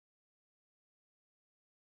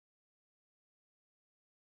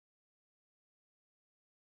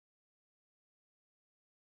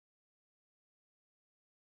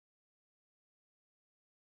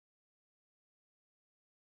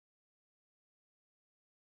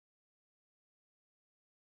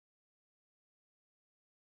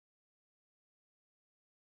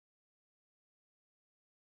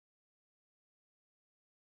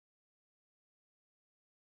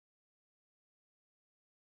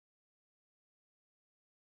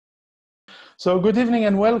So good evening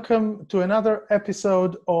and welcome to another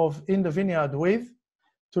episode of In the Vineyard with.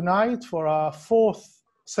 Tonight, for our fourth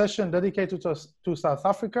session dedicated to South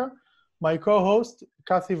Africa, my co-host,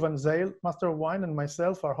 Kathy Van Zyl, Master of Wine, and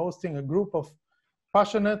myself are hosting a group of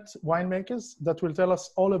passionate winemakers that will tell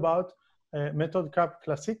us all about Methode Cap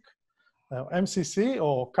Classique, MCC,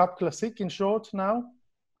 or Cap Classique in short now,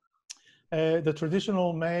 the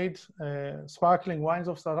traditional made sparkling wines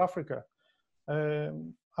of South Africa.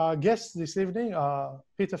 Our guests this evening are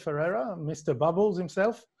Peter Ferreira, Mr. Bubbles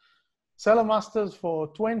himself, cellar masters for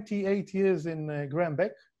 28 years in Graham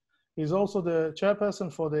Beck. He's also the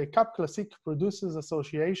chairperson for the Cap Classique Producers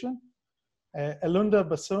Association. Elunda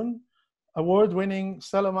Bassoon, award-winning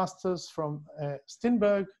cellar masters from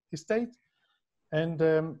Simonsig Estate, and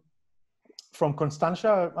from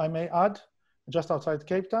Constantia, I may add, just outside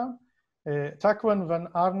Cape Town. Takwan van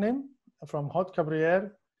Arnhem from Hot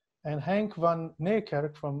Cabriere, and Henk van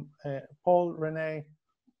Niekerk from Paul René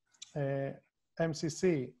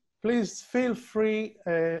MCC. Please feel free,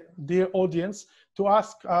 dear audience, to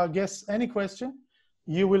ask our guests any question.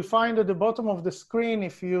 You will find at the bottom of the screen,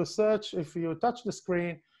 if you touch the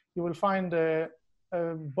screen, you will find a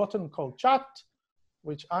button called chat,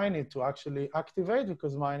 which I need to actually activate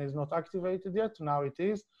because mine is not activated yet. Now it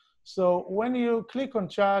is. So when you click on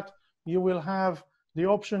chat, you will have the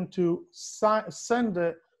option to send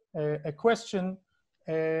a question.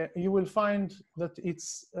 You will find that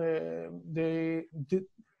it's the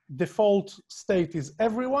default state is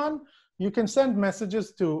everyone. You can send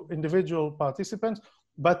messages to individual participants,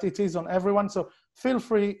 but it is on everyone. So feel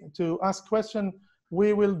free to ask questions.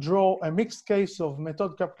 We will draw a mixed case of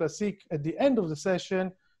Methode Cap Classique at the end of the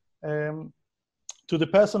session to the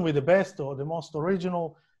person with the best or the most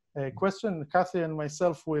original question. Kathy and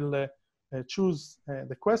myself will choose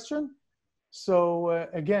the question. So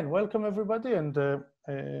again, welcome everybody, and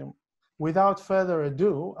without further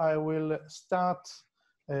ado, I will start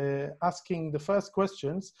asking the first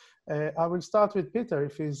questions. I will start with Peter,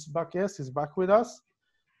 if he's back. Yes, he's back with us.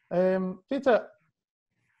 Peter,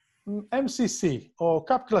 MCC or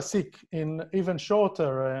Cap Classique in even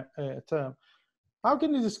shorter term, how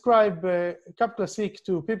can you describe Cap Classique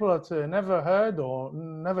to people that never heard or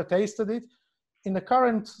never tasted it? In the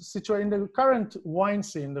current situation, in the current wine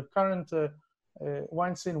scene, the current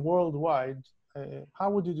wine scene worldwide, how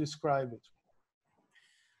would you describe it?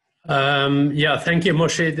 Yeah, thank you,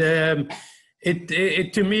 Moshe.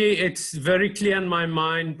 To me, it's very clear in my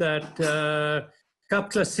mind that Cap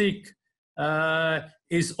Classique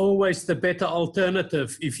is always the better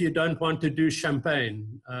alternative if you don't want to do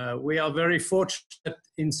champagne. We are very fortunate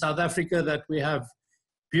in South Africa that we have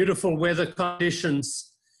beautiful weather conditions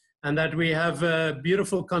and that we have a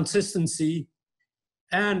beautiful consistency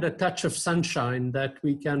and a touch of sunshine that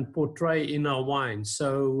we can portray in our wine.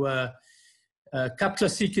 So Cap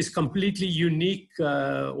Classique is completely unique,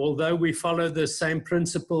 although we follow the same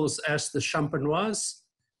principles as the Champenoise.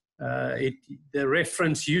 The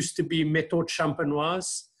reference used to be Methode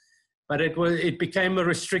Champenoise, but it became a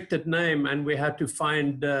restricted name and we had to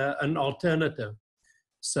find an alternative.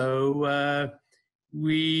 So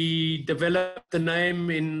we developed the name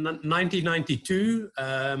in 1992,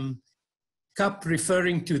 Cap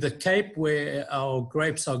referring to the Cape where our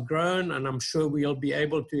grapes are grown, and I'm sure we'll be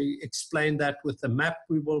able to explain that with the map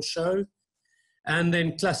we will show. And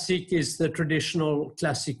then Classique is the traditional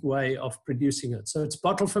classic way of producing it. So it's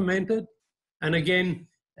bottle fermented, and again,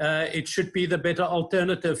 it should be the better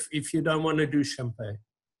alternative if you don't want to do champagne.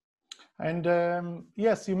 And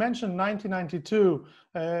yes, you mentioned 1992.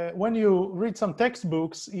 When you read some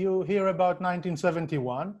textbooks, you hear about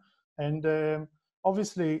 1971. And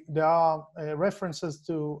obviously, there are references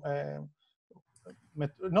to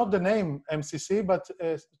not the name MCC, but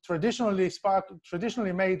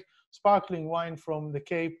traditionally made sparkling wine from the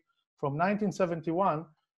Cape from 1971.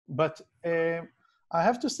 But I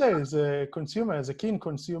have to say, as a consumer, as a keen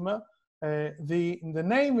consumer, the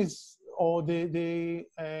name is, or the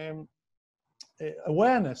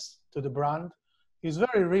awareness to the brand is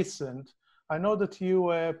very recent. I know that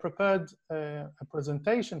you prepared a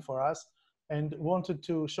presentation for us and wanted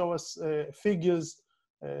to show us figures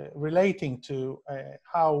relating to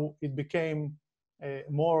how it became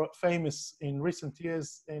more famous in recent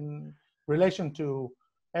years in relation to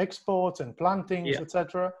exports and plantings,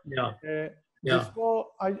 etc. Before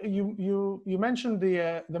you mentioned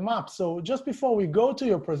the map, so just before we go to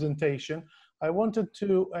your presentation, I wanted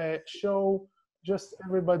to show just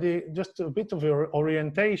everybody just a bit of your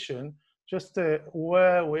orientation, just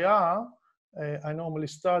where we are. I normally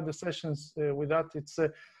start the sessions with that. It's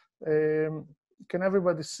can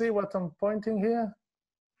everybody see what I'm pointing here?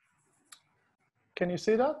 Can you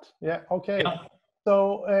see that? Yeah, okay. Yeah.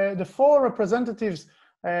 So the 4 representatives,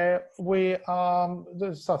 South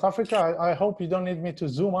Africa, I hope you don't need me to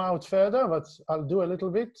zoom out further, but I'll do a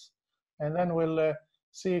little bit. And then we'll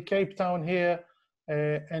see Cape Town here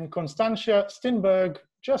and Constantia, Steenberg,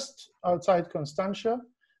 just outside Constantia.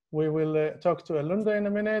 We will talk to Alunda in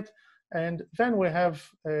a minute. And then we have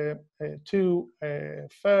 2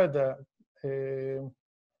 further,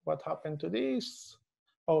 what happened to these?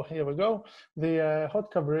 Oh, here we go. The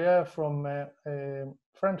Haute Cabriere from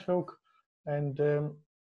French Hook, and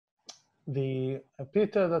the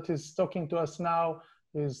Peter that is talking to us now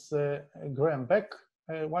is Graham Beck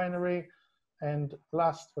winery. And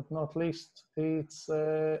last but not least, it's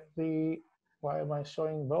why am I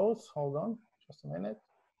showing both? Hold on, just a minute.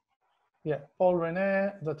 Yeah, Paul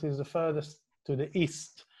René, that is the furthest to the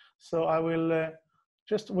east. So I will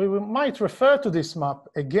we might refer to this map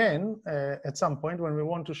again at some point when we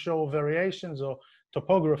want to show variations or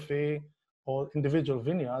topography or individual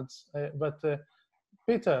vineyards. But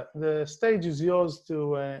Peter, the stage is yours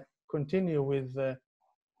to continue with the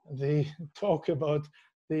talk about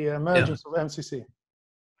the emergence of MCC.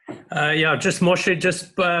 Yeah, just Moshe,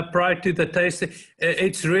 just prior to the tasting,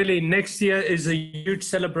 it's really, next year is a huge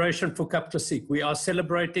celebration for Cap Classique. We are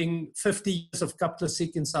celebrating 50 years of Cap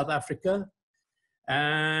Classique in South Africa.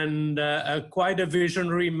 And quite a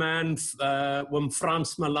visionary man,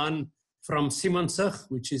 Frans Malan from Simonsig,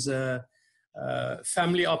 which is a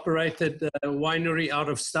family-operated winery out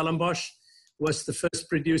of Stellenbosch, was the first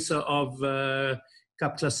producer of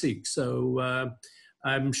Cap Classique. So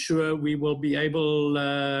I'm sure we will be able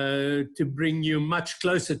to bring you much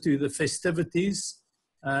closer to the festivities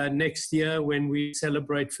next year when we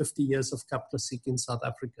celebrate 50 years of Cap Classique in South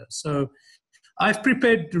Africa. So I've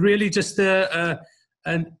prepared really just a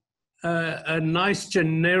nice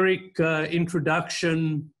generic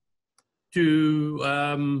introduction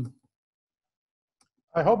to...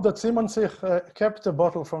 I hope that Simonsig kept a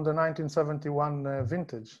bottle from the 1971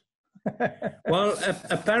 vintage. Well,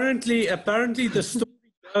 apparently the story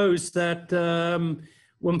goes that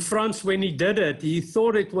Frans, when he did it, he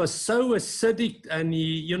thought it was so acidic, and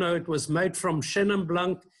it was made from Chenin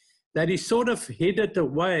Blanc, that he sort of hid it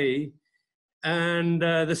away. And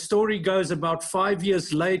the story goes about 5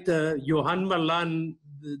 years later, Johan Malan,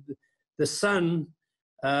 the son,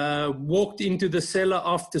 walked into the cellar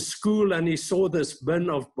after school, and he saw this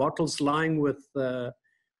bin of bottles lying with a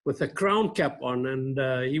crown cap on, and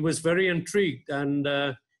he was very intrigued. And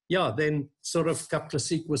yeah, then sort of Cap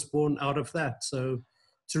Classique was born out of that. So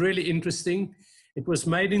it's really interesting. It was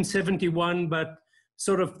made in 71, but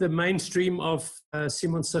sort of the mainstream of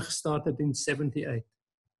Simonsig started in 78.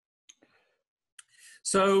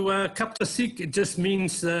 So Cap Classique, it just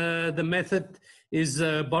means the method is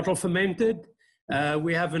bottle fermented.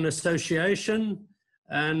 We have an association,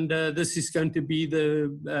 and this is going to be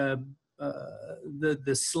the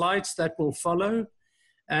slides that will follow.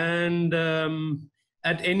 And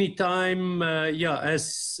at any time, yeah,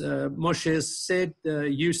 as Moshe has said,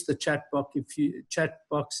 use the chat box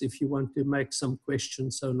if you want to make some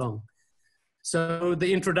questions so long. So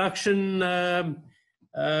the introduction,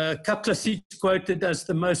 Cap Classique is quoted as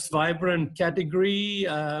the most vibrant category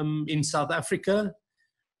in South Africa,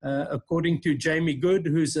 according to Jamie Good,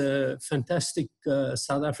 who's a fantastic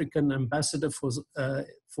South African ambassador for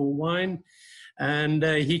wine. And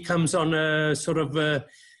he comes on a sort of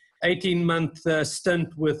 18-month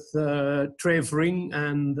stint with Trev Ring,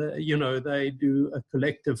 and they do a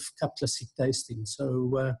collective Cap Classique tasting.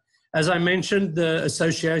 So as I mentioned, the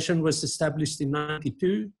association was established in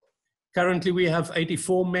 '92. Currently we have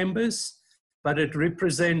 84 members, but it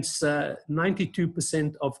represents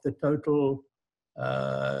 92% of the total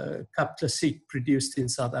Cap Classique produced in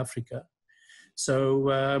South Africa.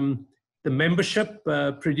 So the membership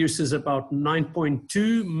produces about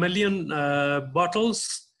 9.2 million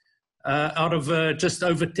bottles out of just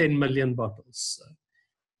over 10 million bottles.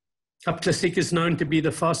 Cap Classique is known to be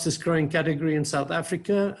the fastest growing category in South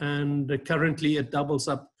Africa, and currently it doubles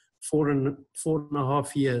up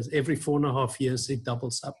 4.5 years. Every 4.5 years it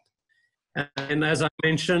doubles up. And as I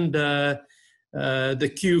mentioned,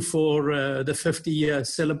 the queue for the 50-year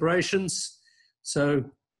celebrations. So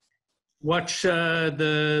watch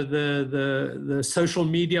the social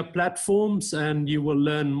media platforms, and you will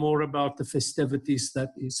learn more about the festivities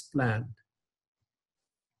that is planned.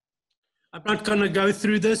 I'm not going to go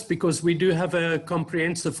through this because we do have a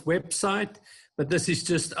comprehensive website, but this is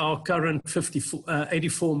just our current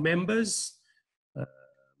 84 members,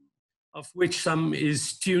 of which some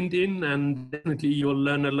is tuned in, and definitely you'll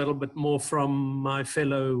learn a little bit more from my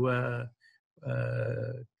fellow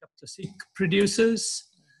Cap Classique producers.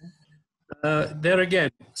 There again,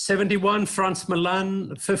 71, France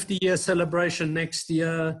Milan, 50-year celebration next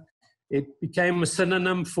year. It became a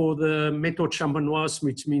synonym for the Methode Champenoise,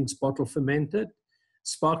 which means bottle fermented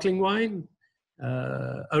sparkling wine.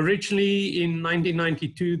 Originally in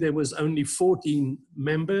 1992, there was only 14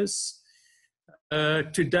 members.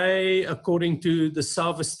 Today, according to the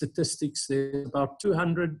SAVA statistics, there's about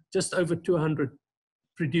 200, just over 200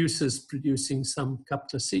 producers producing some Cap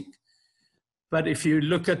Classique. But if you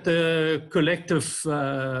look at the collective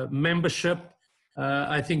membership,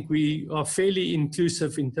 I think we are fairly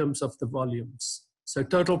inclusive in terms of the volumes. So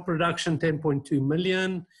total production, 10.2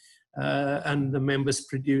 million, and the members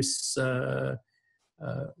produce 92%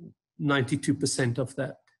 of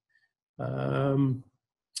that.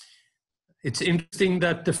 It's interesting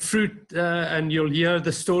that the fruit, and you'll hear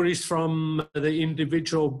the stories from the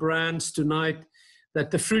individual brands tonight, that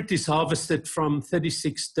the fruit is harvested from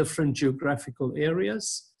 36 different geographical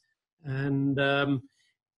areas. And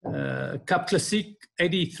Cap Classique,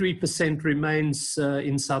 83% remains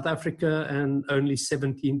in South Africa and only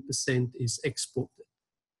 17% is exported.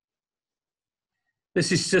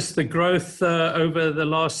 This is just the growth over the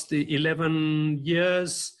last 11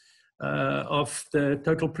 years of the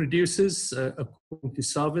total producers, according to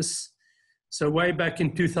SAVAS. So way back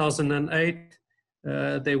in 2008,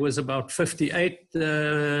 there was about 58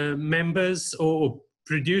 members or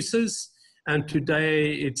producers, and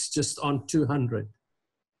today it's just on 200.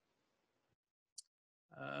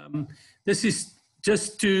 This is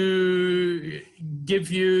just to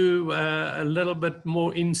give you a little bit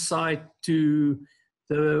more insight to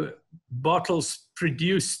the bottles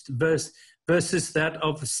produced versus that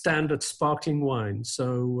of standard sparkling wine.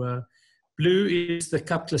 So blue is the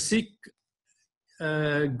Cap Classique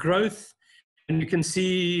growth. And you can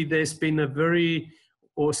see there's been a very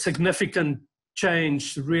significant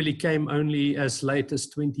change, really came only as late as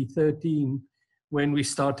 2013 when we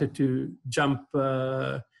started to jump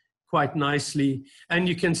quite nicely. And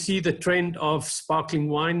you can see the trend of sparkling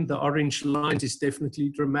wine, the orange lines is definitely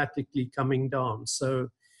dramatically coming down. So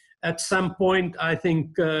at some point, I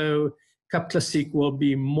think Cap Classique will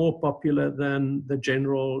be more popular than the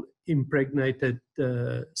general impregnated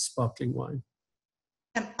sparkling wine.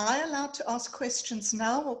 Am I allowed to ask questions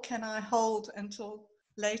now, or can I hold until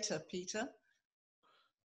later, Peter?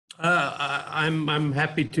 I'm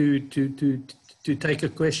happy to take a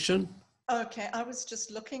question. Okay, I was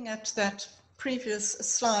just looking at that previous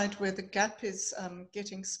slide where the gap is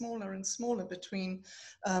getting smaller and smaller between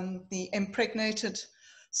the impregnated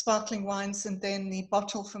sparkling wines and then the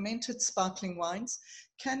bottle fermented sparkling wines.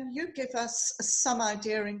 Can you give us some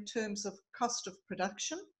idea in terms of cost of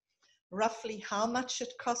production? Roughly how much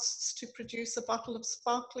it costs to produce a bottle of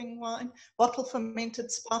sparkling wine, bottle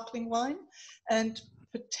fermented sparkling wine, and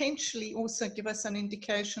potentially also give us an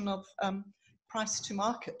indication of price to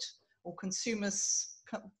market or consumers'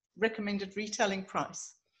 recommended retailing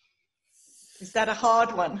price. Is that a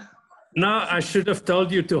hard one? No, I should have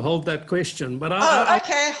told you to hold that question, but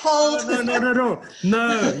okay, hold.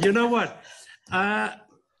 No, you know what?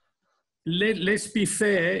 Let's be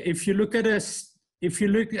fair. If you look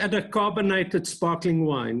at a carbonated sparkling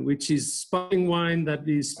wine, which is sparkling wine that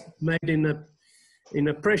is made in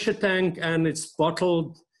a pressure tank and it's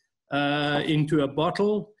bottled into a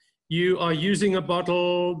bottle, you are using a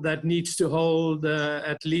bottle that needs to hold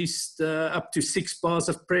at least up to 6 bars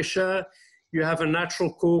of pressure. You have a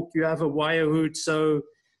natural cork, you have a wire hood, so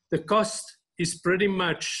the cost is pretty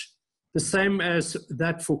much the same as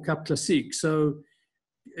that for Cap Classique. So,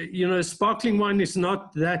 you know, sparkling wine is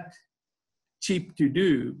not that cheap to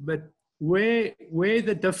do, but where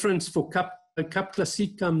the difference for Cap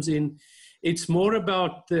Classique comes in, it's more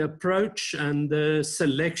about the approach and the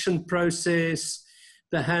selection process,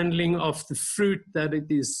 the handling of the fruit, that it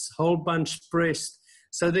is whole bunch pressed.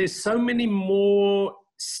 So there's so many more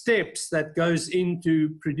steps that goes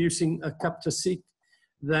into producing a Cap Classique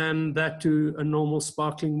than that to a normal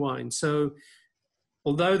sparkling wine. So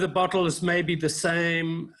although the bottle is maybe the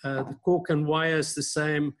same, the cork and wire is the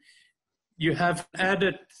same, you have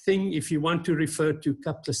added thing, if you want to refer to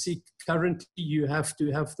Cap Classique, currently you have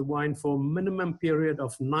to have the wine for a minimum period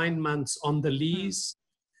of 9 months on the lees.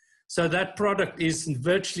 So that product is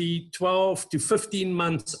virtually 12 to 15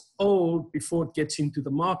 months old before it gets into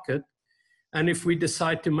the market. And if we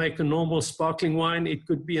decide to make a normal sparkling wine, it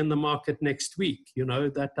could be in the market next week, you know,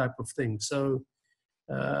 that type of thing. So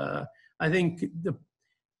I think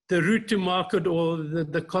the route to market or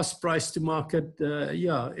the cost price to market,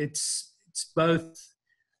 yeah, it's both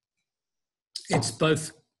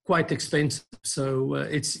quite expensive. So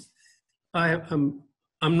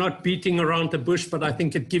I'm not beating around the bush, but I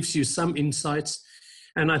think it gives you some insights.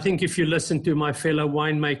 And I think if you listen to my fellow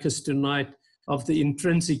winemakers tonight of the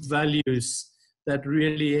intrinsic values that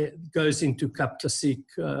really goes into Cap Classique,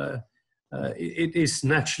 it is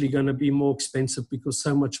naturally going to be more expensive because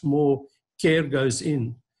so much more care goes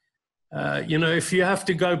in. You know, if you have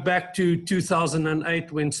to go back to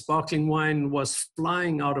 2008 when sparkling wine was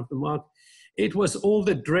flying out of the market, it was all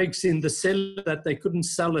the dregs in the cellar that they couldn't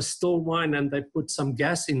sell a still wine, and they put some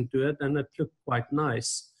gas into it and it looked quite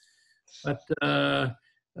nice. But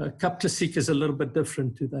Cap Classique is a little bit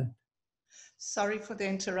different to that. Sorry for the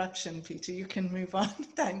interruption, Peter. You can move on.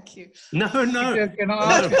 Thank you. No. Peter, can I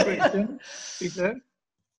ask a question, Peter?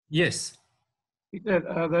 Yes. Peter,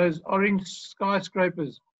 those orange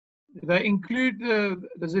skyscrapers, do they include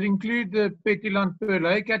does it include the Pétillant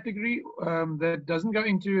Perlé category that doesn't go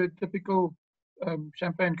into a typical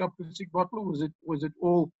champagne Cap Classique bottle? Or was it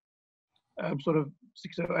all sort of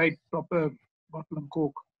 608 proper bottle and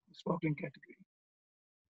cork sparkling category?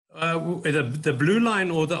 The blue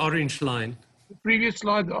line or the orange line? The previous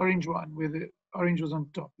slide, the orange one, where the orange was on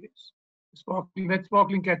top, yes. Sparkling, that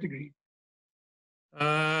sparkling category.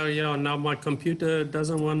 Yeah, now my computer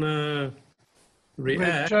doesn't want to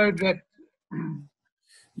react. It showed that.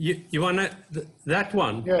 You want that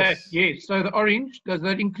one? Yes. Yes, so the orange, does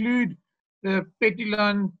that include the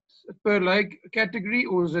Pétillant Perlé category,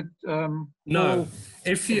 or is it? No,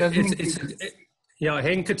 if you, yeah,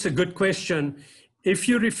 Henk, it's a good question. If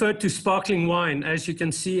you refer to sparkling wine, as you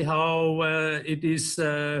can see how it is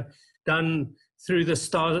done through the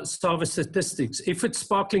Starver statistics, if it's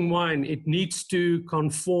sparkling wine, it needs to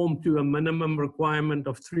conform to a minimum requirement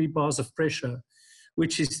of 3 bars of pressure,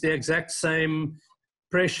 which is the exact same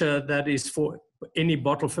pressure that is for any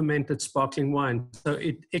bottle fermented sparkling wine. So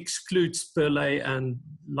it excludes Perlé and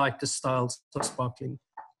lighter styles of sparkling.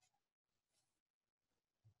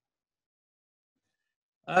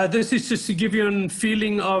 This is just to give you a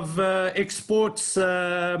feeling of exports.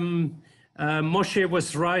 Moshe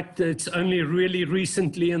was right. It's only really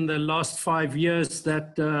recently in the last 5 years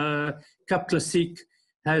that Cap Classique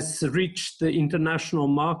has reached the international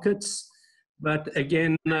markets. But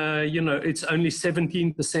again, you know, it's only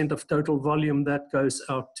 17% of total volume that goes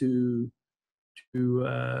out to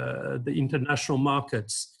the international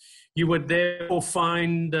markets. You would therefore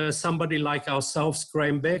find somebody like ourselves,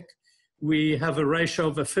 Graham Beck. We have a ratio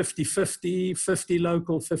of a 50-50, 50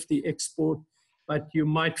 local, 50 export. But you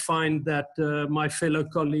might find that my fellow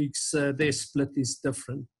colleagues, their split is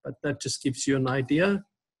different. But that just gives you an idea.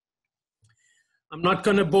 I'm not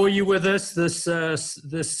going to bore you with this.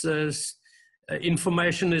 This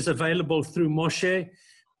information is available through Moshe.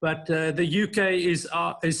 But the UK is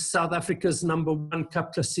South Africa's #1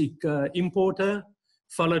 Cap Classique importer,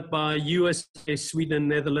 followed by USA, Sweden,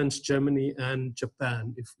 Netherlands, Germany, and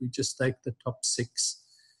Japan, if we just take the top 6.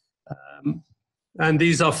 And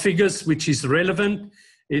these are figures which is relevant.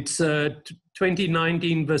 It's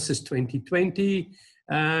 2019 versus 2020.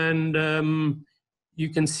 And you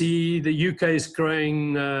can see the UK is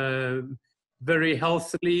growing very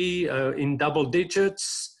healthily in double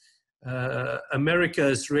digits. America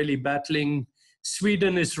is really battling.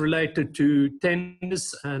 Sweden is related to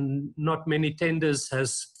tenders, and not many tenders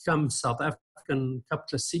has come South African Cap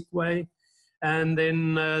Classique way. And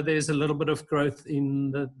then there's a little bit of growth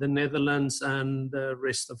in the Netherlands and the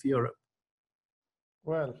rest of Europe.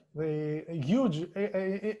 Well, the huge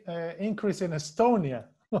increase in Estonia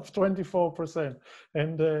of 24%.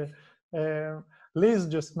 And Liz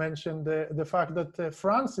just mentioned the fact that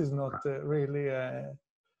France is not really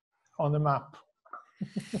on the map.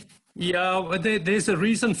 Yeah, there's a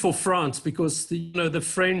reason for France, because the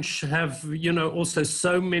French have also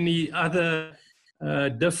so many other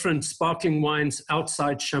different sparkling wines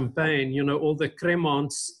outside Champagne. All the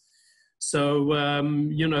Crémants. So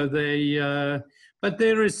but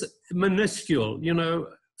there is minuscule.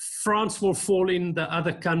 France will fall in the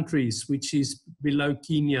other countries, which is below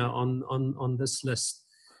Kenya on this list.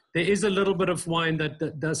 There is a little bit of wine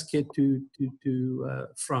that does get to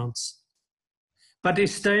France. But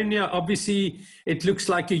Estonia, obviously, it looks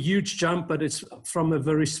like a huge jump, but it's from a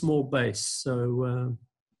very small base. So,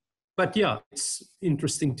 but yeah, it's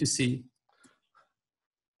interesting to see.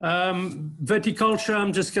 Viticulture,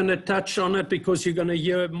 I'm just going to touch on it because you're going to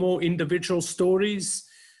hear more individual stories.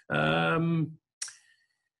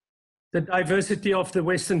 The diversity of the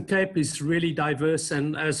Western Cape is really diverse,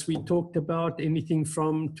 and as we talked about, anything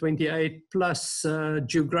from 28 plus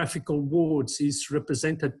geographical wards is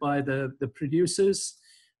represented by the producers,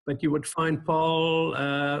 but you would find Paul,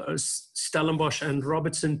 Stellenbosch and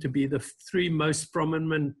Robertson to be the 3 most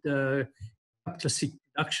prominent classic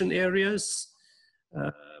production areas.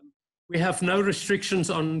 We have no restrictions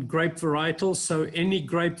on grape varietals, so any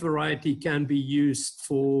grape variety can be used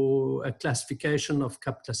for a classification of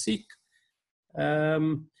Cap Classique.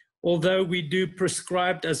 Although we do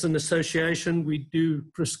prescribe, as an association, we do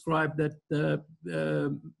prescribe that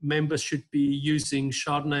the members should be using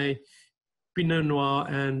Chardonnay, Pinot Noir,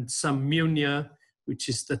 and some Meunier, which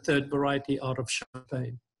is the third variety out of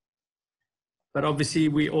Champagne. But obviously,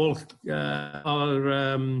 we all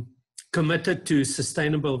are committed to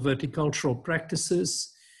sustainable verticultural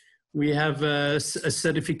practices. We have a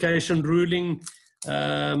certification ruling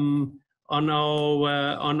on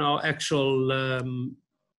our actual,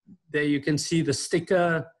 there you can see the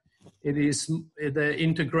sticker. It is the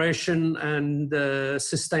integration and the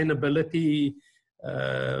sustainability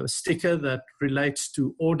sticker that relates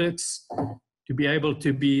to audits, to be able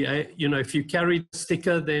to be, you know, if you carry the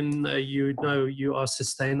sticker, then you know you are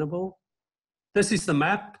sustainable. This is the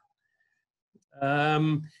map.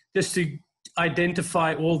 Just to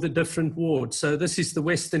identify all the different wards. So this is the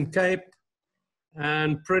Western Cape,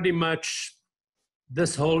 and pretty much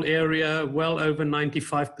this whole area, well over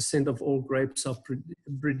 95% of all grapes are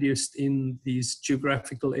produced in these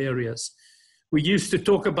geographical areas. We used to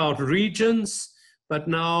talk about regions, but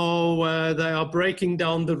now they are breaking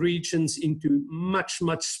down the regions into much,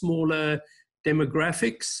 much smaller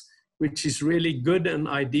demographics, which is really good and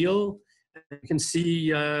ideal. You can see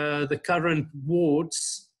the current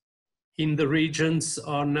wards in the regions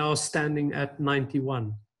are now standing at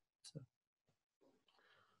 91. So,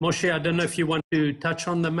 Moshe, I don't know if you want to touch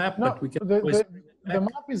on the map, no, but we can. The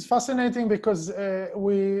map is fascinating because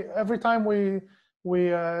every time we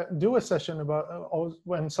do a session about,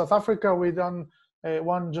 when South Africa, we done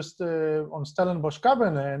one just on Stellenbosch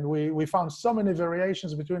Cabernet, and we found so many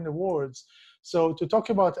variations between the wards. So to talk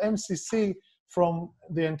about MCC from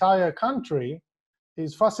the entire country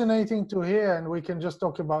is fascinating to hear, and we can just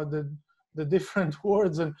talk about the different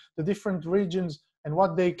wards and the different regions and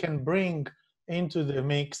what they can bring into the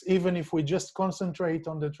mix, even if we just concentrate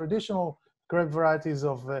on the traditional grape varieties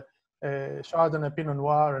of Chardonnay, Pinot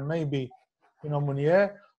Noir, and maybe, you know,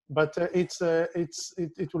 Meunier. But it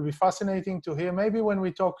will be fascinating to hear. Maybe when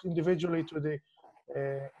we talk individually to the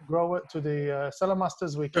grower, to the cellar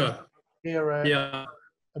masters, we can hear a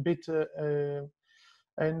bit.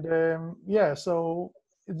 Yeah, so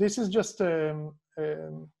this is just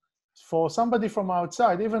for somebody from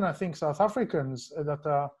outside. Even I think South Africans that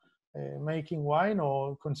are making wine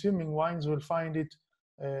or consuming wines will find it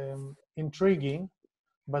intriguing.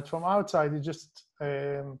 But from outside, it just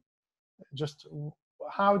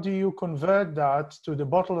how do you convert that to the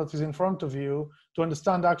bottle that is in front of you to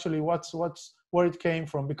understand actually where it came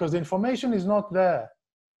from? Because the information is not there.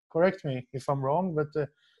 Correct me if I'm wrong, but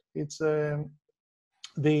it's the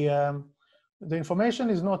information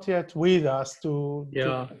is not yet with us to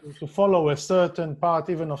follow a certain part,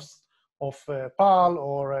 even of Paul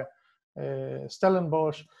or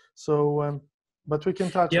Stellenbosch. So, but we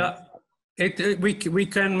can touch. Yeah, we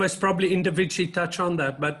can most probably individually touch on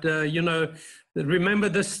that. But you know, remember,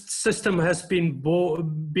 this system has been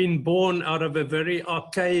born out of a very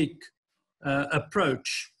archaic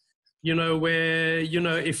approach. You know, where, you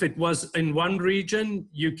know, if it was in one region,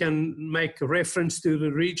 you can make reference to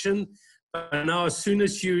the region. But now, as soon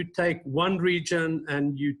as you take one region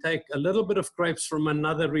and you take a little bit of grapes from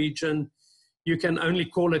another region, you can only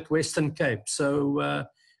call it Western Cape. So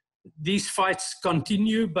these fights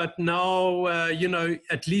continue, but now, you know,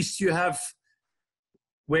 at least you have,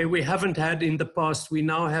 where we haven't had in the past, we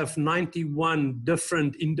now have 91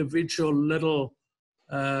 different individual little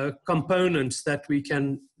components that we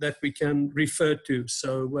can refer to.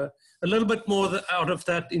 So a little bit more out of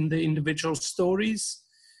that in the individual stories.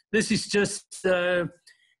 This is just to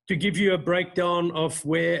give you a breakdown of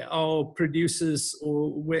where our producers,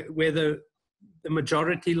 or where the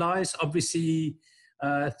majority lies. Obviously,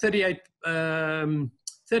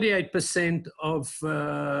 38% of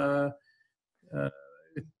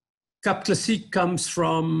Cap Classique comes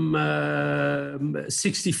from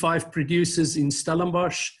 65 producers in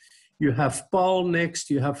Stellenbosch. You have Paul next,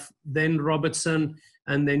 you have then Robertson,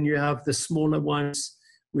 and then you have the smaller ones,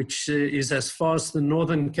 which is as far as the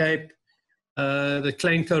Northern Cape, the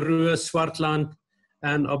Klein Karoo, Swartland,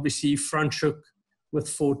 and obviously Franschhoek with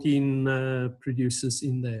 14 producers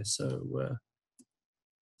in there. So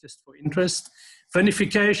just for interest.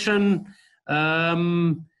 Vinification,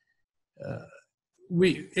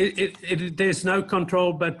 there's no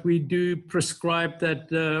control, but we do prescribe that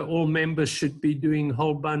all members should be doing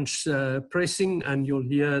whole bunch pressing, and you'll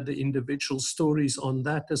hear the individual stories on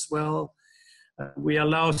that as well. We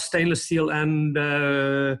allow stainless steel and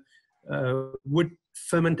wood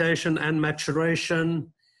fermentation and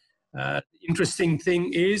maturation. Interesting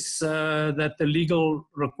thing is that the legal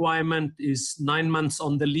requirement is 9 months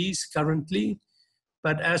on the lease currently,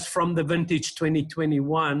 but as from the vintage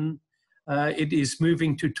 2021, it is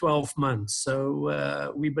moving to 12 months.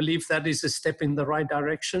 So we believe that is a step in the right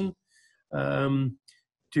direction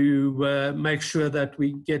to make sure that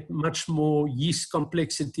we get much more yeast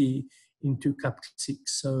complexity into Cap Classique.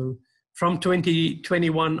 So from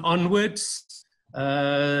 2021 onwards,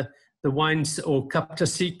 the wines or Cap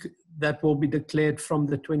Classique that will be declared from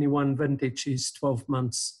the 21 vintage is 12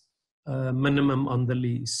 months minimum on the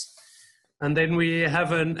lease. And then we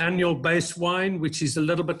have an annual base wine, which is a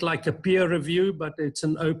little bit like a peer review, but it's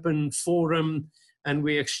an open forum, and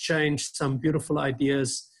we exchange some beautiful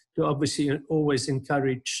ideas to obviously always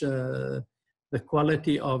encourage the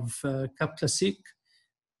quality of Cap Classique.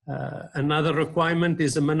 Another requirement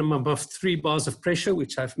is a minimum of 3 bars of pressure,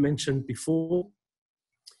 which I've mentioned before.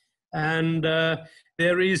 And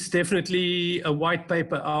there is definitely a white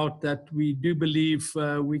paper out that we do believe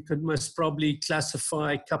we could most probably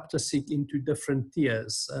classify Cap Classique into different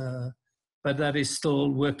tiers, but that is still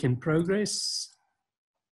work in progress.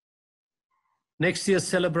 Next year's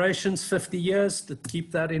celebrations, 50 years, to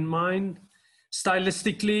keep that in mind.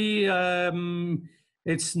 Stylistically,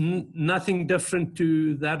 it's nothing different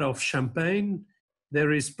to that of Champagne.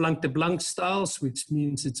 There is Blanc de Blanc styles, which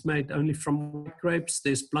means it's made only from white grapes.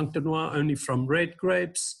 There's Blanc de Noir only from red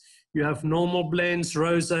grapes. You have normal blends,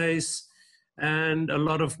 rosés, and a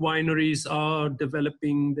lot of wineries are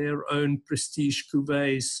developing their own prestige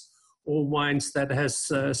cuvées or wines that has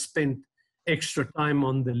spent extra time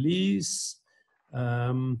on the lees.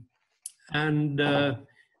 A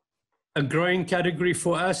growing category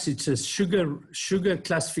for us, it's a sugar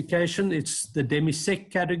classification. It's the demi-sec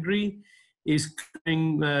category, is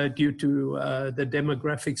growing due to the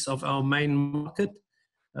demographics of our main market.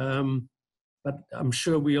 But I'm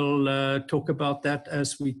sure we'll talk about that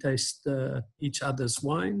as we taste each other's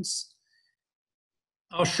wines.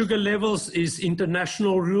 Our sugar levels is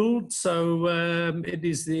international ruled, so it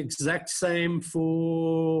is the exact same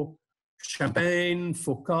for Champagne,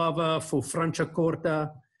 for Cava, for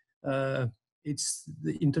Franciacorta. It's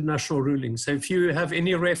the international ruling. So if you have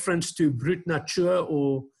any reference to Brut Nature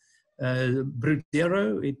or Brut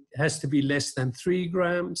Zero, it has to be less than 3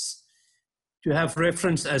 grams. To have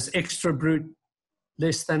reference as Extra Brut,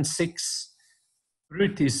 less than 6.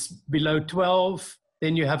 Brut is below 12.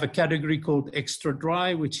 Then you have a category called Extra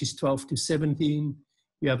Dry, which is 12 to 17.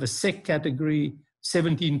 You have a Sec category,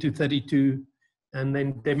 17 to 32. And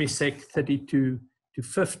then Demi-Sec, 32 to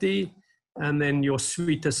 50. And then your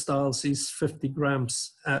sweeter styles is 50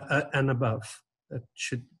 grams and above. That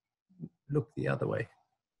should look the other way.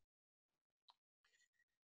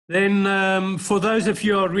 Then for those of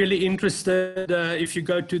you who are really interested, if you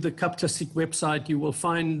go to the Cap Classique website, you will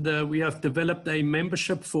find we have developed a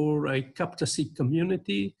membership for a Cap Classique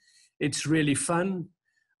community. It's really fun.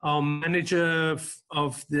 Our manager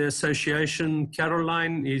of the association,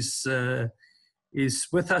 Caroline, is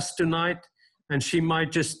with us tonight, and she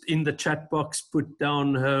might just in the chat box put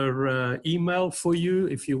down her email for you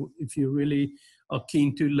if you really are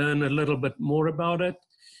keen to learn a little bit more about it.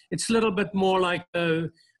 It's a little bit more like a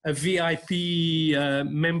VIP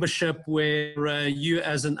membership where you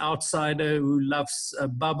as an outsider who loves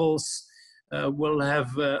bubbles will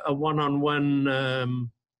have a one-on-one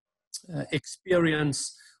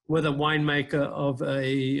experience with a winemaker of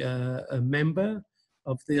a member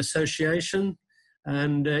of the association.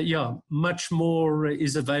 And yeah, much more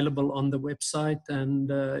is available on the website, and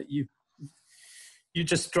you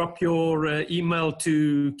just drop your email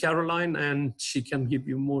to Caroline and she can give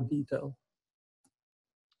you more detail.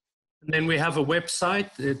 And then we have a website.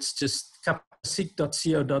 It's just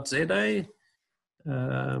capclassique.co.za.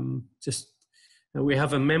 We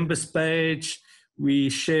have a members page. We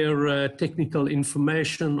share technical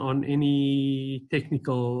information on any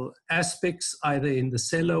technical aspects, either in the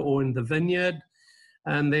cellar or in the vineyard.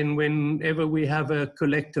 And then whenever we have a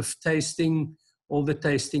collective tasting, all the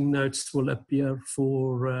tasting notes will appear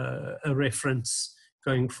for a reference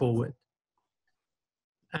going forward.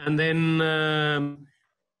 And then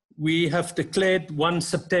we have declared 1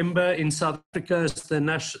 September in South Africa as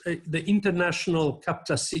the International Cap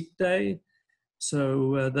Classique Day.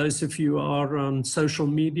 So those of you who are on social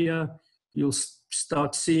media, you'll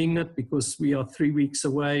start seeing it because we are 3 weeks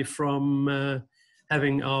away from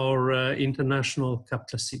having our International Cap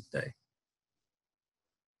Classique Day.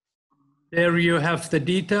 There you have the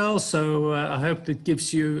details. So I hope it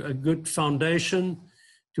gives you a good foundation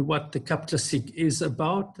to what the Cap Classique is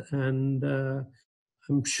about. And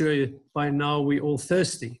I'm sure by now we're all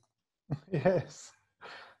thirsty. Yes.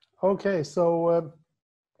 Okay, so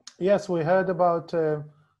Yes, we heard about,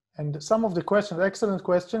 and some of the questions, excellent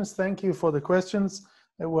questions. Thank you for the questions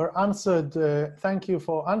that were answered. Thank you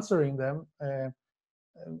for answering them.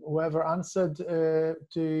 Whoever answered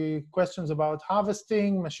to questions about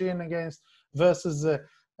harvesting, machine against versus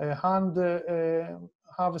hand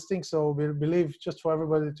harvesting. So we believe, just for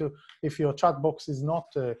everybody to, if your chat box is not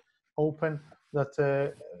open,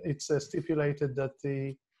 that it's stipulated that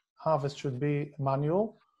the harvest should be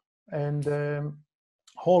manual, and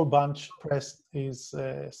whole bunch press is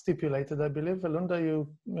stipulated, I believe. Alunda, you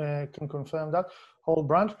can confirm that. Whole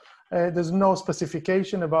branch. There's no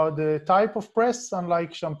specification about the type of press,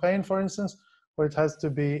 unlike champagne, for instance, where it has to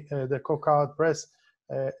be the cockard press.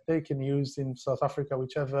 They can use in South Africa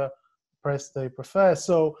whichever press they prefer.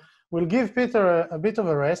 So we'll give Peter a bit of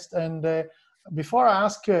a rest. And before I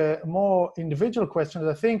ask more individual questions,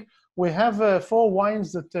 I think we have 4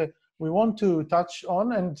 wines that we want to touch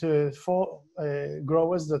on, and 4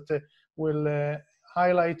 growers that will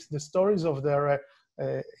highlight the stories of their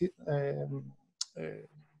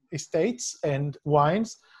estates and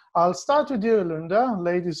wines. I'll start with you, Lunda,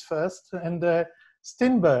 ladies first, and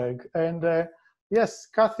Steinberg. And yes,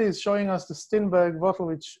 Kathy is showing us the Steinberg bottle,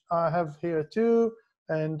 which I have here too,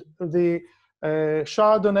 and the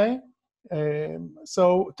Chardonnay.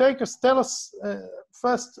 So tell us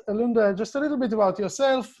first, Lunda, just a little bit about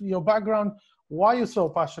yourself, your background, why you're so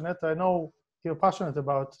passionate. I know you're passionate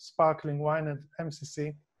about sparkling wine and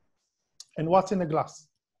MCC, and what's in the glass.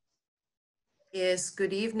 Yes,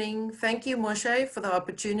 good evening. Thank you, Moshe, for the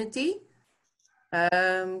opportunity.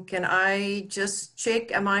 Can I just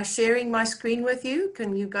check, am I sharing my screen with you?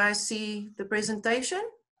 Can you guys see the presentation?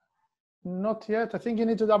 Not yet. I think you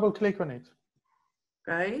need to double click on it.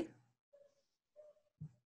 Okay.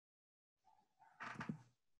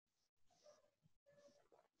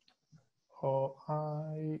 Or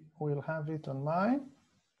I will have it on mine.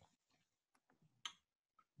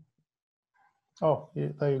 Oh, yeah,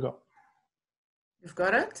 there you go. You've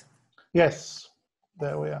got it? Yes,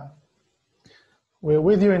 there we are. We're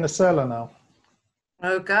with you in the cellar now.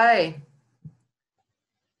 Okay.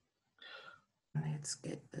 Let's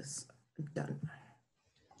get this done.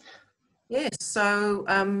 Yes, so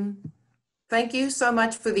thank you so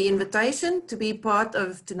much for the invitation to be part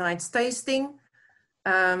of tonight's tasting.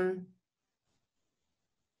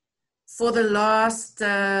 For the last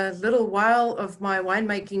little while of my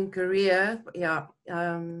winemaking career, yeah,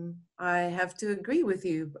 I have to agree with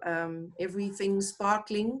you. Everything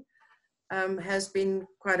sparkling has been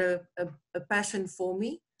quite a passion for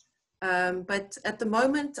me. But at the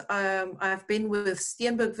moment, I've been with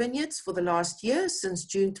Steinberg Vineyards for the last year, since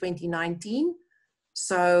June 2019.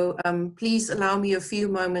 So please allow me a few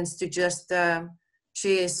moments to just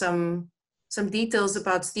share some details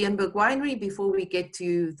about Steinberg Winery before we get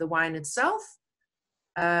to the wine itself.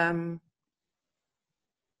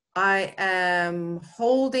 I am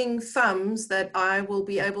holding thumbs that I will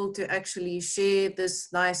be able to actually share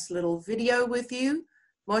this nice little video with you.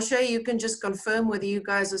 Moshe, you can just confirm whether you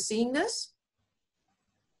guys are seeing this?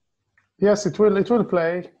 Yes, it will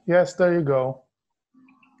play. Yes, there you go.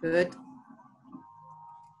 Good.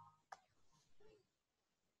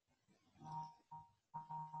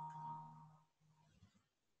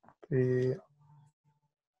 The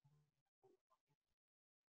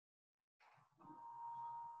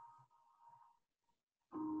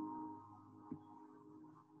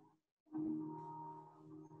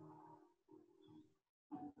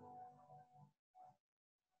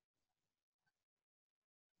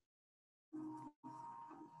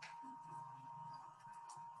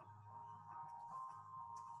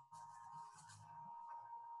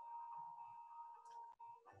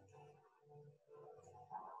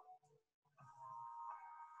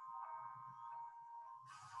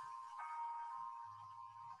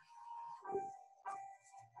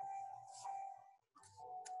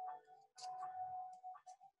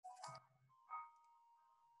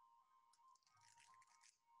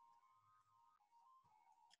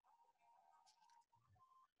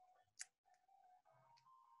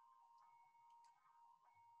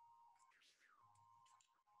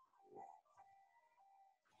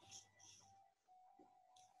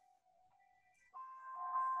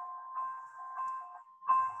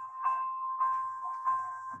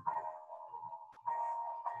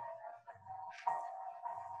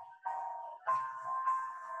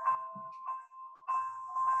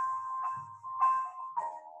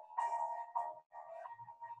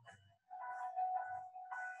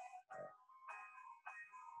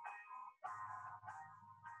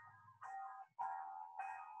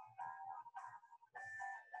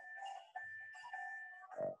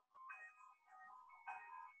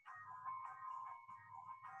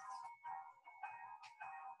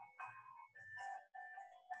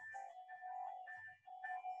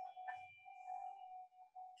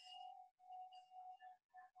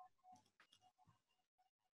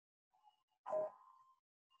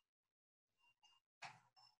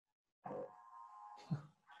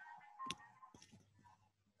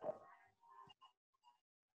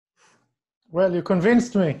Well, you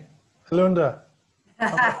convinced me, Lunda.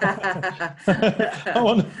 I'm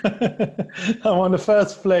on the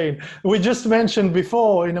first plane. We just mentioned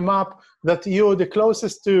before in a map that you're the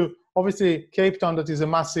closest to, obviously, Cape Town, that is a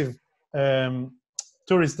massive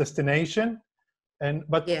tourist destination.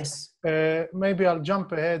 But Yes. maybe I'll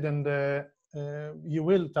jump ahead and you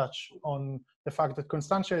will touch on the fact that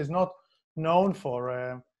Constantia is not known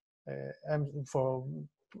for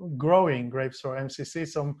growing grapes for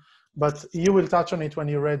MCC. But you will touch on it when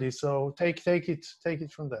you're ready. So take it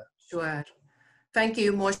from there. Sure. Thank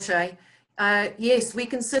you, Moshe. Yes, we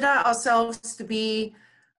consider ourselves to be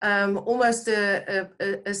almost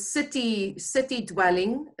a city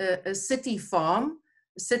dwelling, a city farm,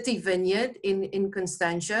 a city vineyard in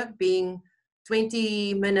Constantia, being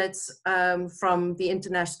 20 minutes from the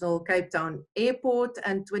International Cape Town Airport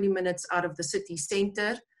and 20 minutes out of the city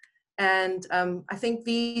center. And I think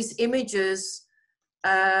these images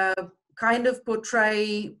kind of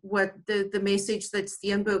portray what the message that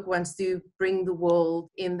Steenberg wants to bring the world,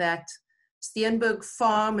 in that Steenberg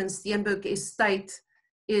Farm and Steenberg Estate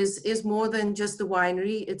is more than just a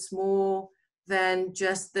winery. It's more than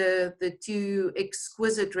just the two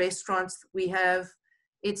exquisite restaurants that we have.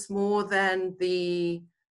 It's more than the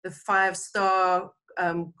 5-star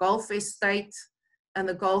golf estate and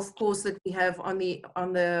the golf course that we have on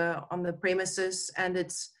the premises,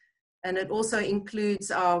 and it also includes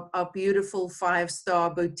our beautiful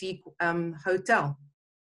 5-star boutique hotel.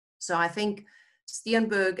 So I think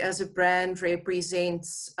Steenberg as a brand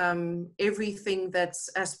represents everything that's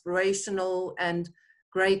aspirational and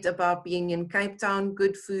great about being in Cape Town: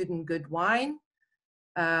 good food and good wine.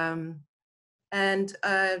 And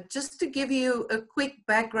just to give you a quick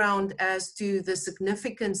background as to the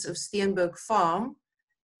significance of Steenberg Farm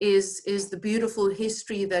is the beautiful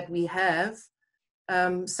history that we have.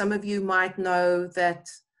 Some of you might know that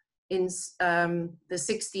in the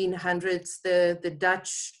 1600s, the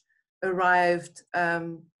Dutch arrived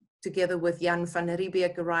together with Jan van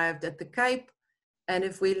Riebeeck, arrived at the Cape. And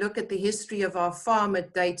if we look at the history of our farm,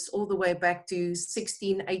 it dates all the way back to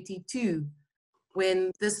 1682,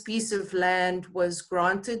 when this piece of land was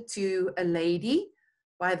granted to a lady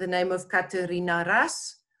by the name of Catharina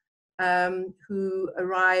Ras, who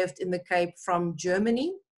arrived in the Cape from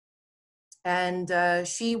Germany. And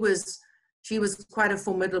she was quite a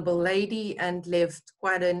formidable lady and left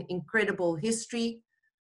quite an incredible history.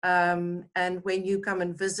 And when you come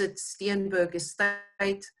and visit Steenberg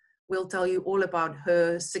Estate, we'll tell you all about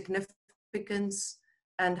her significance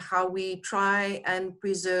and how we try and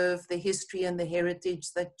preserve the history and the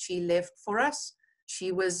heritage that she left for us.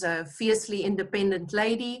 She was a fiercely independent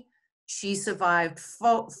lady. She survived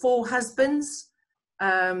four husbands.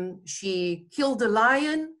 She killed a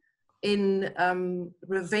lion in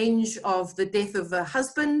revenge of the death of her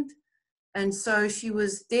husband. And so she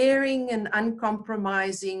was daring and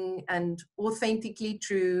uncompromising and authentically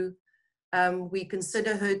true. We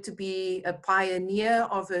consider her to be a pioneer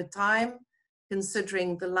of her time,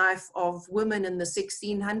 considering the life of women in the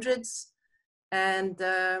 1600s. And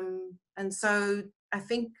so I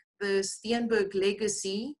think the Steenberg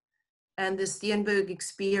legacy and the Steenberg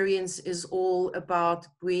experience is all about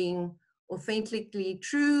being authentically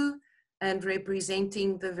true and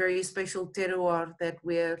representing the very special terroir that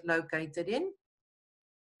we're located in.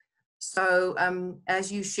 So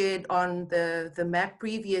as you shared on the map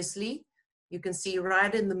previously, you can see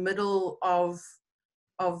right in the middle of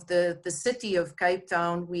the city of Cape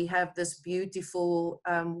Town, we have this beautiful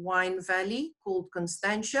wine valley called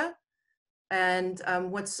Constantia. And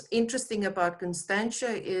what's interesting about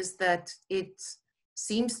Constantia is that it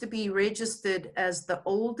seems to be registered as the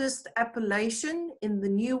oldest appellation in the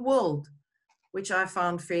New World, which I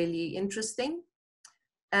found fairly interesting.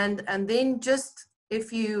 And then just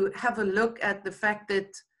if you have a look at the fact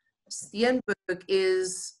that Steenberg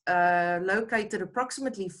is located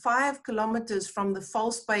approximately 5 kilometers from the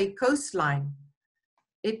False Bay coastline,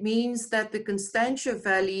 it means that the Constantia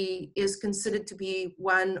Valley is considered to be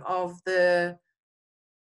one of the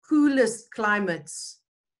coolest climates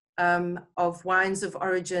of wines of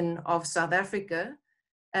origin of South Africa.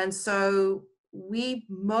 And so we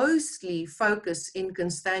mostly focus in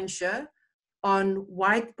Constantia on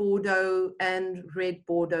white Bordeaux and red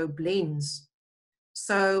Bordeaux blends.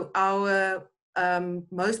 So our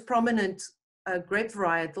most prominent grape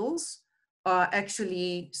varietals are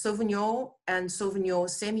actually Sauvignon and Sauvignon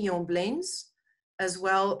Semillon blends, as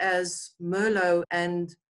well as Merlot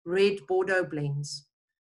and red Bordeaux blends.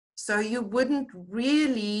 So you wouldn't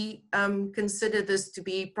really consider this to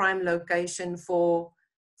be prime location for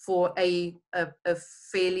a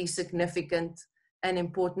fairly significant an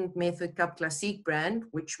important Methode Cap Classique brand,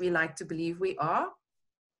 which we like to believe we are.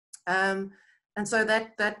 And so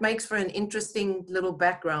that makes for an interesting little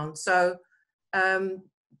background. So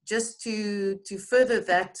just to further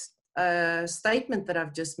that statement that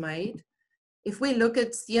I've just made, if we look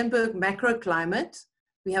at Steenberg macroclimate,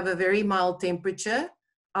 we have a very mild temperature.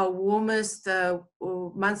 Our warmest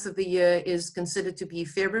month of the year is considered to be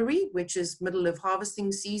February, which is middle of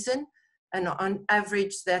harvesting season. And on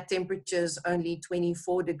average, that temperature is only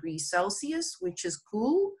 24 degrees Celsius, which is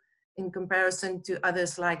cool in comparison to other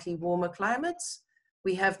slightly warmer climates.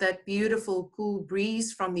 We have that beautiful cool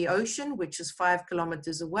breeze from the ocean, which is 5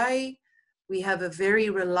 kilometers away. We have a very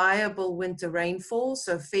reliable winter rainfall,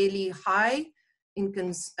 so fairly high in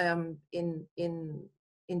terms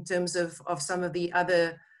of some of the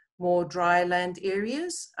other more dry land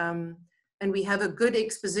areas. And we have a good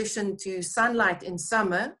exposition to sunlight in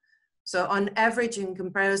summer. So on average, in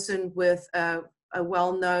comparison with a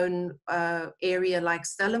well-known area like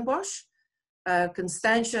Stellenbosch,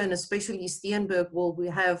 Constantia and especially Steenberg will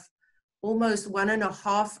have almost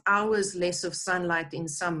 1.5 hours less of sunlight in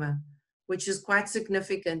summer, which is quite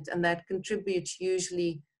significant, and that contributes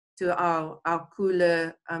usually to our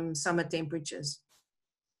cooler summer temperatures.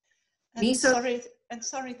 And sorry,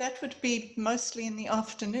 that would be mostly in the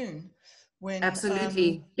afternoon when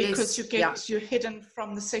absolutely because yes, you're hidden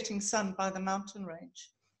from the setting sun by the mountain range.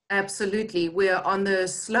 Absolutely. We're on the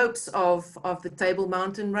slopes of the Table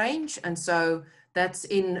Mountain Range, and so that's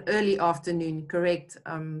in early afternoon, correct,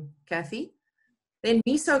 Kathy? Then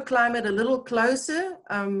mesoclimate a little closer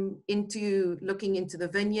into looking into the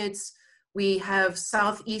vineyards. We have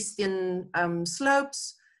southeastern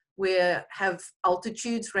slopes where have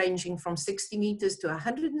altitudes ranging from 60 meters to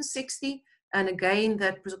 160, and again,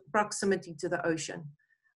 that proximity to the ocean.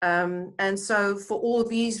 And so for all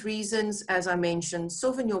these reasons, as I mentioned,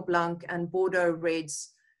 Sauvignon Blanc and Bordeaux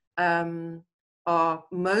Reds are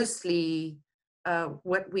mostly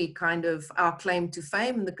what we kind of our claim to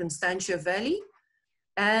fame in the Constantia Valley.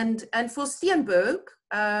 And for Steenberg,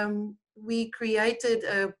 we created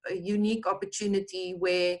a unique opportunity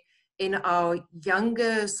where in our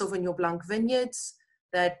younger Sauvignon Blanc vineyards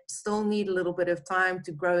that still need a little bit of time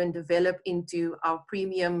to grow and develop into our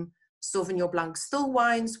premium Sauvignon Blanc still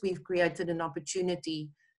wines, we've created an opportunity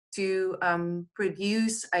to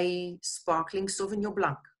produce a sparkling Sauvignon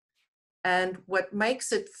Blanc. And what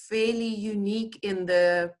makes it fairly unique in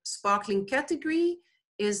the sparkling category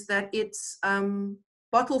is that it's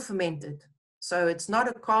bottle fermented. So it's not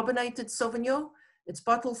a carbonated Sauvignon, it's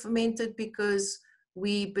bottle fermented because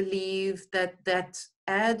we believe that that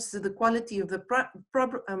adds to the quality of the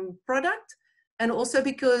product, and also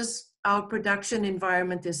because our production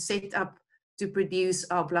environment is set up to produce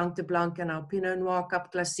our Blanc de Blanc and our Pinot Noir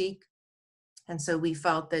Cap Classique. And so we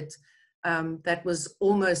felt that that was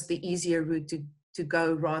almost the easier route to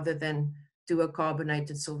go rather than do a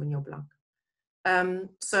carbonated Sauvignon Blanc.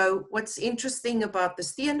 So what's interesting about the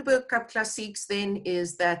Steenberg Cap Classiques then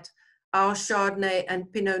is that our Chardonnay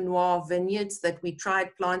and Pinot Noir vineyards that we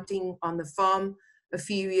tried planting on the farm a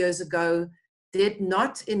few years ago did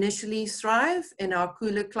not initially thrive in our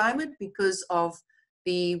cooler climate because of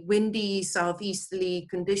the windy southeasterly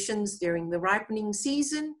conditions during the ripening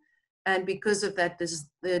season. And because of that,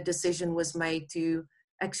 the decision was made to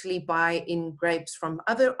actually buy in grapes from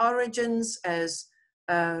other origins as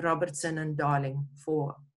Robertson and Darling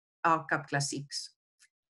for our Cap Classiques.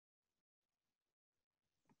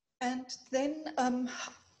 And then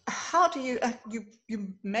how do you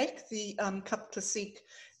make the Cap Classique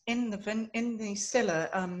in the cellar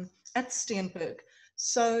at Steenberg?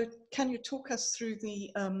 So can you talk us through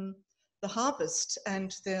the harvest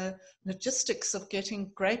and the logistics of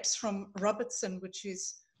getting grapes from Robertson, which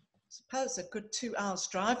is, I suppose, a good 2 hours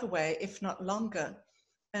drive away, if not longer?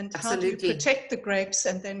 And Absolutely. How do you protect the grapes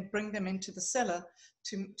and then bring them into the cellar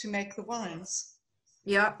to make the wines?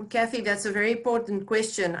 Yeah, Kathy, that's a very important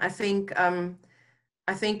question. I think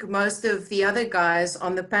most of the other guys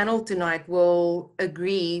on the panel tonight will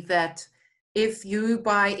agree that if you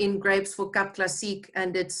buy in grapes for Cap Classique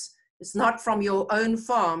and it's not from your own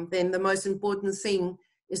farm, then the most important thing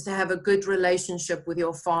is to have a good relationship with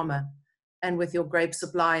your farmer and with your grape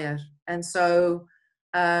supplier. And so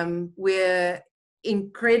we're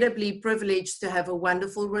incredibly privileged to have a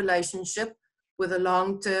wonderful relationship with a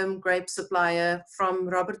long-term grape supplier from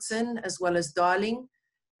Robertson as well as Darling.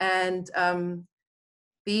 And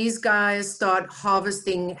these guys start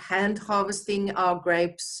hand harvesting our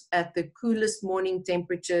grapes at the coolest morning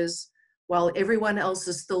temperatures while everyone else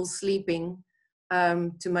is still sleeping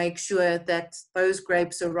to make sure that those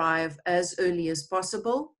grapes arrive as early as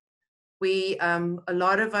possible. We, a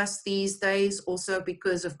lot of us these days, also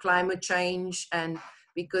because of climate change and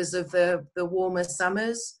because of the warmer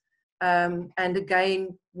summers, and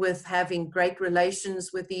again, with having great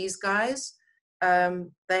relations with these guys,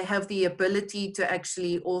 they have the ability to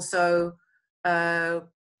actually also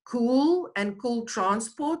cool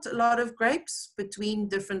transport a lot of grapes between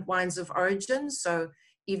different wines of origin. So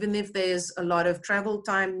even if there's a lot of travel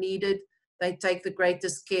time needed, they take the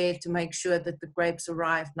greatest care to make sure that the grapes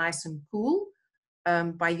arrive nice and cool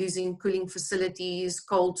by using cooling facilities,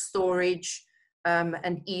 cold storage,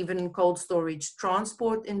 and even cold storage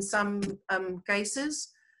transport in some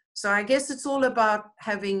cases. So I guess it's all about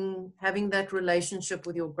having that relationship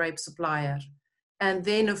with your grape supplier. And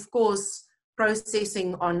then, of course,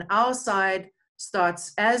 processing on our side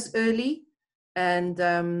starts as early, and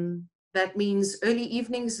that means early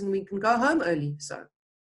evenings, and we can go home early. So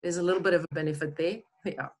there's a little bit of a benefit there.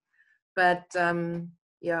 Yeah. But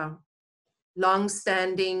yeah,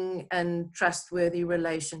 long-standing and trustworthy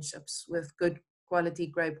relationships with good quality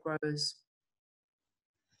grape growers.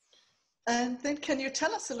 And then can you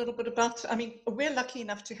tell us a little bit about, I mean, we're lucky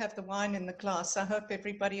enough to have the wine in the glass. I hope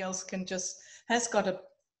everybody else has got a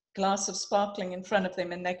glass of sparkling in front of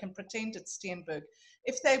them and they can pretend it's Steenberg.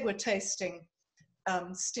 If they were tasting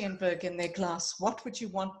Steenberg in their glass, what would you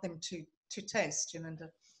want them to taste, Yolanda?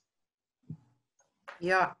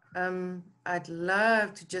 Yeah, I'd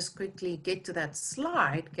love to just quickly get to that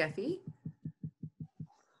slide, Kathy.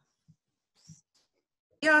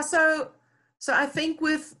 Yeah, so I think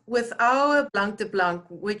with our Blanc de Blanc,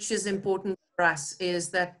 which is important for us, is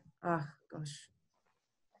that, oh gosh,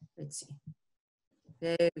 let's see.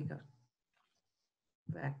 There we go.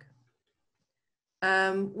 Back.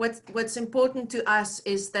 What's important to us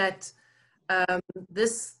is that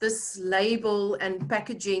this label and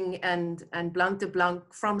packaging and Blanc de Blanc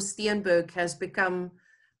from Steenberg has become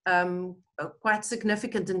quite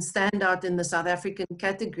significant and stand out in the South African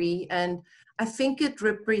category, and I think it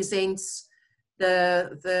represents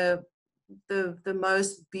the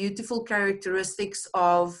most beautiful characteristics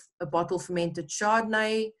of a bottle fermented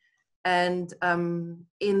Chardonnay, and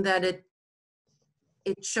in that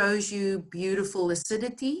it shows you beautiful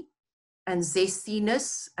acidity and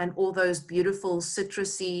zestiness and all those beautiful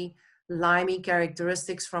citrusy, limey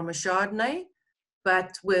characteristics from a Chardonnay,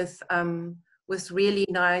 but with really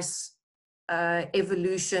nice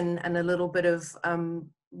evolution and a little bit of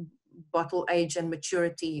bottle age and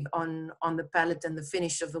maturity on the palate and the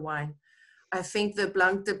finish of the wine. I think the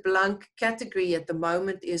Blanc de Blanc category at the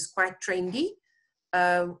moment is quite trendy.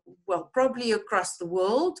 Well, probably across the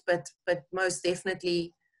world, but most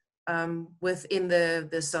definitely within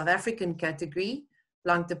the South African category,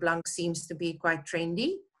 Blanc de Blanc seems to be quite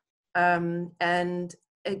trendy. And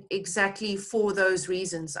exactly for those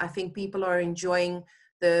reasons, I think people are enjoying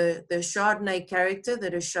the Chardonnay character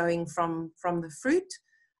that is showing from the fruit,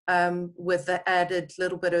 with the added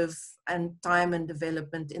little bit of time and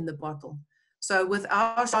development in the bottle. So with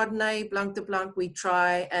our Chardonnay Blanc de Blanc, we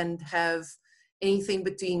try and have anything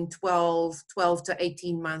between 12 to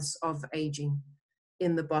 18 months of aging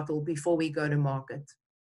in the bottle before we go to market.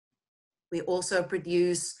 We also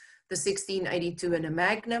produce the 1682 in a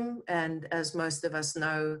Magnum, and as most of us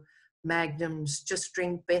know, Magnums just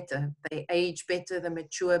drink better. They age better, they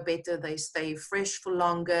mature better, they stay fresh for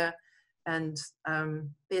longer, and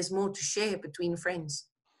there's more to share between friends.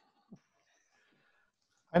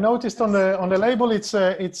 I noticed on the label it's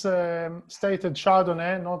stated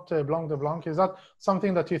Chardonnay, not Blanc de Blanc. Is that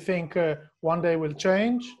something that you think one day will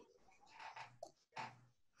change?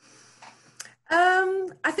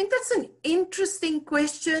 I think that's an interesting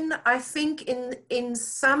question. I think in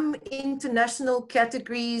some international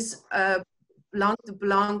categories, Blanc de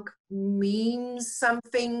Blanc means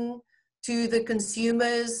something to the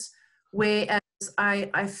consumers, whereas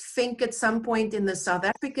I think at some point in the South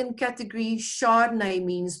African category, Chardonnay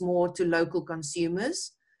means more to local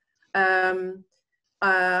consumers.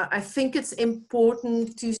 I think it's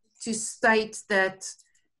important to state that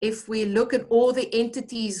if we look at all the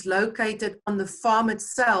entities located on the farm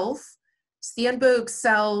itself, Steenberg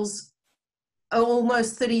sells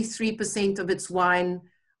almost 33% of its wine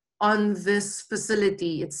on this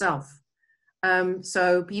facility itself.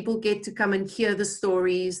 So people get to come and hear the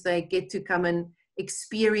stories, they get to come and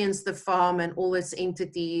experience the farm and all its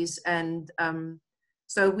entities. And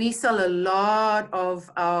so we sell a lot of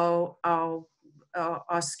our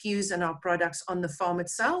SKUs and our products on the farm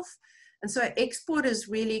itself. And so export is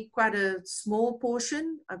really quite a small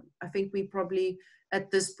portion. I think we probably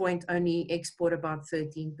at this point only export about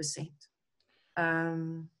 13%.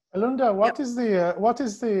 Yolanda, what is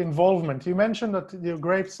the involvement? You mentioned that your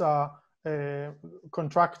grapes are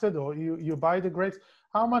contracted, or you buy the grapes.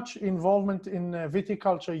 How much involvement in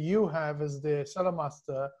viticulture you have as the cellar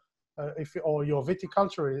master, or your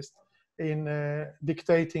viticulturist, in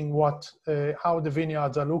dictating how the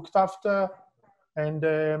vineyards are looked after?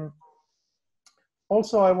 And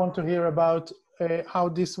also I want to hear about how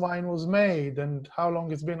this wine was made and how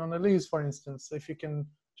long it's been on the lees, for instance. If you can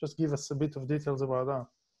just give us a bit of details about that.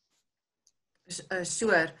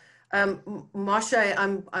 Sure.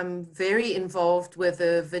 Moshe, I'm very involved with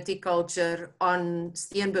the viticulture on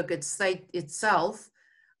Steenberg Estate itself.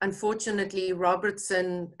 Unfortunately,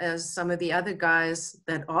 Robertson, as some of the other guys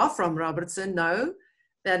that are from Robertson know,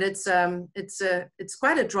 that it's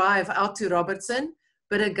quite a drive out to Robertson.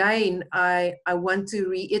 But again, I want to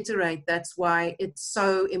reiterate, that's why it's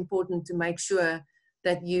so important to make sure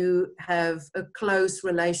that you have a close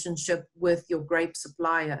relationship with your grape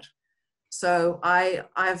supplier. So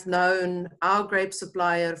I've known our grape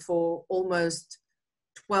supplier for almost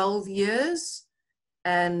 12 years.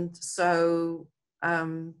 And so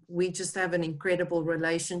we just have an incredible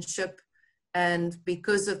relationship. And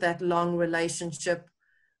because of that long relationship,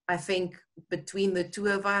 I think between the two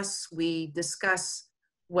of us, we discuss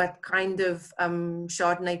what kind of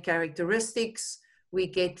Chardonnay characteristics we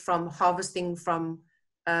get from harvesting from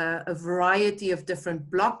a variety of different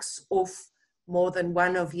blocks off more than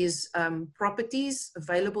one of his properties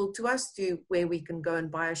available to us, to where we can go and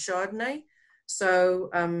buy a Chardonnay. So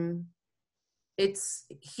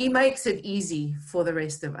he makes it easy for the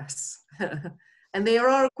rest of us. And there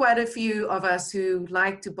are quite a few of us who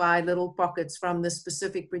like to buy little pockets from the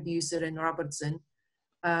specific producer in Robertson.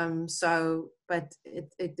 But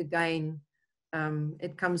again,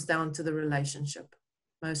 it comes down to the relationship,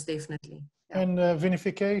 most definitely. Yeah. And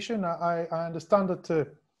vinification, I understand that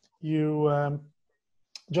you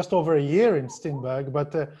just over a year in Steenberg,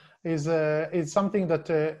 but is something that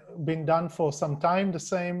been done for some time, the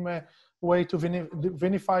same way to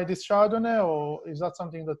vinify this Chardonnay, or is that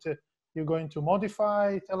something that you're going to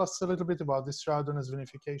modify? Tell us a little bit about this Chardonnay's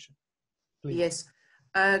vinification, please. Yes.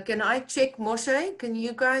 Can I check, Moshe? Can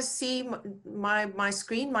you guys see my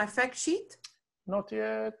screen, my fact sheet? Not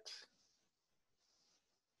yet.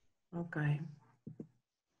 Okay.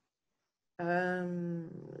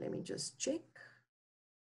 Let me just check.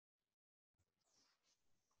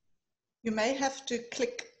 You may have to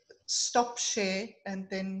click stop share and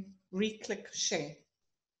then re-click share.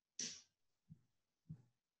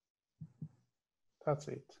 That's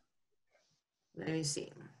it. Let me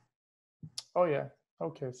see. Oh yeah.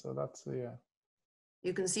 Okay, so that's the.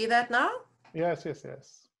 You can see that now? Yes.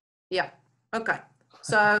 Yeah. Okay.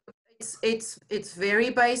 So it's very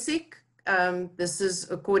basic. This is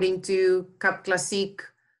according to Cap Classique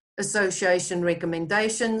Association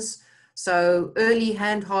recommendations. So early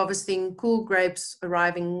hand harvesting, cool grapes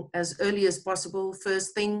arriving as early as possible.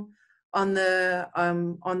 First thing on the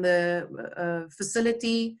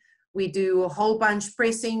facility, we do a whole bunch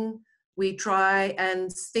pressing. We try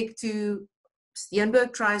and stick to,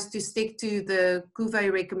 Steenberg tries to stick to the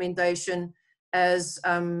cuvée recommendation as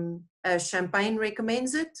Champagne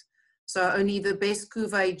recommends it. So only the best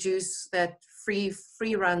cuvée juice that free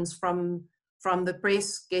runs from the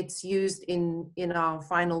press gets used in our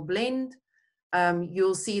final blend.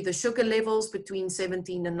 You'll see the sugar levels between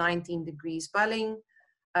 17 and 19 degrees bulling.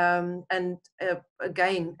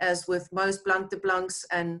 Again, as with most Blanc de Blancs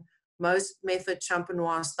and most Method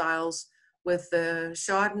Champenoise styles, with the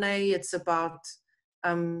Chardonnay, it's about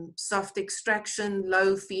soft extraction,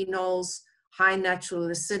 low phenols, high natural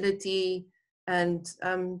acidity, and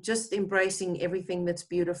just embracing everything that's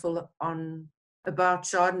beautiful about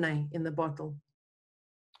Chardonnay in the bottle.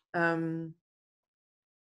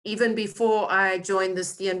 Even before I joined the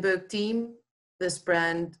Steenberg team, this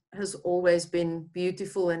brand has always been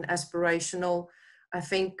beautiful and aspirational. I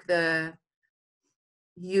think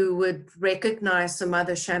you would recognize some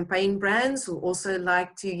other champagne brands who also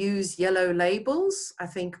like to use yellow labels. I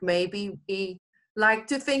think maybe we like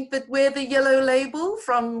to think that we're the yellow label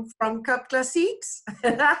from Cap Classiques.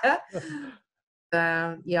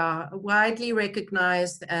 Yeah, widely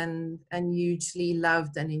recognized and hugely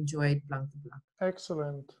loved and enjoyed Blanc de Blanc.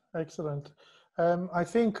 Excellent. I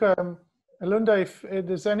think, Elunda, if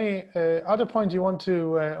there's any other points you want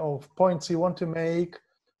to, or points you want to make,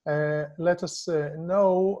 let us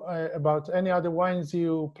know about any other wines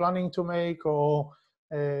you're planning to make, or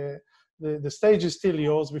the stage is still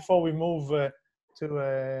yours before we move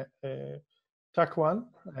to track one.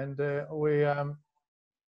 And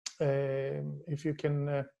if you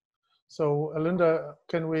can, so Elunda,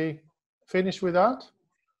 can we finish with that?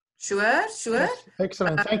 Sure.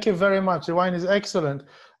 Excellent. Thank you very much. The wine is excellent.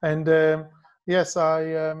 And Yes,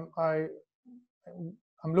 I'm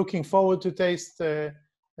looking forward to taste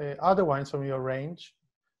other wines from your range.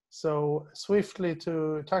 So swiftly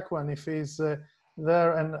to Takwan if he's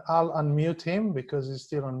there, and I'll unmute him because he's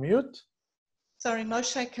still on mute. Sorry,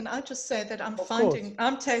 Moshe, can I just say that I'm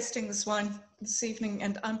tasting this wine this evening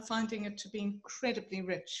and I'm finding it to be incredibly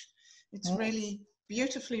rich. It's really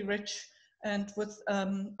beautifully rich and with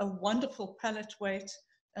a wonderful palate weight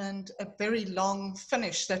and a very long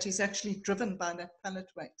finish that is actually driven by that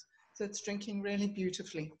palate weight. So it's drinking really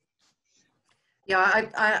beautifully. Yeah,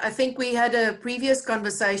 I think we had a previous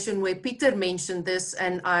conversation where Peter mentioned this,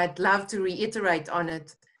 and I'd love to reiterate on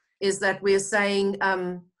it, is that we're saying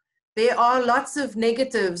there are lots of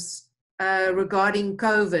negatives regarding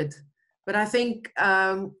COVID, but I think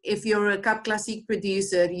if you're a Cap Classique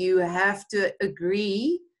producer, you have to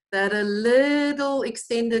agree that a little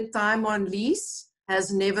extended time on lease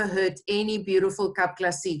has never hurt any beautiful Cap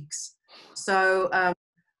Classiques. So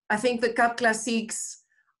I think the Cap Classiques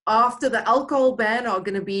after the alcohol ban are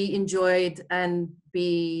going to be enjoyed and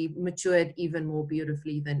be matured even more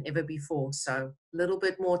beautifully than ever before. So a little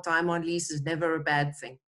bit more time on lease is never a bad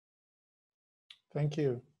thing. Thank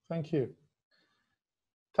you. Thank you.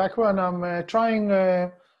 Takwan, I'm trying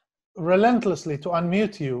relentlessly to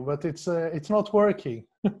unmute you, but it's not working.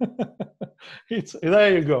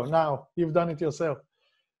 There you go. Now you've done it yourself.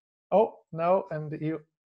 Oh, no, and you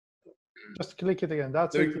just click it again.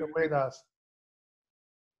 That's it, your way does.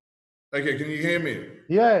 Okay, can you hear me?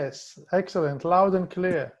 Yes, excellent, loud and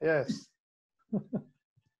clear. Yes.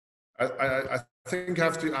 I think I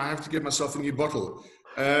have to get myself a new bottle.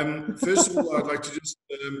 First of all, I'd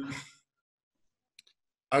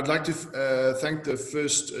like to thank the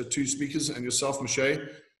first two speakers and yourself, Moshe,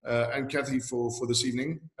 and Kathy for this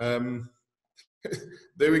evening.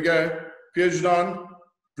 There we go, Pierre Jourdan,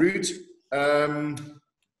 Brut.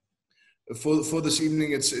 For this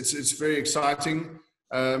evening, it's very exciting.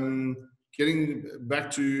 Getting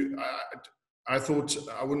back to, I thought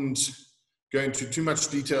I wouldn't go into too much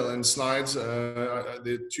detail in slides.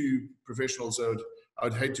 They're two professionals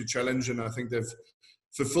I'd hate to challenge, and I think they've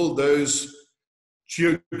fulfilled those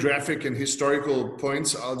geographic and historical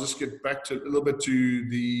points. I'll just get back to a little bit to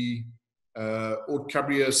the Haute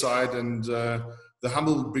Cabrières side and the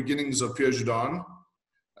humble beginnings of Pierre Jourdan.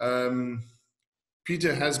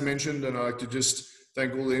 Peter has mentioned, and I'd like to just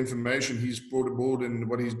thank all the information he's brought aboard and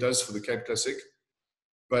what he does for the Cape Classic.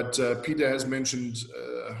 But Peter has mentioned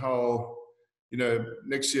how, you know,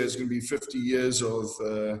 next year is going to be 50 years of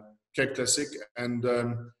Cape Classic and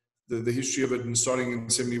the history of it and starting in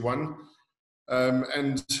 71.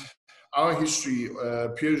 And our history,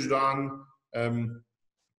 Pierre Jourdan,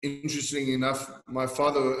 interestingly enough, my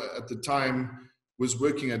father at the time was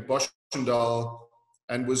working at Boschendal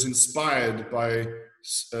and was inspired by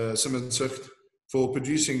Simonsig for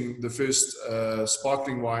producing the first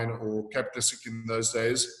sparkling wine or Cap Classic in those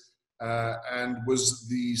days, and was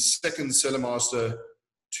the second cellar master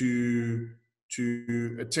to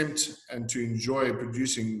attempt and to enjoy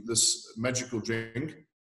producing this magical drink.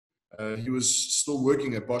 He was still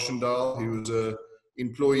working at Boschendal. He was an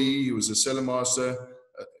employee. He was a cellar master,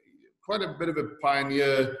 quite a bit of a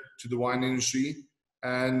pioneer to the wine industry.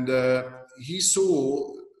 And he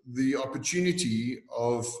saw the opportunity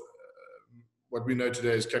of what we know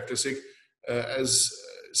today as Cap Classic as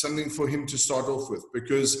something for him to start off with,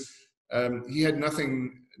 because he had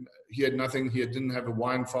nothing. He didn't have a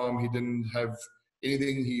wine farm. He didn't have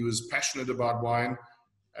anything. He was passionate about wine.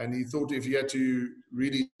 And he thought if he had to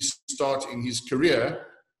really start in his career,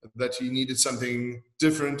 that he needed something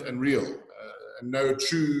different and real, and no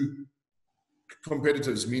true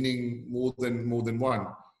competitors, meaning more than one.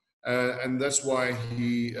 And that's why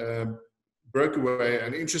he broke away.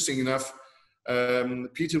 And interesting enough,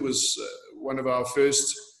 Peter was one of our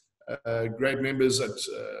first great members at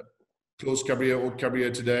Close Cabrières, Haute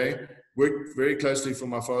Cabrières today. Worked very closely for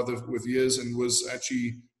my father with years and was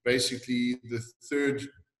actually basically the third,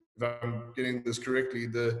 if I'm getting this correctly,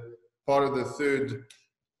 the part of the third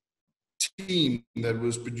team that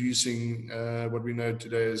was producing what we know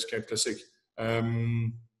today as Cape Classic.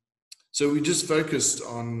 So we just focused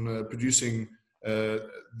on producing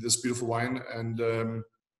this beautiful wine, and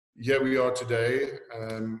here we are today.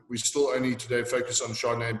 We still only today focus on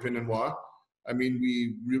Chardonnay and Pinot Noir. I mean,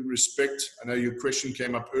 we respect, I know your question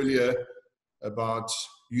came up earlier about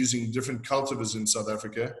using different cultivars in South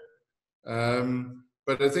Africa.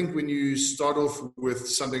 But I think when you start off with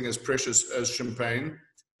something as precious as champagne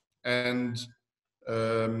and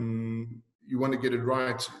you want to get it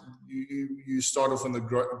right, you start off on the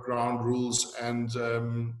ground rules, and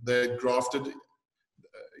they're grafted.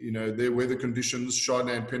 you know, their weather conditions,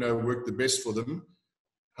 Chardonnay and Pinot work the best for them.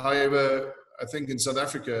 However, I think in South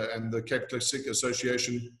Africa and the Cape Classic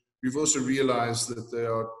Association, we've also realized that they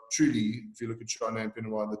are truly, if you look at Chardonnay and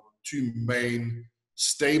Pinot Noir, the two main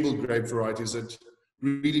stable grape varieties that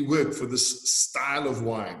really work for this style of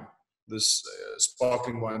wine, this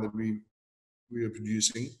sparkling wine that we are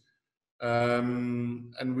producing.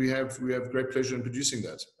 And we have great pleasure in producing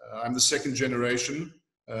that. I'm the second generation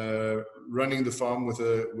running the farm with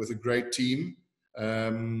a great team.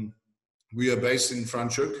 We are based in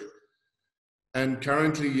Franschhoek, and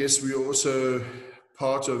currently, yes, we are also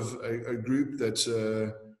part of a group that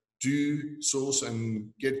do source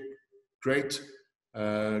and get great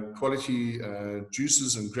quality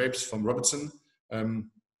juices and grapes from Robertson.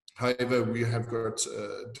 However, we have got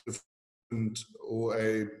different or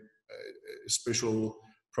a special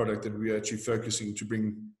product that we are actually focusing to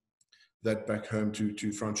bring that back home to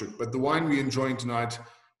Franschhoek. But the wine we're enjoying tonight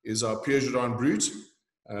is our Pierre Jardin Brut.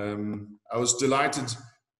 I was delighted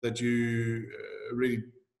that you really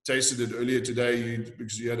tasted it earlier today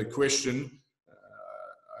because you had a question.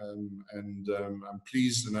 And I'm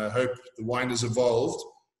pleased, and I hope the wine has evolved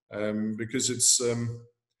because it's,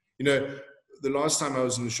 you know, the last time I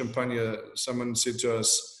was in the Champagne, someone said to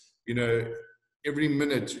us, you know, every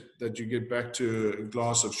minute that you get back to a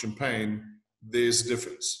glass of champagne, there's a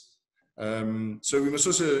difference. So we must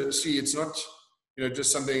also see it's not, you know,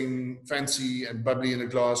 just something fancy and bubbly in a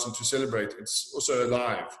glass and to celebrate. It's also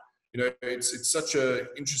alive. You know, it's such an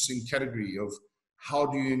interesting category of how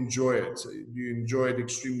do you enjoy it? Do you enjoy it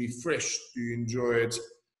extremely fresh? Do you enjoy it,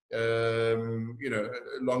 you know,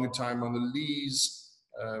 a longer time on the lees,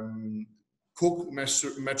 cork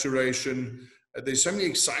maturation? There's so many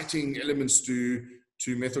exciting elements to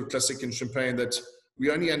Methode Classic and Champagne that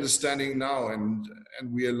we're only understanding now and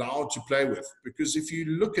we're allowed to play with. Because if you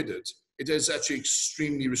look at it, it is actually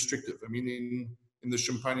extremely restrictive. I mean, in the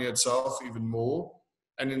Champagne itself, even more.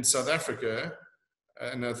 And in South Africa,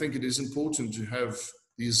 and I think it is important to have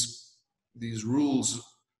these rules.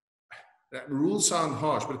 That rules sound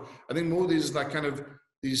harsh, but I think more there's like kind of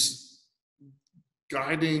these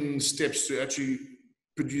guiding steps to actually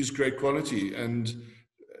produce great quality and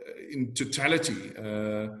in totality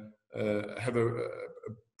have a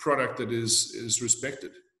product that is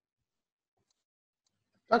respected.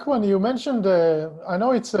 Lachlan, you mentioned, I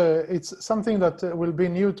know it's something that will be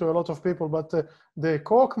new to a lot of people, but the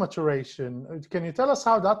cork maturation, can you tell us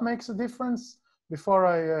how that makes a difference before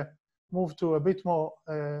I move to a bit more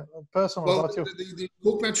personal about you? The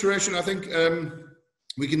cork maturation, I think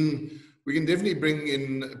we can definitely bring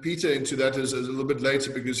in Peter into that as a little bit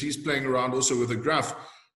later because he's playing around also with a graph,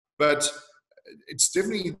 but it's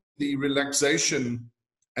definitely the relaxation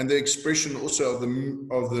and the expression also of the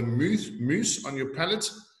mousse on your palate,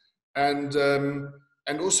 and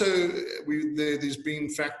also there's been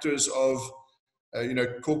factors of you know,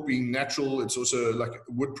 cork being natural. It's also like a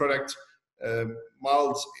wood product,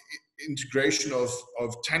 mild integration of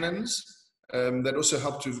tannins that also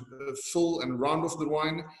help to fill and round off the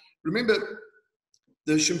wine. Remember,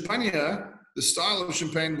 the Champagne, the style of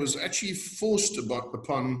Champagne was actually forced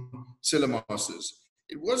upon cellar masters.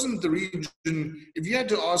 It wasn't the region. If you had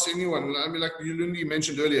to ask anyone, I mean, like you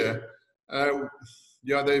mentioned earlier,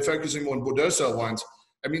 yeah, they're focusing more on Bordeaux style wines.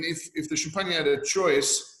 I mean, if the Champagne had a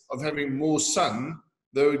choice of having more sun,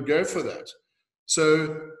 they would go for that.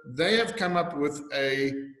 So they have come up with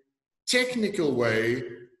a technical way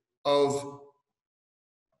of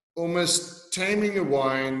almost taming a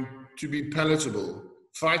wine to be palatable,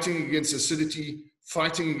 fighting against acidity,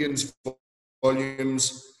 fighting against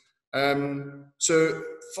volumes. So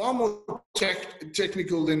far more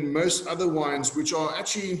technical than most other wines, which are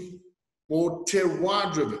actually more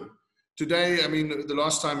terroir driven. Today, I mean, the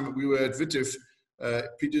last time we were at Vitif,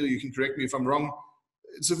 Peter, you can correct me if I'm wrong,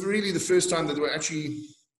 it's really the first time that we're actually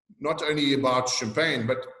not only about Champagne,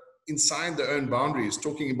 but inside their own boundaries,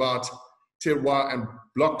 talking about terroir and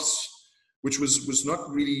blocks, which was not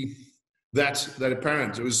really that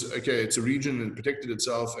apparent. It was, okay, it's a region and it protected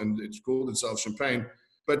itself and it called itself Champagne.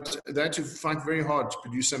 But they had to fight very hard to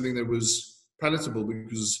produce something that was palatable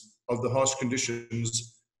because of the harsh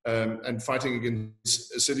conditions and fighting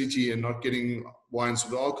against acidity and not getting wines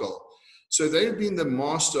with alcohol. So they've been the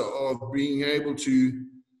master of being able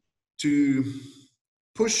to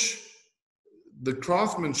push the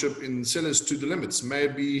craftsmanship in cellars to the limits.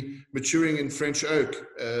 Maybe maturing in French oak,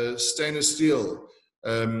 stainless steel,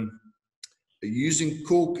 using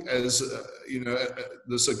cork as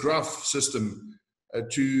this agrafe system.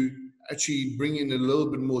 To actually bring in a little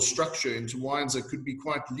bit more structure into wines that could be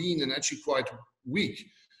quite lean and actually quite weak.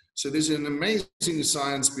 So there's an amazing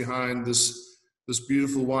science behind this this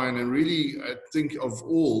beautiful wine, and really, I think of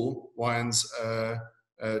all wines,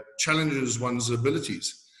 challenges one's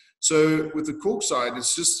abilities. So with the cork side,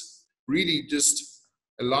 it's just really just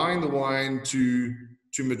allowing the wine to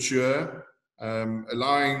mature,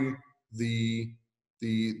 allowing the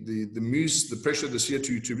mousse, the pressure of the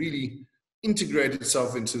CO2 to really integrate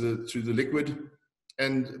itself into the liquid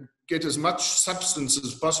and get as much substance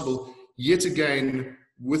as possible, yet again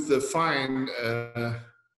with the fine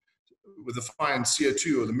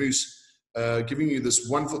CO2 or the mousse, giving you this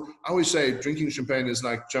wonderful. I always say drinking champagne is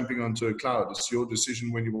like jumping onto a cloud. It's your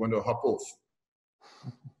decision when you want to hop off.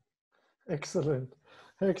 Excellent,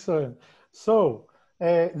 excellent. So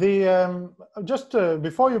just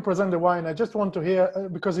before you present the wine, I just want to hear,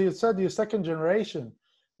 because you said you're second generation,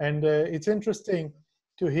 and it's interesting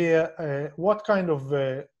to hear what kind of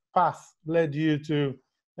path led you to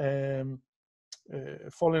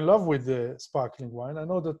fall in love with the sparkling wine. I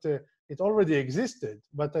know that it already existed,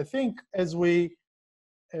 but I think as we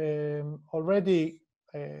already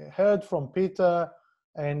heard from Peter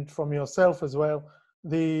and from yourself as well,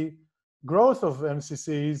 the growth of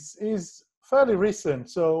MCCs is fairly recent.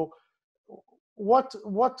 So what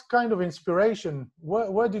kind of inspiration,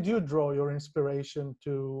 where did you draw your inspiration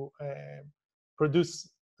to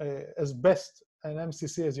produce as best an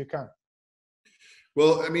MCC as you can?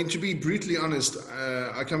 Well, I mean, to be brutally honest,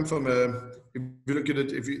 I come from if you look at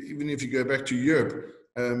it, even if you go back to Europe,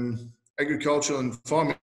 agriculture and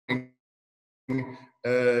farming,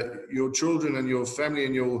 your children and your family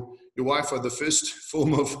and your wife are the first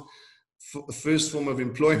form of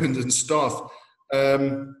employment and staff.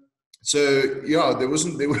 So yeah, there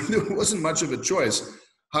wasn't much of a choice.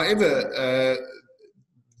 However,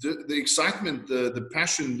 the excitement, the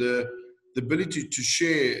passion, the ability to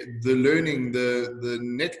share, the learning, the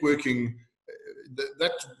networking,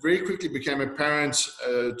 that very quickly became apparent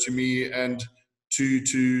to me, and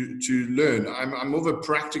to learn. I'm more of a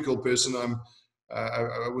practical person.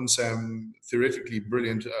 I wouldn't say I'm theoretically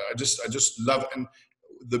brilliant. I just love and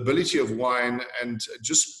the ability of wine, and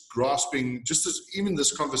just grasping, just as even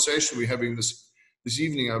this conversation we're having this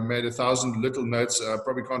evening. I've made 1,000 little notes. I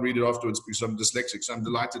probably can't read it afterwards because I'm dyslexic. So I'm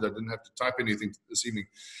delighted I didn't have to type anything this evening.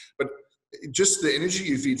 But just the energy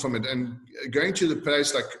you feed from it, and going to the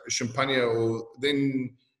place like Champagne, or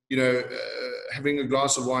then, you know, having a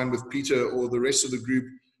glass of wine with Peter or the rest of the group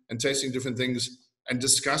and tasting different things and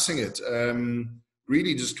discussing it,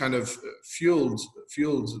 really just kind of fueled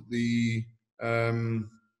the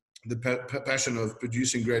passion of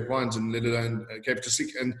producing great wines, and let alone Cape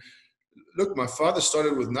Classique. And look, my father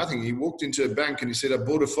started with nothing. He walked into a bank and he said, "I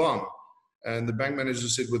bought a farm." And the bank manager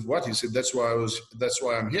said, "With what?" He said, that's why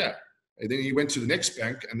I'm here." And then he went to the next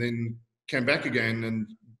bank and then came back again and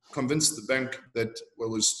convinced the bank that, well,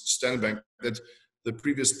 it was Standard Bank, that the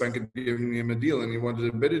previous bank had given him a deal and he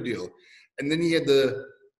wanted a better deal. And then he had the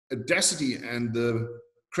audacity and the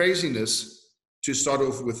craziness to start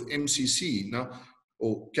off with MCC now,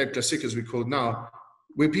 or Cape Classic as we call it now,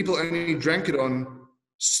 where people only drank it on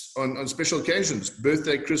special occasions,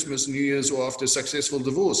 birthday, Christmas, New Year's, or after a successful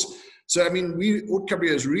divorce. So, I mean, Haute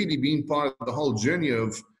Cabrera has really been part of the whole journey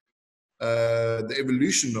of the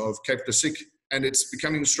evolution of Cape Classic, and it's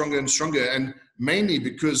becoming stronger and stronger, and mainly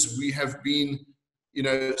because we have been, you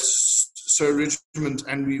know, so regiment,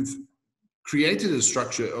 and we've created a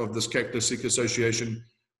structure of this Cape Classic Association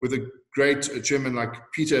with a great chairman like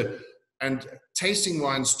Peter, and tasting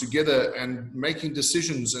wines together and making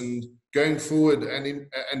decisions and going forward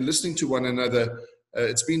and listening to one another.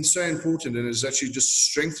 It's been so important, and it's actually just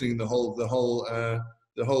strengthening the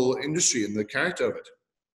whole industry and the character of it.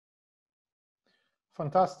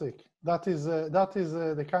 Fantastic. That is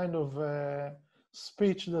the kind of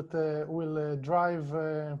speech that will drive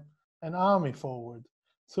an army forward.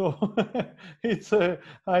 So it's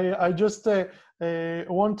I just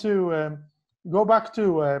want to go back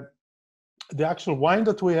to the actual wine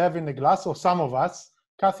that we have in the glass, or some of us.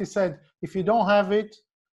 Kathy said, if you don't have it,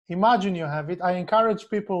 imagine you have it. I encourage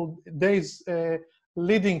people days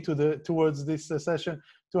leading towards this session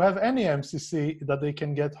to have any MCC that they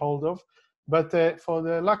can get hold of. But for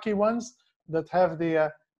the lucky ones that have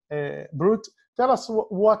the Brut, tell us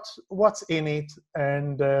what's in it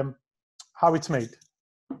and how it's made.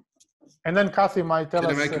 And then Kathy might tell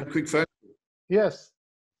us. Can I make a quick phone? Yes.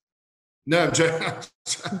 No, I'm joking.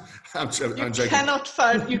 I'm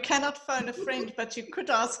joking. You cannot phone a friend, but you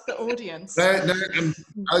could ask the audience. No,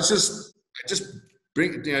 I was just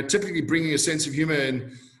typically bringing a sense of humor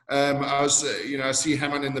in. I was, I see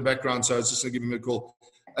Hammond in the background, so I was just going to give him a call.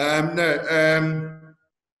 No,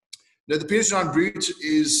 the Pinot Jean Brut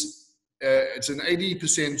is it's an 80%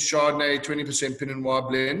 Chardonnay, 20% Pinot Noir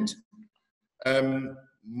blend.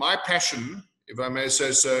 My passion, if I may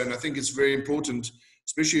say so, and I think it's very important,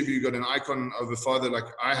 especially if you've got an icon of a father like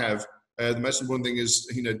I have, the most important thing is,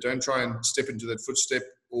 don't try and step into that footstep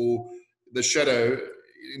or the shadow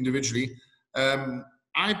individually.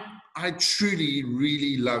 I truly,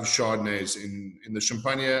 really love Chardonnays in the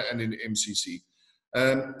Champagne and in MCC.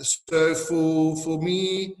 So for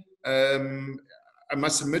me, I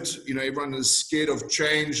must admit, everyone is scared of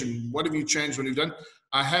change, and what have you changed when you've done?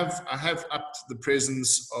 I have upped the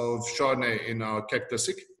presence of Chardonnay in our Cape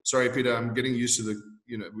Classic. Sorry, Peter, I'm getting used to the,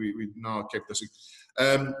 we now Cape Classic.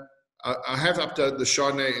 I have upped the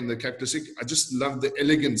Chardonnay in the Cape Classic. I just love the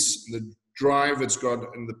elegance, the drive it's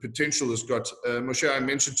got, and the potential it's got. Moshe, I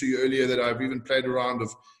mentioned to you earlier that I've even played around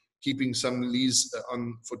of keeping some lees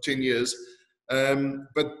on for 10 years.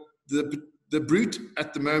 But the brut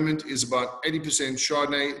at the moment is about 80%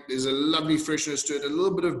 Chardonnay. There's a lovely freshness to it, a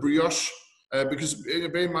little bit of brioche, because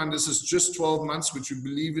bear in mind, this is just 12 months, which we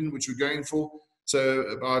believe in, which we're going for. So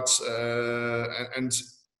about, and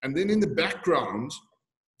then in the background,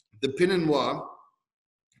 the Pinot Noir,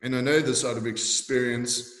 and I know this out of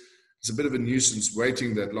experience, it's a bit of a nuisance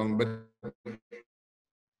waiting that long, but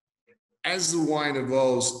as the wine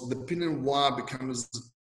evolves, the Pinot Noir becomes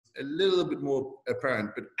a little bit more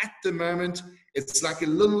apparent. But at the moment, it's like a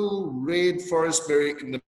little red forest berry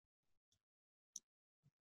in the...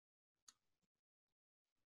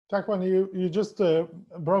 Takwan, you just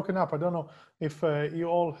broken up. I don't know if you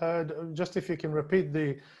all heard, just if you can repeat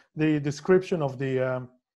the description of the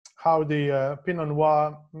how the Pinot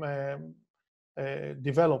Noir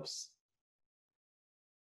develops.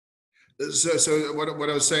 So what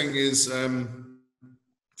I was saying is,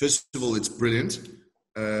 first of all, it's brilliant.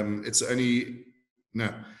 It's only,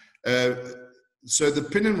 no. So the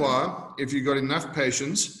Pinot Noir, if you've got enough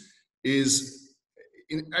patience, is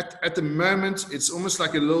at the moment, it's almost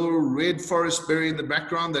like a little red forest berry in the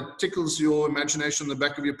background that tickles your imagination on the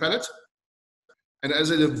back of your palate. And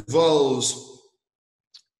as it evolves,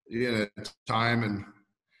 time,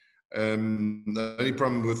 and the only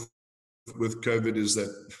problem with COVID is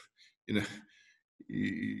that,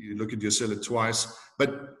 you look at your cellar twice.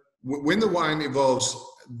 But when the wine evolves,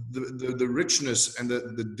 the richness and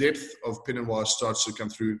the depth of Pinot Noir starts to come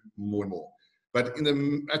through more and more. But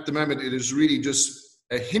at the moment, it is really just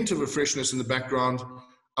a hint of a freshness in the background.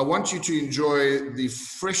 I want you to enjoy the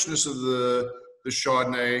freshness of the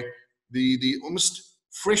Chardonnay, the almost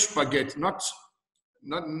fresh baguette, not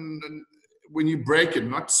when you break it,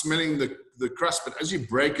 not smelling the crust, but as you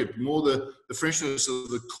break it, more the freshness of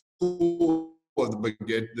the core of the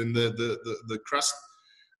baguette than the crust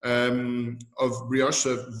of brioche,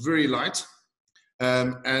 so very light,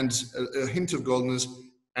 and a hint of goldenness.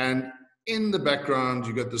 And in the background,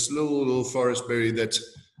 you got this little forest berry that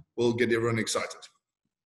will get everyone excited.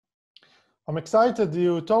 I'm excited.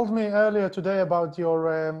 You told me earlier today about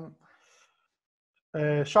your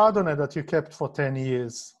Chardonnay that you kept for 10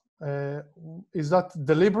 years. Is that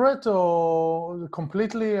deliberate or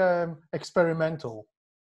completely experimental?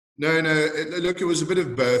 No, look, it was a bit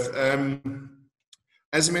of both.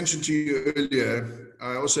 As I mentioned to you earlier,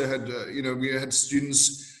 I also had, we had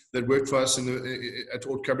students that worked for us at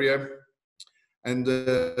Haute Cabrières, and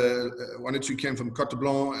one or two came from Cote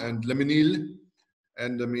Blanc and Le Mesnil.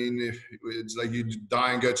 And I mean, it's like you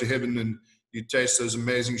die and go to heaven and you taste those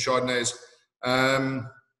amazing Chardonnays.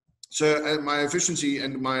 So my efficiency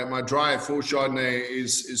and my drive for Chardonnay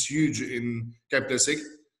is huge in Cape Classic.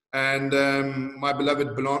 And my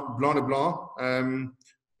beloved Blanc de Blanc,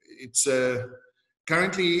 it's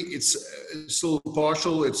currently it's still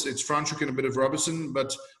partial. It's Franschhoek and a bit of Robertson,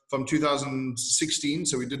 but from 2016,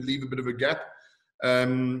 so we did leave a bit of a gap.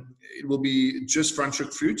 It will be just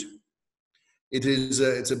Franschhoek fruit.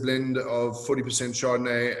 It's a blend of 40%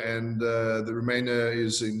 Chardonnay, and the remainder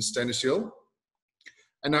is in Stainless Hill.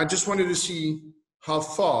 And I just wanted to see how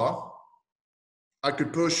far I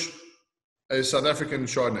could push a South African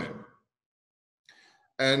Chardonnay.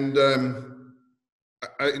 And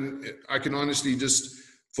I can honestly just,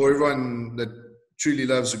 for everyone that truly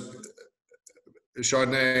loves a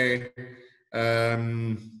Chardonnay,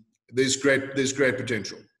 there's great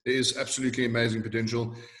potential. There is absolutely amazing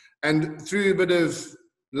potential. And through a bit of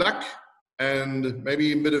luck and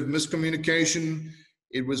maybe a bit of miscommunication,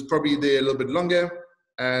 it was probably there a little bit longer.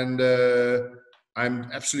 And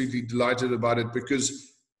I'm absolutely delighted about it because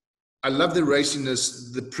I love the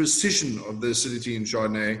raciness, the precision of the acidity in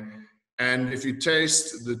Chardonnay. And if you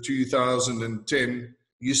taste the 2010,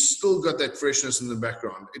 you still got that freshness in the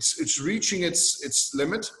background. It's reaching its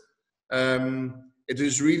limit. It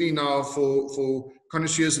is really now for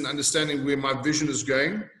connoisseurs and understanding where my vision is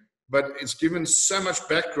going. But it's given so much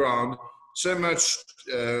background so much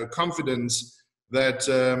confidence that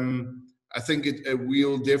I think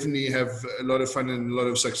we'll definitely have a lot of fun and a lot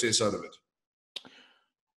of success out of it.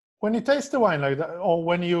 When you taste a wine like that, or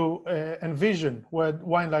when you envision where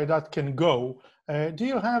wine like that can go, do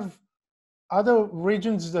you have other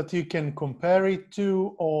regions that you can compare it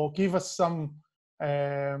to, or give us some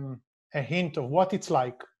a hint of what it's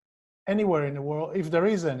like anywhere in the world, if there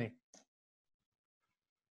is any?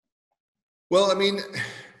 Well, I mean,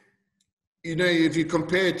 you know, if you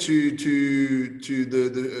compare to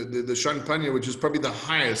the Champagne, which is probably the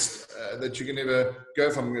highest that you can ever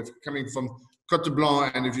go from, coming from Cote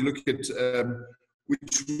Blanc, and if you look at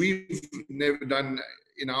which we've never done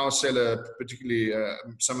in our cellar, particularly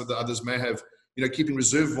some of the others may have, you know, keeping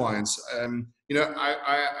reserve wines. You know,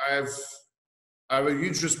 I have a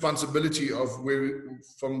huge responsibility of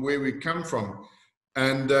from where we come from,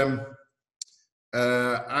 and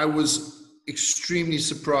I was extremely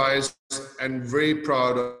surprised and very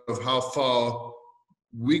proud of how far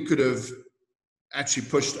we could have actually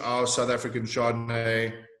pushed our South African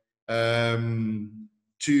Chardonnay to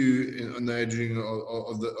on the edging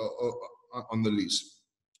on the lease.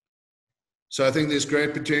 So I think there's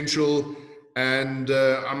great potential, and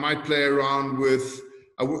I might play around with,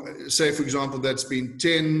 say for example, that's been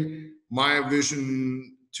 10. My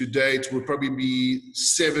vision to date would probably be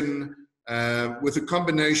 7, with a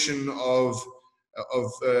combination of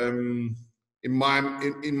in my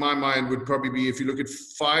mind would probably be, if you look at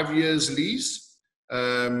 5 years lease,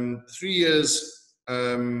 3 years,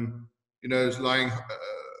 you know, lying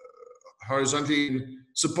horizontally in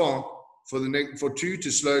Sepang for 2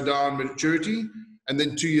 to slow down maturity, and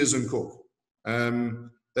then 2 years in cork.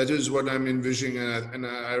 That is what I'm envisioning, and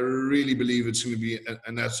I really believe it's going to be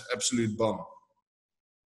an absolute bomb.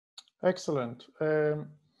 Excellent.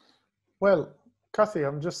 Well, Kathy,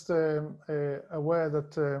 I'm just aware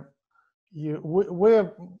that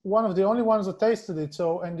we're one of the only ones that tasted it.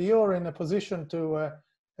 So, and you're in a position to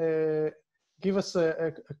give us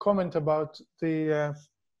a comment about the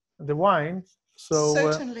wine. So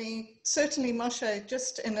certainly, Moshe.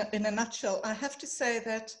 Just in a nutshell, I have to say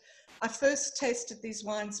that I first tasted these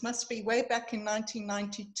wines must be way back in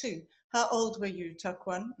 1992. How old were you,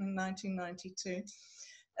 Taquan, in 1992?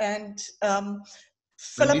 And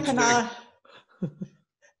Philip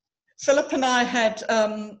and I had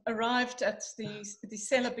arrived at the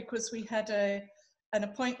cellar because we had an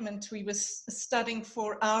appointment. We were studying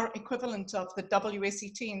for our equivalent of the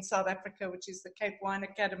WSET in South Africa, which is the Cape Wine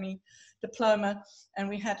Academy diploma. And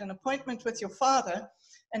we had an appointment with your father,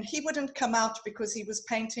 and he wouldn't come out because he was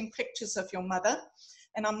painting pictures of your mother.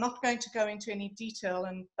 And I'm not going to go into any detail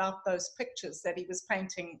about those pictures that he was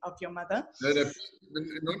painting of your mother. No,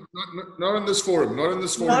 not on this forum. Not on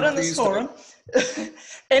this forum. Not on this forum.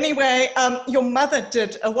 Anyway, your mother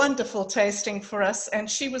did a wonderful tasting for us, and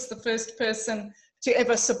she was the first person to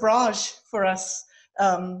ever sabrage for us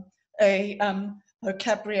a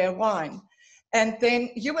Cabrera wine. And then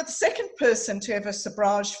you were the second person to ever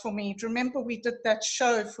sabrage for me. Do you remember we did that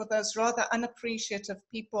show for those rather unappreciative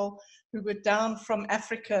people who were down from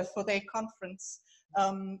Africa for their conference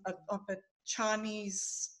of a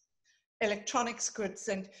Chinese electronics goods,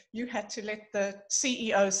 and you had to let the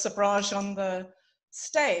CEO sabrage on the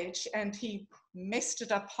stage, and he messed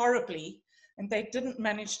it up horribly, and they didn't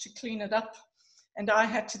manage to clean it up. And I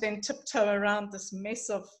had to then tiptoe around this mess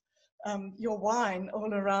of your wine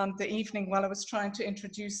all around the evening while I was trying to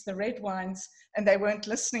introduce the red wines, and they weren't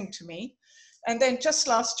listening to me. And then just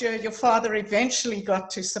last year, your father eventually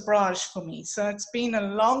got to sabrage for me. So it's been a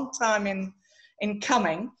long time in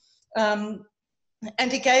coming. And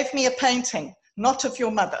he gave me a painting, not of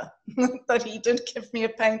your mother, but he did give me a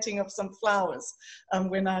painting of some flowers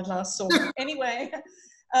when I last saw him. Anyway,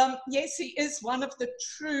 yes, he is one of the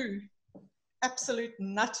true absolute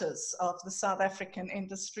nutters of the South African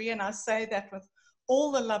industry. And I say that with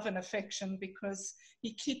all the love and affection, because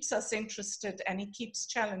he keeps us interested and he keeps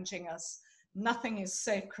challenging us. Nothing is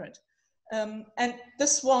sacred. And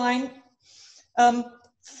this wine, I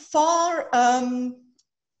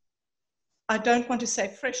don't want to say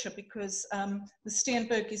fresher, because the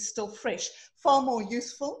Steenberg is still fresh, far more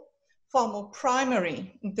youthful, far more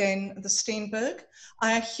primary than the Steenberg.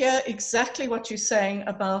 I hear exactly what you're saying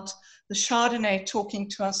about the Chardonnay talking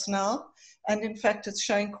to us now, and in fact it's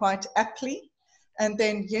showing quite aptly. And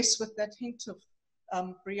then yes, with that hint of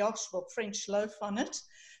brioche, well, French loaf on it.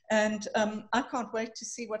 And I can't wait to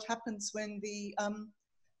see what happens when the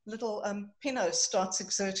little Pinot starts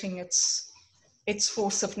exerting its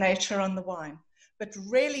force of nature on the wine. But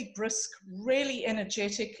really brisk, really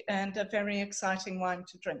energetic, and a very exciting wine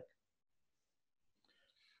to drink.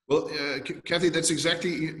 Well, Kathy, that's,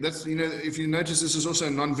 you know, if you notice, this is also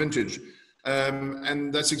non-vintage.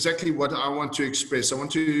 And that's exactly what I want to express. I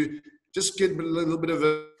want to just get a little bit of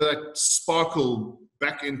that sparkle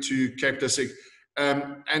back into Cape Classic.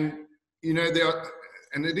 And, you know,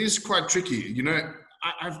 and it is quite tricky. You know,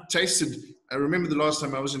 I've tasted, I remember the last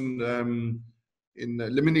time I was in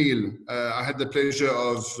Limonil, I had the pleasure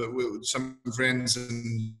of with some friends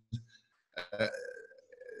and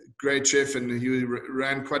great chef, and he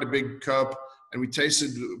ran quite a big cup, and we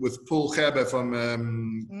tasted with Paul René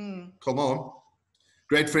from Colmar,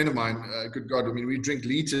 great friend of mine. Good God, I mean, we drink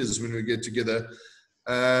liters when we get together.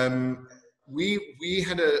 We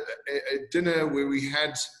had a dinner where we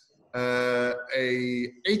had a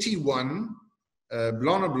 81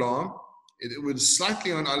 Blanc Blanc. It was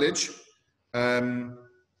slightly on ullage, and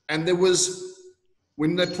there was,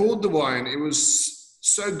 when they poured the wine, it was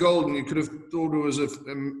so golden you could have thought it was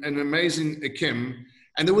an amazing Akem.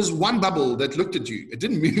 And there was one bubble that looked at you. It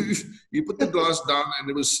didn't move. You put the glass down and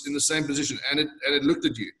it was in the same position, and it looked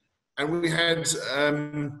at you. And we had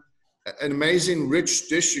an amazing rich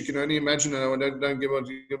dish. You can only imagine, and I don't give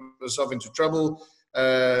myself into trouble.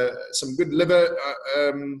 Some good liver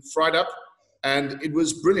fried up, and it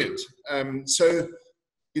was brilliant. So,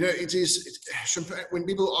 you know, it is champagne. When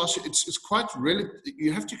people ask you, it's quite really,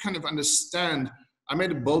 you have to kind of understand. I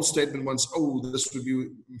made a bold statement once. Oh, this would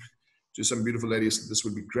be, to some beautiful ladies, this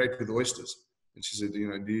would be great with oysters. And she said, you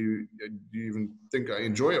know, do you even think I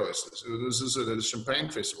enjoy oysters? This is a champagne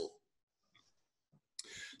festival.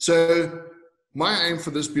 So my aim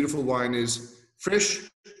for this beautiful wine is fresh,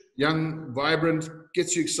 young, vibrant,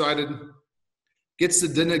 gets you excited, gets the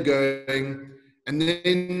dinner going, and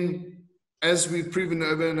then, as we've proven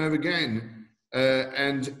over and over again,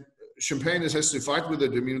 and Champagne has to fight with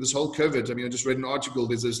it. I mean, this whole COVID, I mean, I just read an article,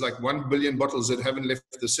 there's like 1 billion bottles that haven't left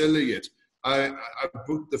the cellar yet. I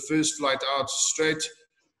booked the first flight out straight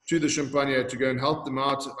to the Champagne to go and help them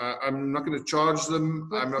out. I'm not going to charge them.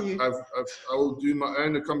 I will do my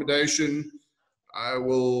own accommodation. I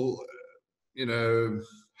will, you know,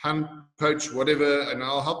 hunt, poach, whatever, and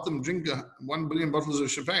I'll help them drink 1 billion bottles of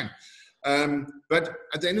champagne. But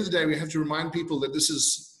at the end of the day, we have to remind people that this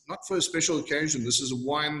is not for a special occasion. This is a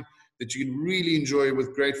wine that you can really enjoy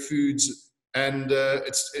with great foods, and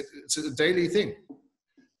it's a daily thing.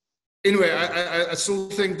 Anyway, I still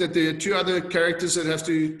think that there are two other characters that have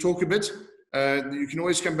to talk a bit. You can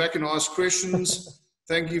always come back and ask questions.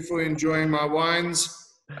 Thank you for enjoying my wines.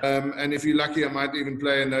 And if you're lucky, I might even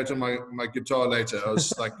play a note on my guitar later. I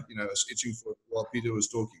was like, you know, I was itching for it while Peter was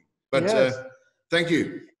talking. But yes. Thank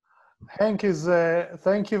you. Hank is,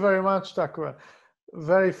 thank you very much, Takwa.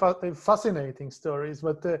 Very fascinating stories,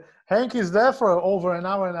 but Hank is there for over an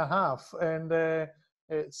hour and a half, and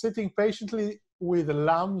sitting patiently with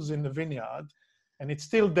lambs in the vineyard, and it's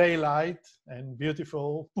still daylight and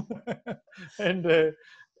beautiful. And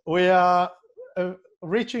we are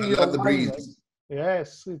reaching the breeze.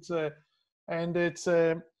 Yes, it's and it's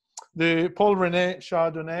the Paul René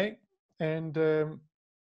Chardonnay. And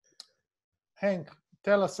Hank,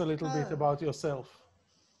 tell us a little bit about yourself.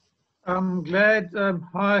 I'm glad,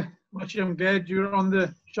 hi, Machi, I'm glad you're on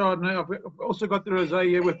the Chardonnay. I've also got the Rosé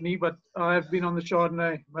here with me, but I've been on the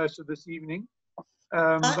Chardonnay most of this evening.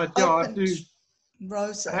 But yeah, I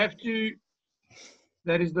have to,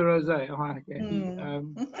 that is the Rosé. Oh, okay.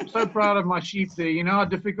 I'm so proud of my sheep there. You know how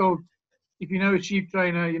difficult, if you know a sheep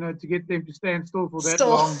trainer, you know, to get them to stand still for that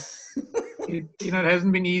long. You know, it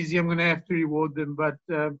hasn't been easy. I'm going to have to reward them. But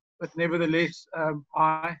nevertheless,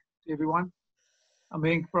 hi to everyone. I'm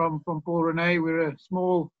Henk from Paul René. We're a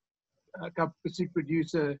small Cap Classique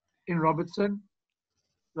producer in Robertson.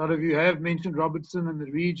 A lot of you have mentioned Robertson and the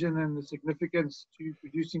region and the significance to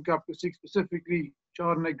producing Cap Classique, specifically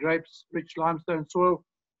Chardonnay grapes, rich limestone soil.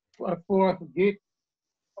 Before I forget,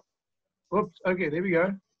 oops, okay, there we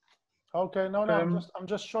go. Okay, no, I'm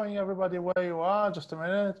just showing everybody where you are. Just a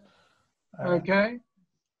minute. Okay.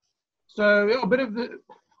 So yeah, a bit of the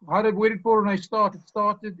where did Paul René start? It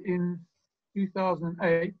started in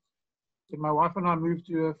 2008. So my wife and I moved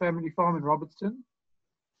to a family farm in Robertson,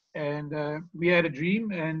 and we had a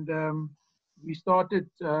dream, and we started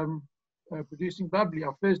producing bubbly.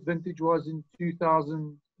 Our first vintage was in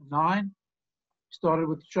 2009. Started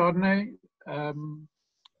with Chardonnay, and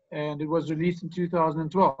it was released in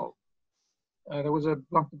 2012. There was a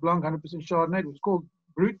Blanc de Blanc 100% Chardonnay. It was called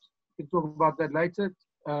Brut. We can talk about that later,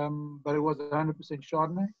 but it was 100%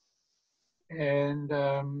 Chardonnay. And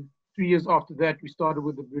 3 years after that, we started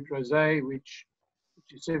with the Brut Rosé, which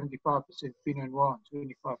is 75% Pinot Noir and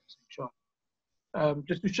 25% Chardonnay.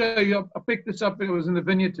 Just to show you, I picked this up. It was in the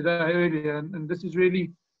vineyard today earlier, and this is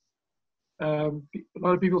really A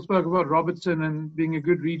lot of people spoke about Robertson and being a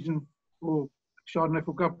good region for Chardonnay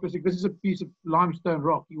for Cap Classic. This is a piece of limestone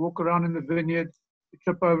rock. You walk around in the vineyard, you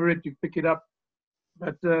trip over it, you pick it up.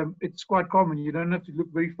 But it's quite common. You don't have to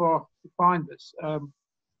look very far to find this. I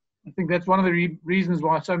think that's one of the reasons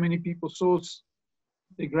why so many people source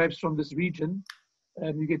their grapes from this region.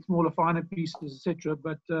 You get smaller, finer pieces, etc.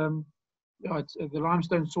 But yeah, the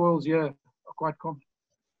limestone soils here are quite common.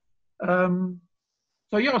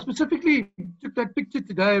 So yeah, I specifically took that picture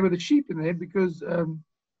today with the sheep in there because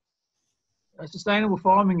sustainable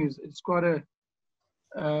farming is quite a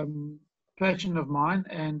passion of mine,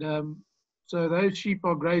 and so those sheep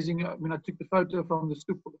are grazing. I mean, I took the photo from the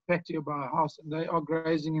stoep of the patio by our house, and they are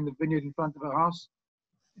grazing in the vineyard in front of our house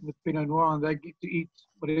in the Pinot Noir, and they get to eat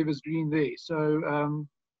whatever's green there. So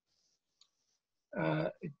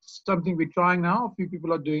it's something we're trying now. A few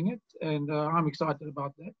people are doing it, and I'm excited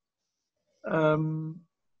about that.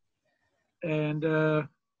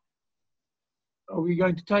 Are we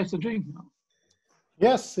going to taste the drink now?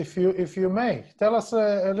 Yes, if you may. Tell us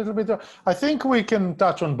a little bit. I think we can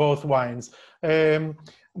touch on both wines.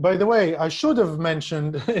 By the way, I should have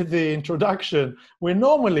mentioned the introduction. We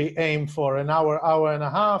normally aim for an hour, hour and a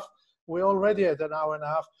half. We're already at an hour and a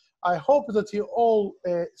half. I hope that you're all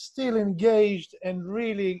still engaged and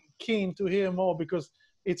really keen to hear more, because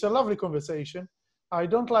it's a lovely conversation. I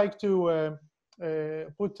don't like to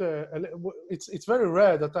it's very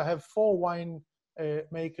rare that I have 4 wine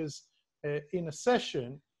makers in a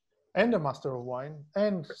session, and a master of wine,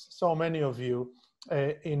 and so many of you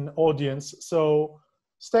in audience. So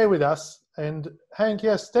stay with us. And Hank,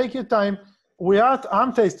 yes, take your time.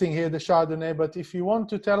 I'm tasting here the Chardonnay, but if you want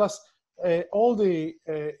to tell us all the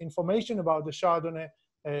information about the Chardonnay,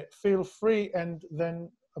 feel free, and then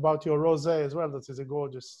about your rosé as well. That is a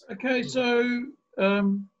gorgeous. Okay, so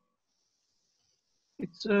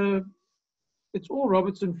it's all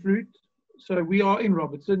Robertson fruit. So we are in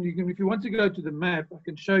Robertson. You can, if you want to go to the map, I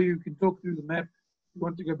can show you. You can talk through the map. If you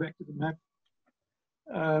want to go back to the map.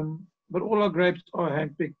 But all our grapes are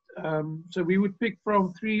handpicked. So we would pick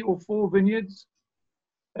from 3 or 4 vineyards.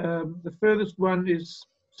 The furthest one is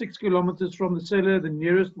 6 kilometers from the cellar. The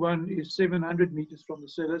nearest one is 700 meters from the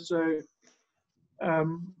cellar. So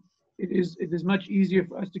it is much easier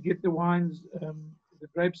for us to get the wines, the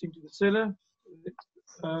grapes into the cellar.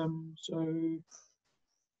 So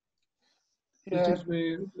this is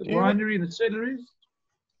where the winery and the cellar is.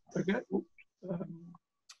 Okay.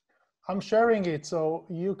 I'm sharing it, so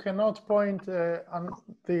you cannot point to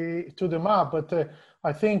the map, but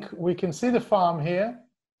I think we can see the farm here.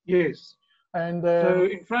 Yes. And so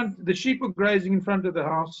in front, the sheep are grazing in front of the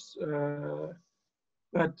house.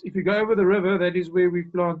 But if you go over the river, that is where we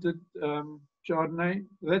planted Chardonnay.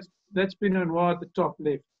 That's Pinot Noir at the top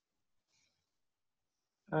left.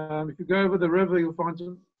 If you go over the river, you'll find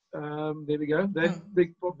some. There we go. That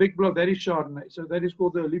big block, that is Chardonnay. So that is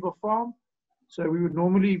called the Oliva Farm. So we would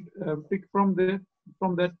normally pick from that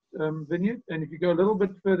vineyard. And if you go a little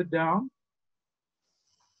bit further down,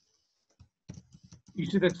 you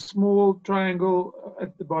see that small triangle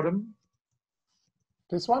at the bottom.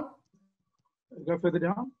 This one? Go further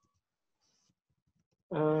down.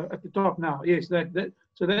 At the top now, yes.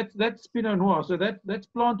 So that's Pinot Noir. So that's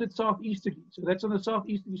planted southeasterly. So that's on the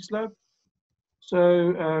southeasterly slope. So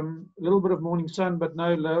a little bit of morning sun, but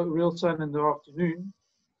no real sun in the afternoon.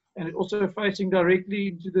 And it also facing directly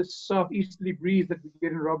into the southeasterly breeze that we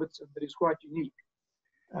get in Robertson that is quite unique.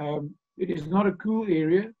 It is not a cool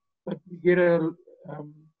area, but we get in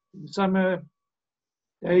the summer,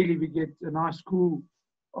 daily we get a nice cool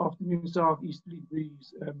afternoon southeasterly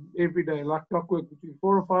breeze every day, like clockwork, between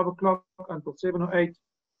 4 and 5 o'clock until 7 or 8.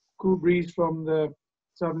 Cool breeze from the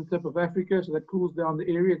southern tip of Africa, so that cools down the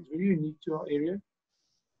area. It's very unique to our area,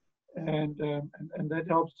 and that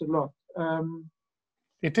helps a lot.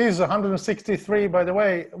 It is 163, by the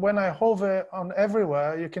way. When I hover on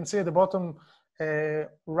everywhere, you can see at the bottom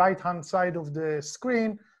right-hand side of the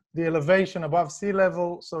screen the elevation above sea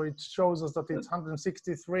level. So it shows us that it's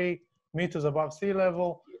 163 meters above sea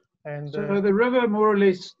level. And so the river, more or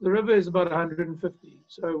less, the river is about 150.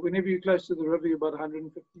 So whenever you're close to the river, you're about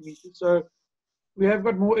 150 meters. So we have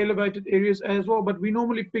got more elevated areas as well, but we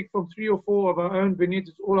normally pick from 3 or 4 of our own vineyards.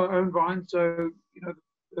 It's all our own vines. So, you know,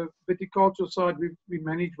 the viticultural side, we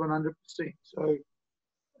manage 100%. So I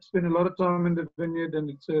spend a lot of time in the vineyard, and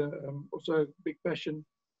it's also a big passion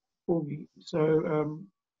for me. So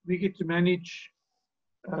we get to manage,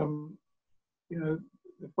 you know,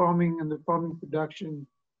 the farming and the farming production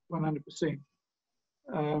 100%.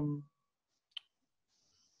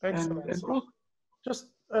 Excellent. And also, just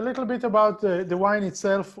a little bit about the wine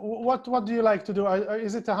itself. What do you like to do?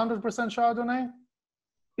 Is it 100% Chardonnay?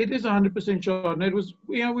 It is 100% Chardonnay. It was,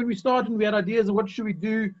 you know, when we started, we had ideas of what should we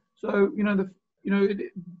do. So, you know,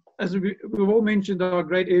 as we've all mentioned, our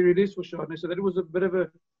great area it is for Chardonnay. So that was a bit of a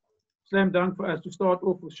slam dunk for us to start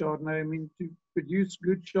off with Chardonnay. I mean, to produce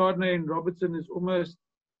good Chardonnay in Robertson is almost,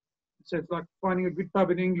 so it's like finding a good pub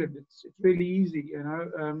in England. It's really easy, you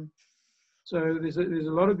know. So there's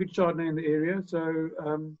a lot of good Chardonnay in the area. So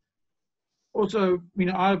also, you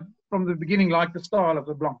know, I from the beginning liked the style of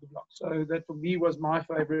the Blanc de Blanc. So that for me was my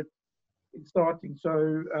favorite in starting.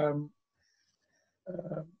 So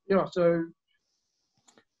yeah. So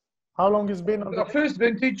how long has been on the first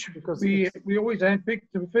vintage? Because we always handpicked.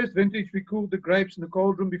 The first vintage we cooled the grapes in the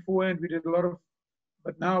cold room beforehand. We did a lot of,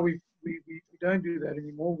 but now we don't do that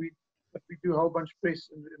anymore. But we do a whole bunch of press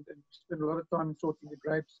and spend a lot of time sorting the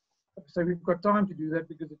grapes. So we've got time to do that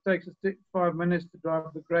because it takes us 5 minutes to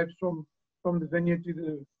drive the grapes from the vineyard to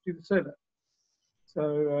the cellar.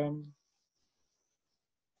 So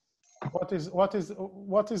what is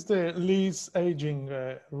the lease aging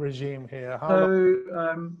regime here?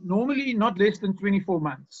 Normally not less than 24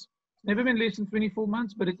 months. It's never been less than 24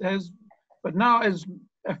 months, but it has. But now, as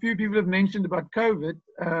a few people have mentioned about COVID,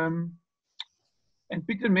 and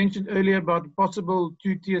Peter mentioned earlier about the possible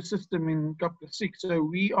two-tier system in Cap Classique. So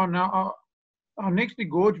we are now our next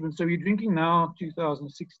engorgement. So we're drinking now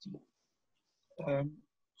 2016.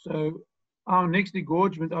 So our next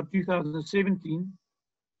engorgement, our 2017.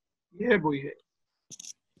 Yeah, boy.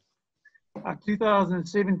 Our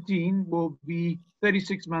 2017 will be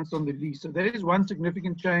 36 months on the lease. So there is one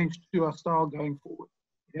significant change to our style going forward.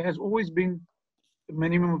 It has always been a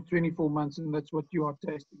minimum of 24 months, and that's what you are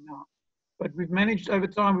tasting now. But we've managed over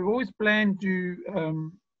time. We've always planned to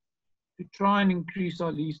try and increase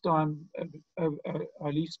our lease time,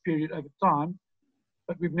 our lease period over time.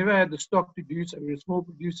 But we've never had the stock to do so. We're a small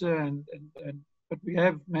producer, but we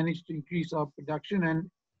have managed to increase our production.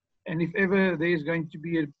 And if ever there is going to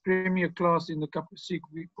be a premier class in the Cap Classique,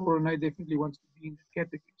 Paul René definitely wants to be in that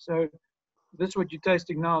category. So this what you're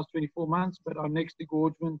tasting now is 24 months, but our next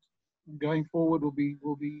engorgement going forward will be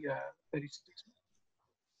 36 months.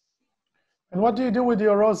 And what do you do with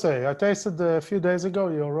your rosé? I tasted a few days ago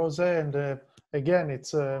your rosé, and again,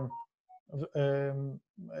 it's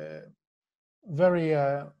very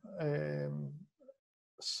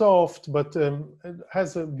soft, but it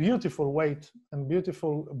has a beautiful weight and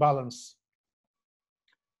beautiful balance.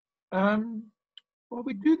 Well,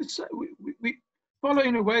 we do the same. We follow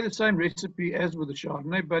in a way the same recipe as with the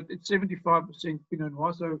Chardonnay, but it's 75% Pinot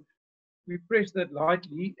Noir. So we press that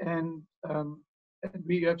lightly, and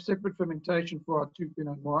we have separate fermentation for our two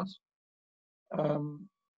Pinot Noirs, and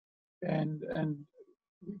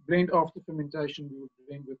we blend after fermentation. We will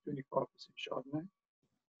blend with 25% Chardonnay.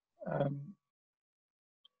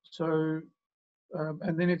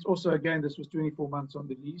 And then it's also, again, this was 24 months on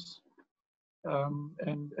the lease,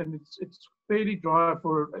 and it's fairly dry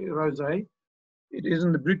for a rosé. It is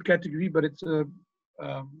in the brut category, but it's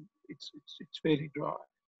fairly dry.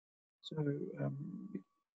 So.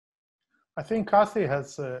 I think Kathy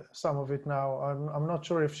has some of it now. I'm not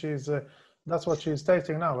sure if she's, that's what she's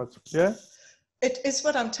tasting now, but yeah? It is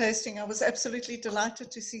what I'm tasting. I was absolutely delighted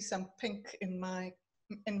to see some pink in my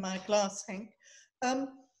glass, Henk. Henk,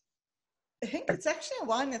 it's actually a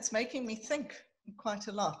wine that's making me think quite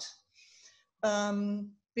a lot.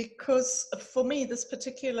 Because for me, this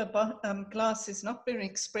particular glass is not very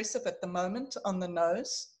expressive at the moment on the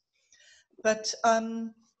nose, but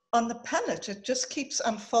on the palate, it just keeps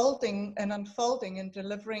unfolding and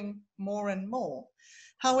delivering more and more.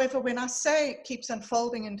 However, when I say it keeps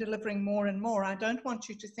unfolding and delivering more and more, I don't want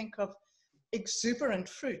you to think of exuberant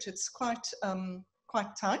fruit. It's quite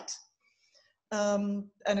tight, and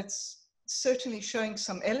it's certainly showing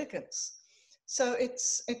some elegance. So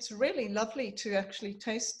it's really lovely to actually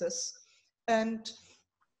taste this, and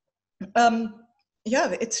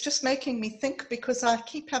yeah, it's just making me think, because I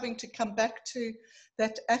keep having to come back to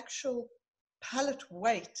that actual palate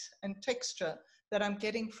weight and texture that I'm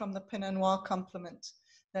getting from the Pinot Noir complement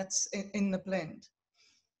that's in the blend.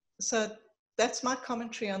 So that's my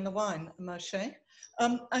commentary on the wine, Moshe.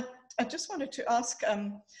 I just wanted to ask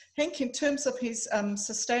Henk, in terms of his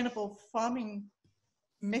sustainable farming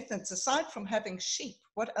methods, aside from having sheep,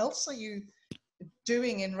 what else are you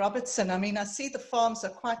doing in Robertson? I mean, I see the farms are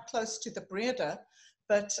quite close to the breeder,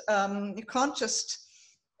 but you can't just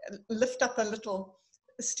lift up a little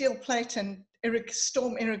steel plate and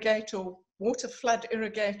storm irrigate or water flood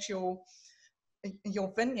irrigate your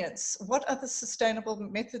vineyards. What other sustainable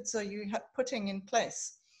methods are you putting in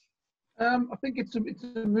place? I think it's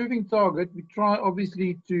a moving target. We try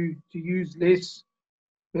obviously to use less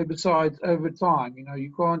herbicides over time. You know,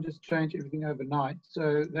 you can't just change everything overnight.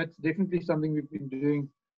 So that's definitely something we've been doing.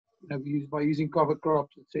 You know, by using cover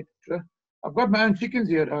crops, etc. I've got my own chickens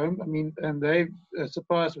here at home. I mean, and they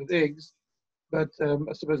supply us with eggs, but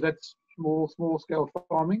I suppose that's small scale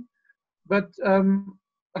farming. But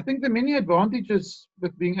I think there are many advantages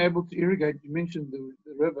with being able to irrigate. You mentioned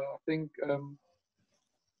the river. I think,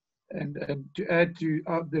 and to add to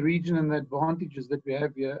the region and the advantages that we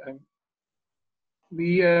have here,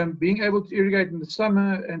 we being able to irrigate in the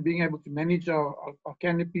summer and being able to manage our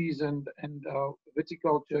canopies and our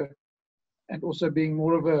viticulture, and also being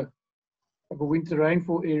more of a winter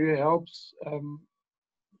rainfall area helps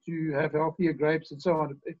to have healthier grapes and so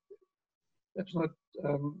on. That's not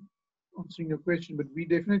answering your question, but we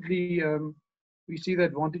definitely we see the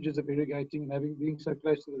advantages of irrigating and being so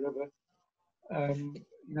close to the river.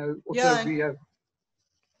 You know, also we have.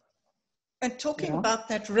 And talking about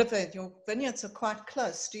that river, your vineyards are quite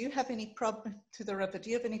close. Do you have any problem to the river? Do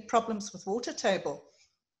you have any problems with water table?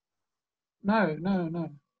 No.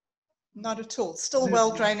 Not at all. Still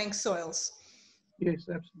well-draining soils. Yes,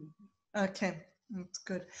 absolutely. Okay, that's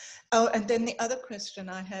good. Oh, and then the other question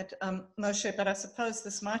I had, Moshe, but I suppose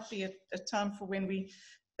this might be a time for when we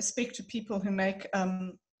speak to people who make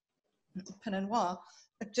Pinot Noir.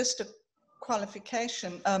 Just a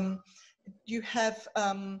qualification. You have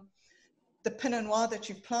the Pinot Noir that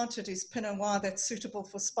you've planted is Pinot Noir that's suitable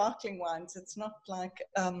for sparkling wines. It's not like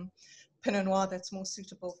Pinot Noir that's more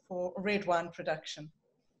suitable for red wine production.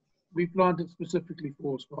 We planted specifically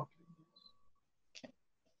for sparkling.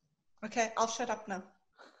 Okay, I'll shut up now.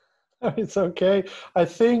 It's okay. I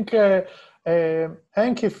think,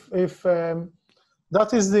 Hank, if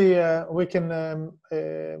that is the, we can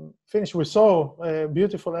finish. We saw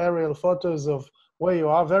beautiful aerial photos of where you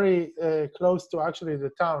are, very close to actually the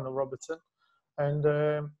town of Robertson, and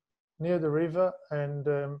near the river. And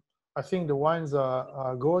I think the wines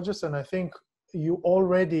are gorgeous. And I think you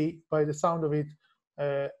already, by the sound of it,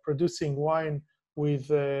 producing wine with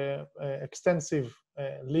extensive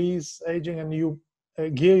lees aging, and you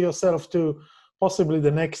gear yourself to possibly the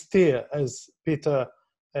next tier, as Peter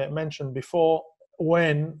mentioned before,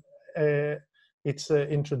 when it's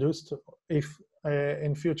introduced, if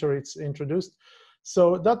in future it's introduced.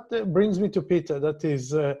 So that brings me to Peter. That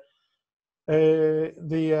is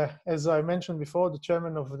as I mentioned before, the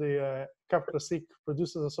chairman of the Cap Classique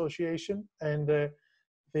Producers Association, and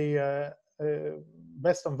the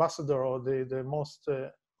best ambassador, or the most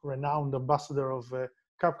renowned ambassador of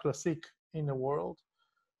Cap Classique in the world.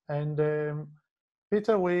 And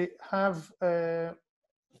Peter, we have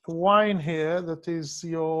wine here that is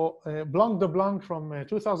your Blanc de Blanc from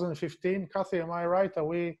 2015. Kathy, am I right? Are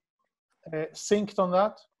we synced on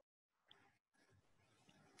that?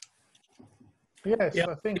 Yes, yeah,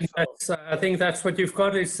 I think so. I think that's what you've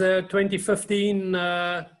got. It's 2015.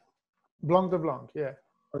 Blanc de Blanc, yeah.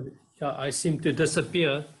 Yeah, I seem to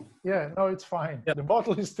disappear. Yeah, no, it's fine. Yeah. The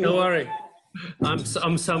bottle is still. Don't worry,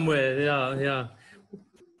 I'm somewhere. Yeah.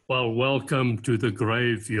 Well, welcome to the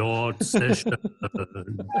graveyard session.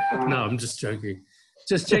 No, I'm just joking.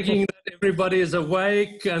 Just checking that everybody is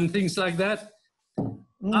awake and things like that.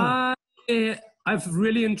 I've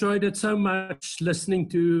really enjoyed it so much, listening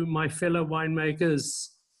to my fellow winemakers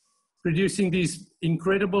producing these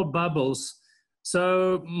incredible bubbles.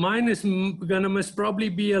 So mine is going to most probably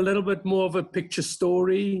be a little bit more of a picture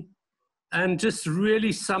story, and just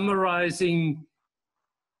really summarizing,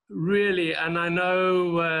 really. And I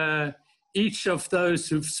know each of those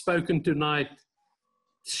who've spoken tonight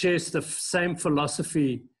shares the same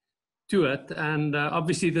philosophy to it. And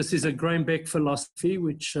obviously this is a Grainbeck philosophy,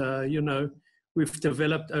 which, you know, we've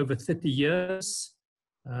developed over 30 years.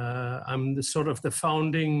 I'm the sort of the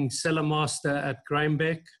founding cellar master at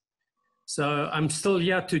Grainbeck. So I'm still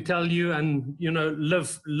here to tell you and, you know,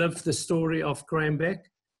 live the story of Grainbeck.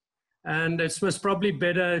 And it's most probably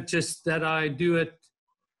better just that I do it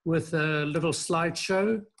with a little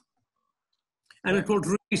slideshow. And it will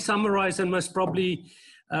really summarize and most probably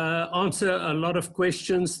answer a lot of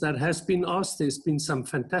questions that has been asked. There's been some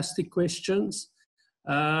fantastic questions,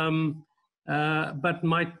 but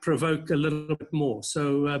might provoke a little bit more.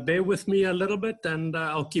 So bear with me a little bit, and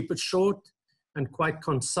I'll keep it short and quite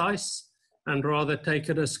concise, and rather take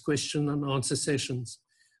it as question and answer sessions.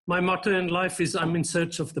 My motto in life is I'm in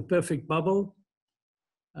search of the perfect bubble.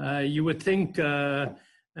 You would think,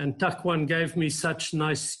 and Takwan gave me such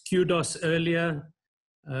nice kudos earlier.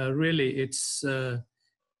 Really, it's,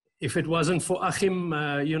 if it wasn't for Achim,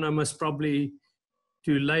 you know, most probably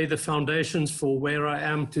to lay the foundations for where I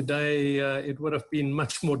am today, it would have been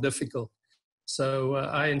much more difficult. So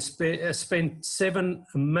I spent 7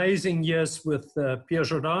 amazing years with Pierre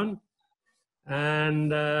Jordan,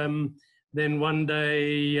 and then one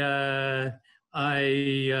day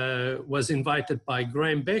I was invited by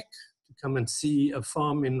Graham Beck to come and see a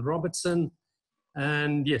farm in Robertson.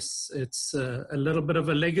 And yes, it's a little bit of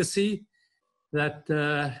a legacy that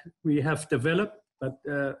we have developed, but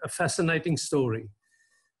a fascinating story.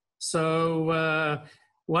 So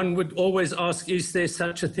one would always ask, is there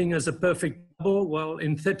such a thing as a perfect double? Well,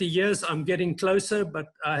 in 30 years, I'm getting closer, but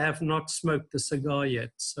I have not smoked a cigar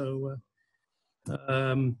yet. So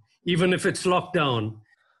even if it's locked down.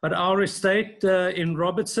 But our estate in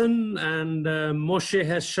Robertson, and Moshe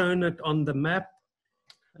has shown it on the map,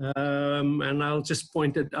 and I'll just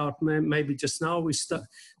point it out maybe just now.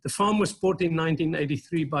 The farm was bought in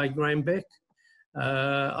 1983 by Graham Beck.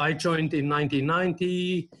 I joined in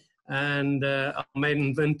 1990, and our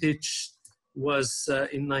maiden vintage was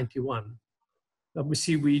in 91.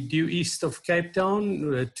 Obviously, we due east of Cape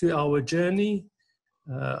Town, a 2-hour journey.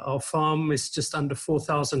 Our farm is just under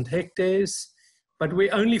 4,000 hectares, but we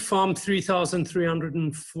only farm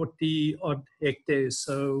 3,340 odd hectares.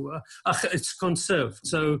 So it's conserved.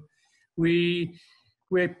 So we're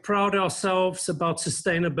proud ourselves about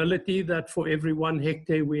sustainability, that for every 1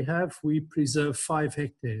 hectare we have, we preserve 5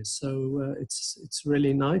 hectares. So it's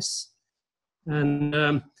really nice.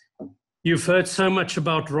 And you've heard so much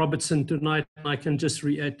about Robertson tonight, and I can just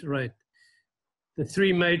reiterate. The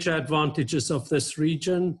 3 major advantages of this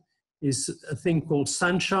region is a thing called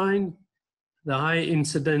sunshine, the high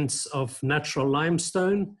incidence of natural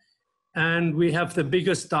limestone, and we have the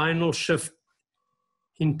biggest diurnal shift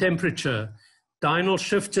in temperature. Diurnal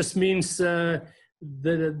shift just means the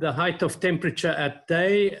height of temperature at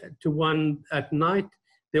day to one at night.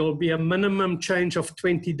 There will be a minimum change of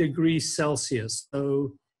 20 degrees Celsius.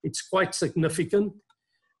 So it's quite significant.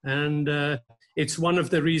 And it's one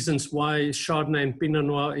of the reasons why Chardonnay and Pinot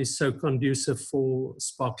Noir is so conducive for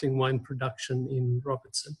sparkling wine production in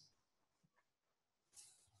Robertson.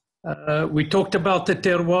 We talked about the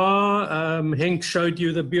terroir. Henk showed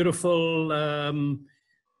you the beautiful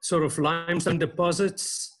sort of limestone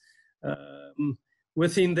deposits.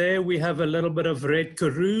 Within there, we have a little bit of red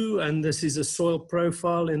Karoo, and this is a soil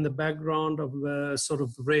profile in the background of sort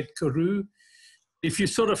of red Karoo. If you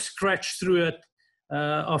sort of scratch through it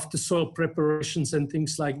after soil preparations and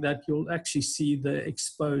things like that, you'll actually see the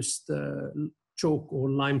exposed chalk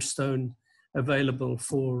or limestone available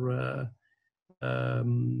for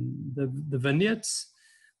the vineyards.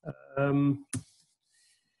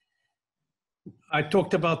 I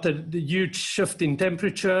talked about the huge shift in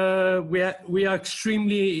temperature. We are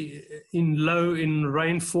extremely low in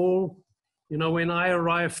rainfall. You know, when I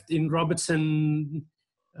arrived in Robertson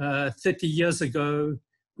 30 years ago,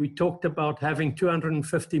 we talked about having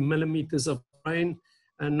 250 millimeters of rain.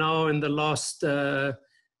 And now in the last 10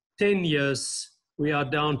 years, we are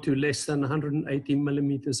down to less than 180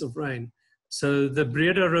 millimeters of rain. So the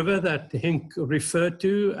Breda River that Henk referred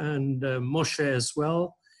to, and Moshe as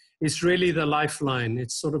well, is really the lifeline.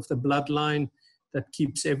 It's sort of the bloodline that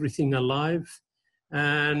keeps everything alive.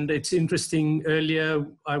 And it's interesting, earlier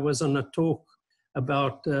I was on a talk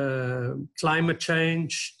about climate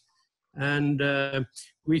change, and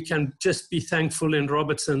we can just be thankful in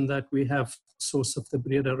Robertson that we have source of the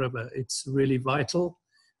Breda River. It's really vital.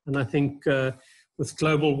 And I think with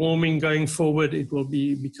global warming going forward, it will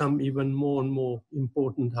become even more and more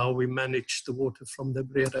important how we manage the water from the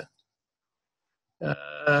Breda.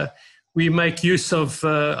 We make use of,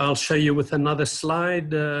 I'll show you with another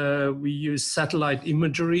slide, we use satellite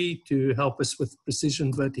imagery to help us with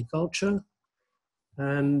precision verticulture.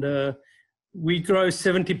 And we grow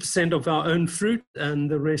 70% of our own fruit,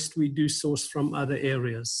 and the rest we do source from other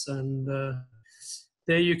areas. And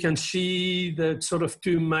there you can see the sort of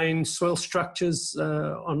 2 main soil structures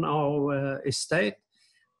on our estate.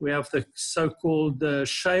 We have the so-called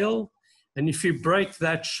shale. And if you break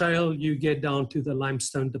that shale, you get down to the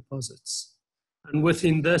limestone deposits. And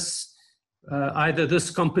within this, either this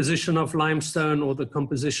composition of limestone or the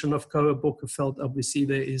composition of Koa Bokkerveld, obviously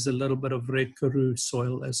there is a little bit of red Karoo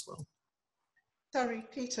soil as well. Sorry,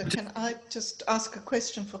 Peter, can I just ask a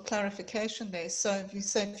question for clarification there? So if you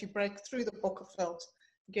say if you break through the Bokkerveld,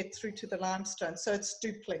 you get through to the limestone, so it's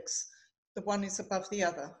duplex, the one is above the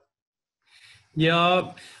other.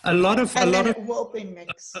 Yeah, a lot of will be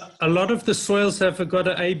mixed. A lot of the soils have got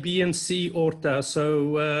an A, B, and C orta,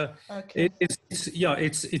 so okay.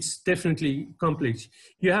 it's definitely complex.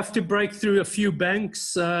 You have to break through a few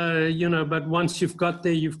banks, you know, but once you've got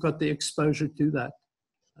there, you've got the exposure to that.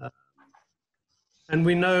 And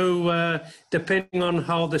we know, depending on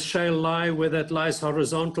how the shale lie, whether it lies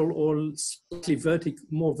horizontal or slightly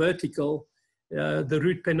more vertical, the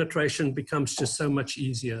root penetration becomes just so much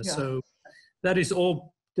easier. Yeah. So that is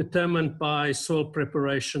all determined by soil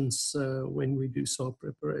preparations when we do soil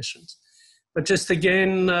preparations. But just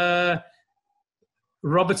again,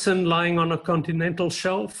 Robertson lying on a continental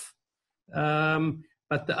shelf,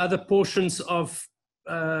 but the other portions of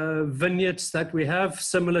vineyards that we have,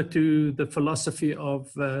 similar to the philosophy of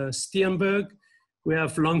Steenberg, we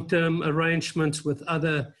have long-term arrangements with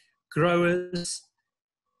other growers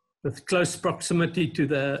with close proximity to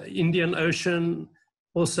the Indian Ocean,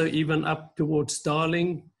 also even up towards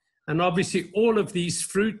Darling. And obviously all of these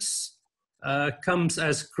fruits comes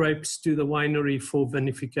as grapes to the winery for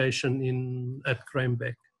vinification at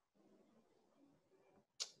Graimbeck.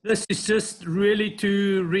 This is just really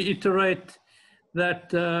to reiterate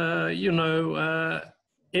that, you know,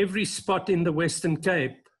 every spot in the Western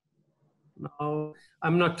Cape, now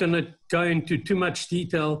I'm not going to go into too much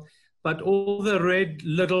detail, but all the red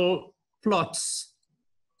little plots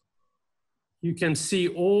you can see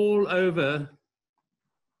all over,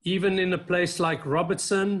 even in a place like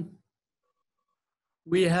Robertson.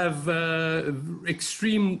 We have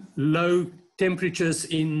extreme low temperatures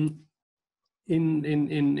in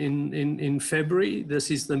February. This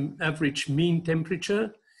is the average mean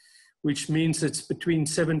temperature, which means it's between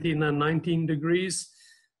 17 and 19 degrees.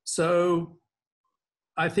 So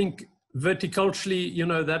I think verticulturally, you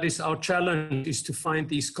know, that is our challenge, is to find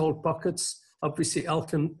these cold pockets. Obviously,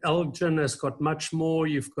 Elgin has got much more.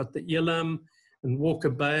 You've got the Elam and Walker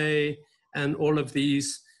Bay and all of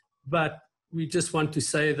these. But we just want to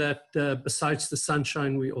say that besides the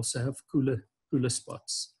sunshine, we also have cooler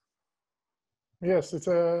spots. Yes, it's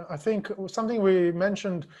I think something we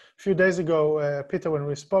mentioned a few days ago, Peter, when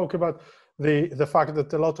we spoke about the fact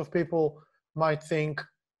that a lot of people might think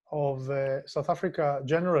of South Africa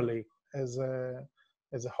generally as a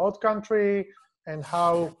hot country, and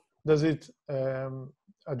how does it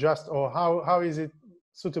adjust, or how is it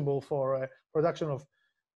suitable for production of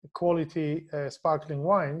quality sparkling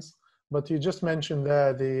wines. But you just mentioned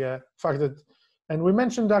the fact that, and we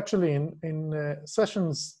mentioned actually in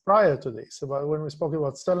sessions prior to this, about when we spoke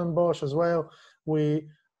about Stellenbosch as well, we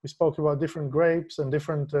spoke about different grapes and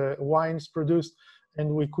different wines produced, and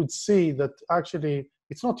we could see that actually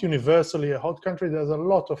it's not universally a hot country. There's a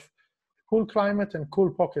lot of cool climate and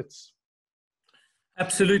cool pockets.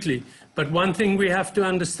 Absolutely. But one thing we have to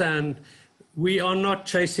understand, we're not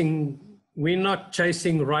chasing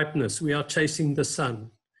ripeness, we are chasing the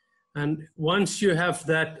sun. And once you have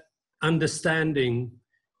that understanding,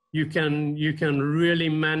 you can really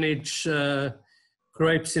manage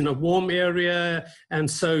grapes in a warm area, and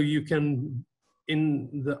so you can,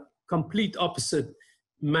 in the complete opposite,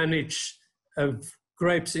 manage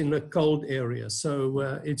grapes in a cold area. So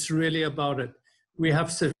it's really about it. We have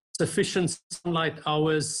sufficient sunlight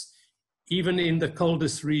hours even in the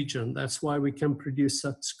coldest region. That's why we can produce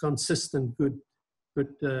such consistent good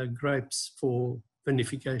grapes for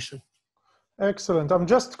vinification. Excellent. I'm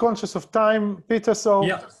just conscious of time, Peter. So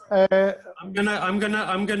yeah, I'm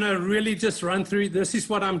gonna really just run through. This is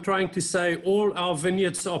what I'm trying to say. All our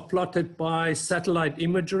vineyards are plotted by satellite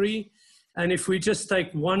imagery, and if we just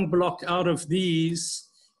take one block out of these,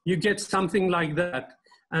 you get something like that.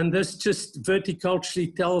 And this just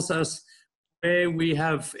verticulturally tells us where we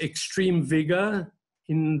have extreme vigor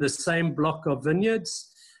in the same block of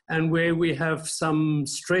vineyards, and where we have some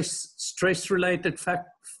stress-related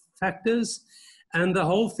factors. And the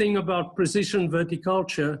whole thing about precision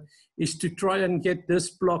verticulture is to try and get this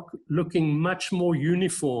block looking much more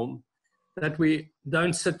uniform, that we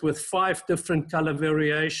don't sit with 5 different color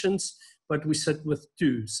variations, but we sit with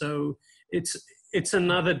 2. So it's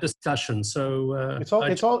another discussion. So it's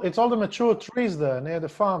all the mature trees there near the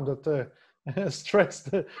farm that stress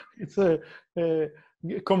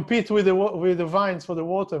compete with the vines for the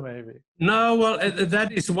water, maybe. No, well,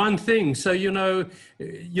 that is one thing. So you know,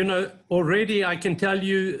 already I can tell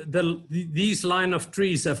you these line of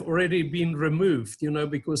trees have already been removed. You know,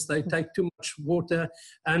 because they take too much water,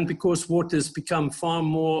 and because water has become far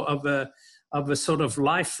more of a sort of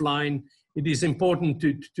lifeline. It is important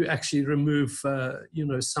to actually remove, you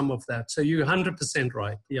know, some of that. So you're 100%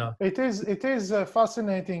 right. Yeah. It is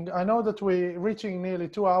fascinating. I know that we're reaching nearly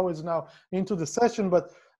 2 hours now into the session,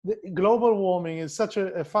 but the global warming is such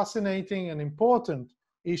a fascinating and important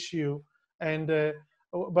issue, and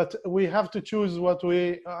but we have to choose what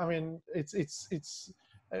we. I mean,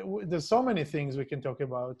 there's so many things we can talk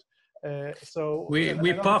about. So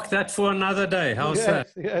we park that for another day. How's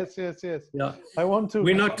that? Yes. Yeah. I want to.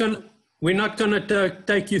 We're not going. We're not going to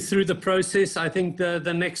take you through the process. I think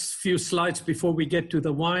the next few slides before we get to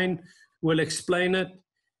the wine will explain it.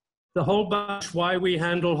 The whole bunch, why we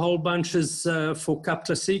handle whole bunches for Cap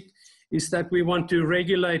Classique, is that we want to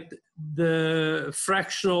regulate the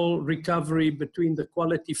fractional recovery between the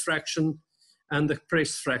quality fraction and the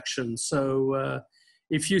press fraction. So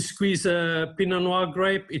if you squeeze a Pinot Noir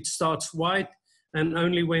grape, it starts white, and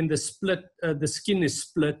only when the skin is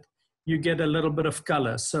split, you get a little bit of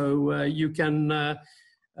color. So you can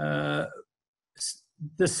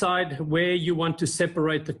decide where you want to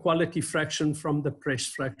separate the quality fraction from the press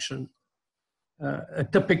fraction. A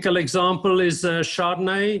typical example is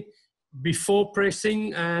Chardonnay before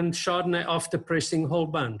pressing and Chardonnay after pressing whole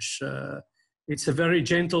bunch. It's a very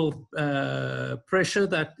gentle pressure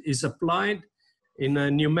that is applied in a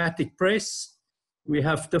pneumatic press. We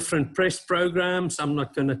have different press programs. I'm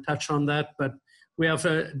not going to touch on that, but we have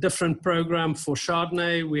a different program for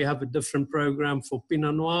Chardonnay. We have a different program for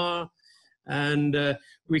Pinot Noir. And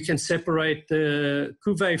we can separate the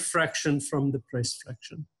cuvée fraction from the press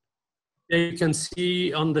fraction. There you can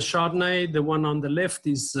see on the Chardonnay, the one on the left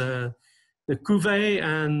is the cuvée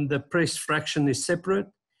and the press fraction is separate.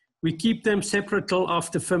 We keep them separate till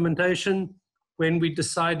after fermentation when we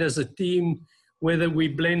decide as a team whether we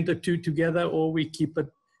blend the two together or we keep it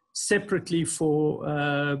separately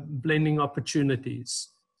for blending opportunities.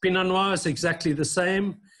 Pinot Noir is exactly the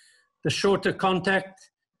same. The shorter contact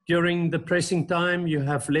during the pressing time, you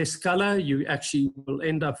have less color. You actually will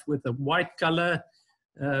end up with a white color.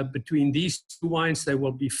 Between these two wines, they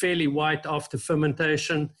will be fairly white after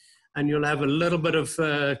fermentation, and you'll have a little bit of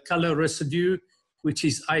color residue, which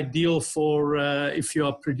is ideal for if you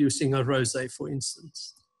are producing a rosé, for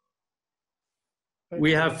instance.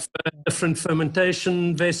 We have different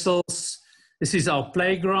fermentation vessels. This is our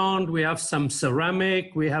playground. We have some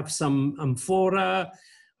ceramic, we have some amphora,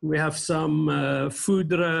 we have some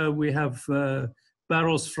foudre, we have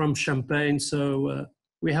barrels from champagne. So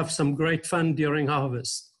we have some great fun during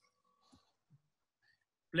harvest.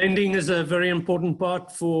 Blending is a very important part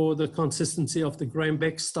for the consistency of the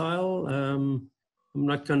Grainbeck style. I'm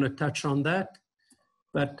not going to touch on that,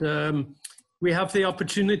 but we have the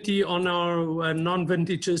opportunity on our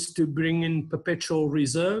non-vintages to bring in perpetual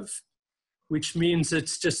reserve, which means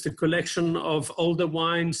it's just a collection of older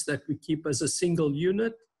wines that we keep as a single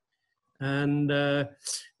unit, and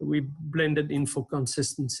we blend it in for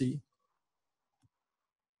consistency.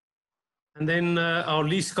 And then our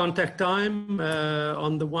least contact time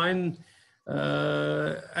on the wine,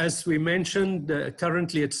 as we mentioned,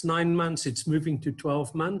 currently it's 9 months, it's moving to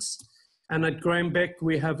 12 months. And at Grainbeck,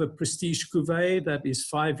 we have a prestige cuvée that is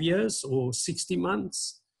 5 years or 60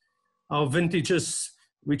 months. Our vintages,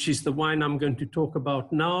 which is the wine I'm going to talk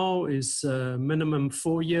about now, is minimum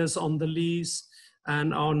 4 years on the lease.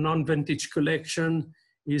 And our non-vintage collection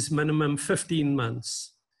is minimum 15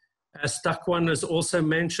 months. As Takwan has also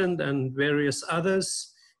mentioned, and various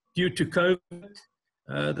others, due to COVID,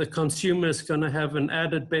 the consumer is going to have an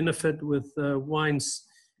added benefit with wines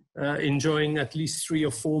enjoying at least 3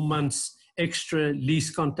 or 4 months extra lease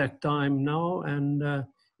contact time now, and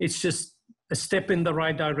it's just a step in the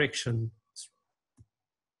right direction.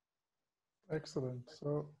 Excellent.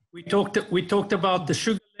 So we talked about the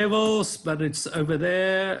sugar levels, but it's over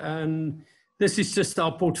there, and this is just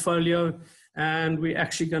our portfolio, and we're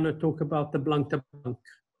actually going to talk about the Blanc de Blanc,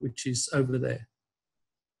 which is over there.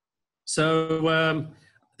 So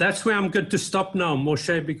that's where I'm going to stop now,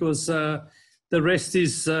 Moshe, because the rest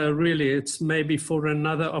is really, it's maybe for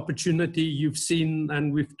another opportunity. You've seen,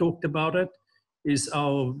 and we've talked about it, is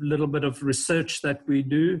our little bit of research that we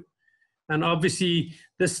do. And obviously,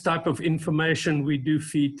 this type of information we do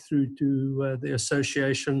feed through to the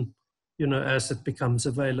association, you know, as it becomes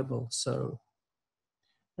available. So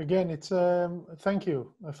again, it's thank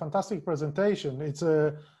you, a fantastic presentation. It's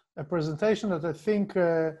a presentation that I think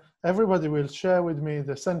everybody will share with me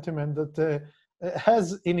the sentiment that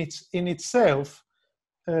has in itself,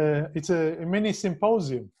 it's a mini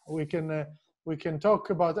symposium. We can talk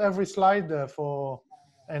about every slide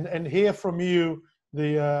and hear from you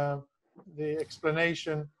the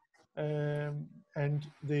explanation and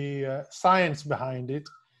the science behind it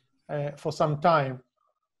for some time.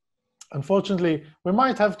 Unfortunately, we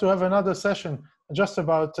might have to have another session just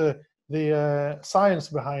about the science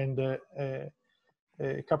behind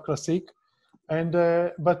Cap Classique. And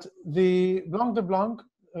but the Blanc de Blanc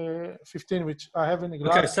 15, which I have in the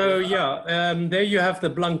glass. Okay, so yeah, there you have the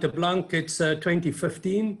Blanc de Blanc. It's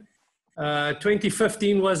 2015.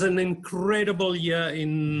 2015 was an incredible year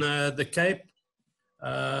in the Cape.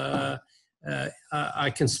 I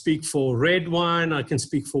can speak for red wine, I can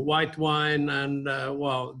speak for white wine, and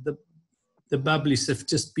wow, the bubblies have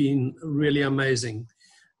just been really amazing.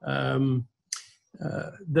 The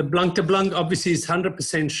Blanc de Blanc obviously is 100%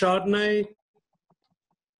 Chardonnay.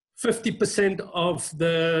 50% of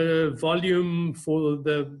the volume for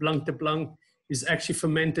the Blanc de Blanc is actually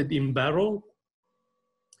fermented in barrel.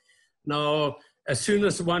 Now, as soon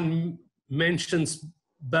as one mentions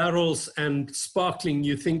barrels and sparkling,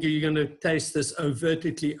 you think you're going to taste this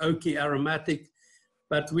overtly oaky aromatic,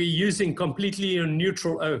 but we're using completely a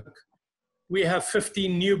neutral oak. We have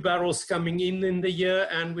 15 new barrels coming in the year,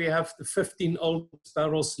 and we have the 15 old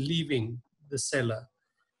barrels leaving the cellar.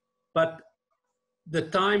 But the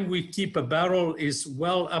time we keep a barrel is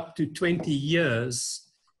well up to 20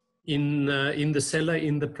 years in the cellar,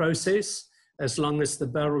 in the process, as long as the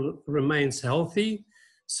barrel remains healthy.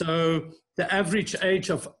 So the average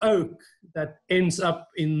age of oak that ends up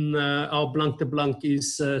in our Blanc de Blanc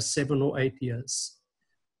is 7 or 8 years.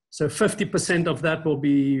 So 50% of that will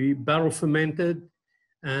be barrel fermented,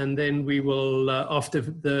 and then we will, after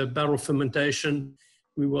the barrel fermentation,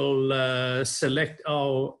 we will select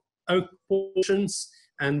our oak portions,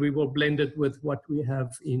 and we will blend it with what we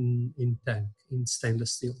have in tank, in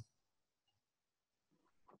stainless steel.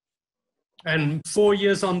 And 4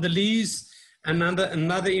 years on the lees.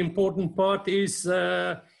 Another important part is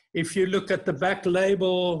if you look at the back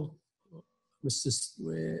label,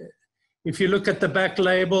 if you look at the back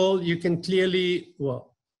label, you can clearly,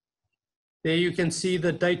 well, there you can see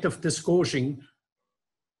the date of disgorging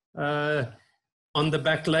on the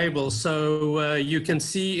back label. So you can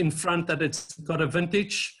see in front that it's got a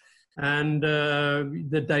vintage, and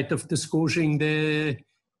the date of disgorging there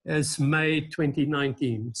is May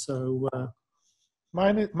 2019. So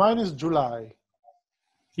mine is July.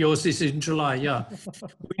 Yours is in July, yeah.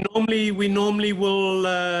 we normally will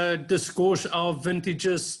disgorge our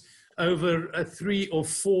vintages over a 3 or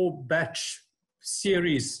 4 batch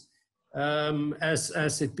series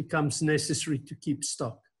as it becomes necessary to keep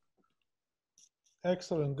stock.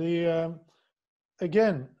 Excellent.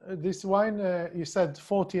 Again, this wine, you said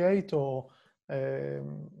 48 or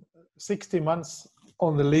 60 months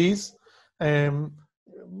on the lees.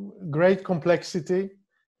 Great complexity.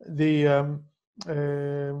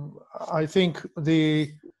 I think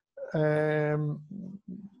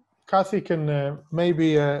Kathy can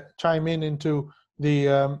maybe chime into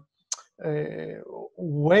the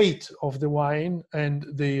weight of the wine and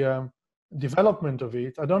the development of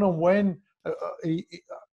it. I don't know when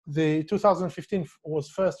the 2015 was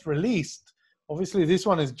first released. Obviously, this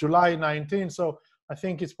one is July 19, so I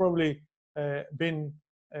think it's probably been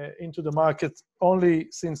into the market only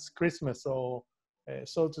since Christmas, or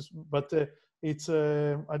but it's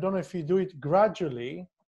I don't know if you do it gradually.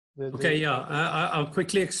 Okay, yeah, I'll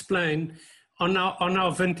quickly explain. On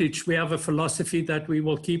our vintage, we have a philosophy that we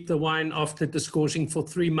will keep the wine after disgorging for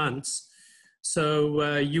 3 months.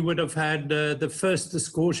 So you would have had the first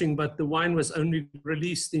disgorging, but the wine was only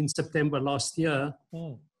released in September last year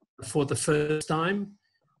for the first time.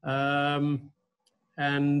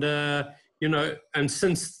 You know, and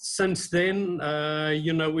since then,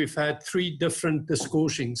 you know, we've had 3 different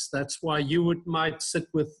disgorgings. That's why you might sit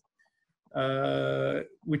with,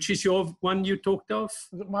 which is your one you talked of?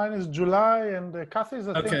 Mine is July, and Kathy's,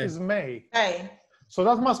 I think, is May. May. So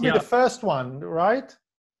that must be the first one, right?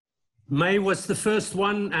 May was the first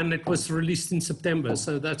one, and it was released in September.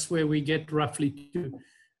 So that's where we get roughly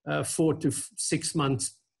 4 to 6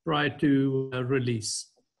 months prior to release.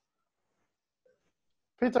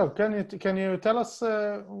 Peter, can you tell us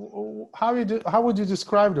how would you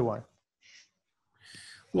describe the wine?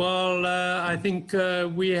 Well, I think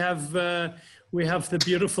we have the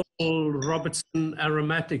beautiful Robertson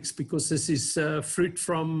aromatics, because this is fruit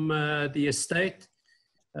from the estate.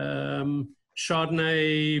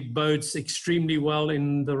 Chardonnay bodes extremely well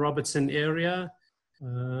in the Robertson area.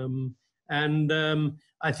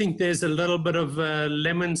 I think there's a little bit of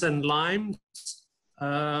lemons and limes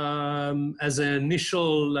as an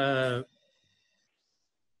initial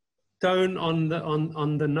tone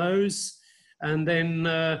on the nose, and then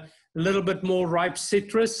a little bit more ripe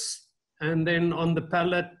citrus, and then on the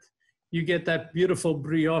palate you get that beautiful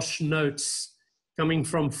brioche notes coming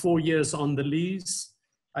from 4 years on the lees.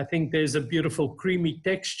 I think there's a beautiful creamy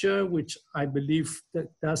texture, which I believe that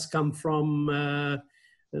does come from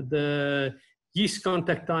the yeast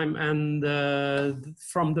contact time and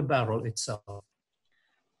from the barrel itself.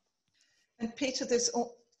 And Peter,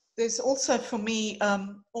 there's also for me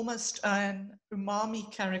almost an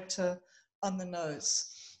umami character on the nose.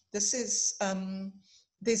 This is,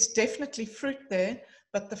 there's definitely fruit there,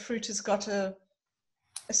 but the fruit has got a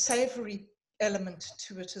savory element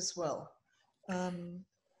to it as well.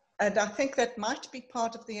 And I think that might be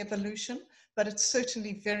part of the evolution, but it's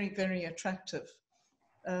certainly very, very attractive.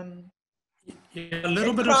 Yeah, a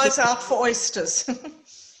little bit cries out for oysters.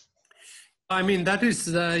 I mean, that is,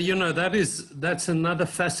 you know, that's another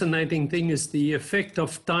fascinating thing, is the effect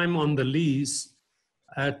of time on the lees.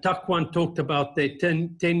 Takwon talked about their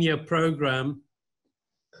 10-year program.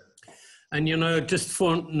 And, you know, just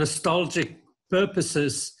for nostalgic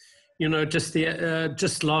purposes, you know,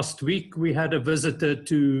 just last week we had a visitor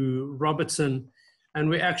to Robertson, and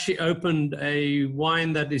we actually opened a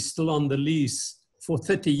wine that is still on the lease for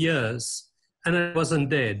 30 years, and it wasn't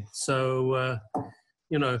dead. So,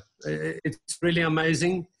 you know, it's really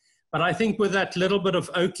amazing. But I think with that little bit of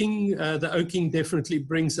oaking, the oaking definitely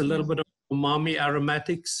brings a little bit of umami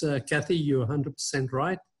aromatics. Kathy, you're 100%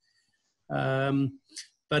 right.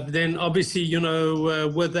 But then obviously, you know,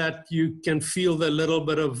 with that, you can feel the little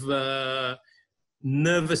bit of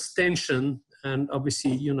nervous tension. And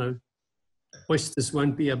obviously, you know, oysters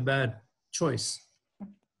won't be a bad choice.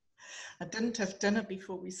 I didn't have dinner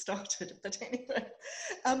before we started, but anyway.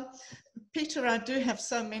 Peter, I do have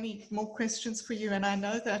so many more questions for you, and I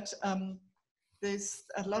know that there's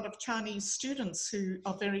a lot of Chinese students who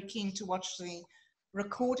are very keen to watch the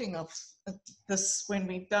recording of this when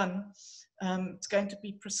we're done. It's going to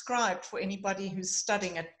be prescribed for anybody who's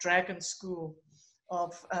studying at Dragon School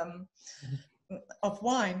of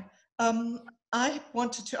wine. I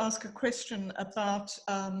wanted to ask a question about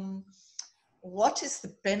what is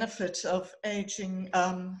the benefit of aging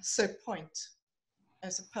Sir Point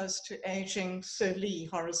as opposed to aging Sir Lee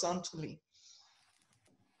horizontally?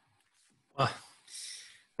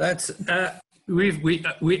 That's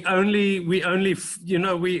we only you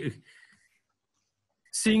know,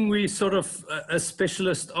 seeing we sort of a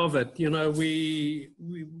specialist of it, you know, we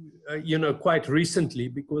you know, quite recently,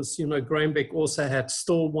 because, you know, Grainbeck also had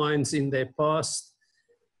store wines in their past,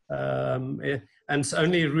 and it's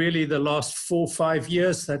only really the last 4 or 5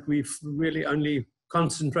 years that we've really only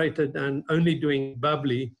concentrated and only doing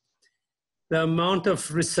bubbly. The amount of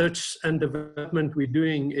research and development we're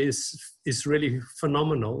doing is really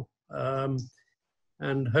phenomenal.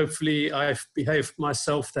 And hopefully I've behaved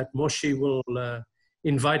myself that Moshi will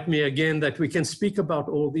invite me again, that we can speak about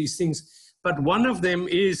all these things. But one of them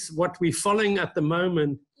is what we're following at the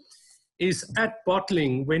moment is at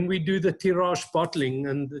bottling, when we do the tirage bottling.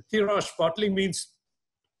 And the tirage bottling means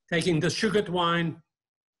taking the sugared wine,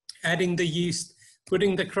 adding the yeast,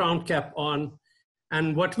 putting the crown cap on.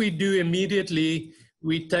 And what we do immediately,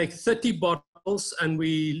 we take 30 bottles and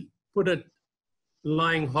we put it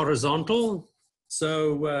lying horizontal.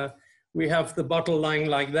 So we have the bottle lying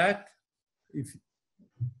like that.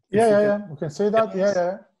 Yeah, we can see that.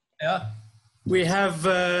 Yeah. We have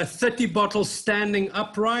 30 bottles standing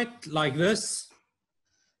upright like this.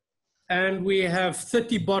 And we have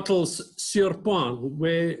 30 bottles sur point,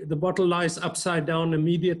 where the bottle lies upside down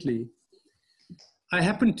immediately. I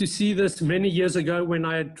happened to see this many years ago when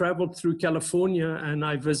I had traveled through California and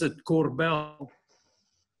I visit Corbel.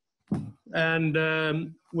 And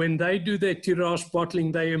when they do their tirage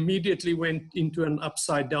bottling, they immediately went into an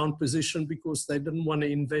upside down position because they didn't want to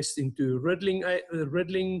invest into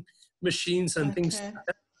riddling machines and things like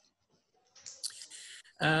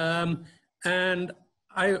that. And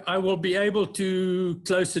I will be able to,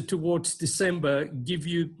 closer towards December, give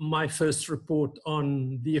you my first report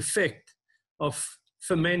on the effect of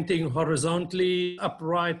fermenting horizontally,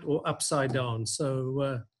 upright, or upside down.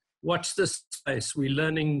 So watch this space. We're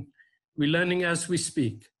learning as we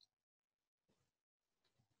speak.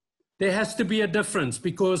 There has to be a difference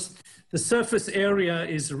because the surface area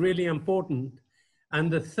is really important, and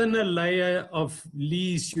the thinner layer of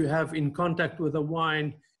lees you have in contact with the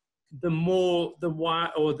wine, the more the wine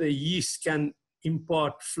or the yeast can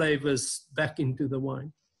impart flavors back into the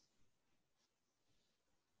wine.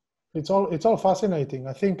 It's all fascinating.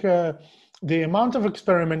 I think the amount of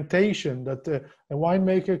experimentation that a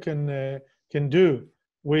winemaker can do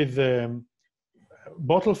with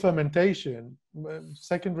bottle fermentation,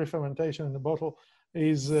 secondary fermentation in the bottle,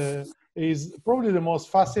 is probably the most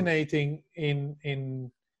fascinating in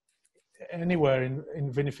anywhere in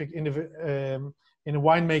the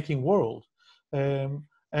winemaking world.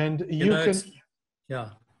 And you can.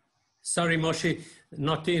 Yeah. Sorry, Moshi,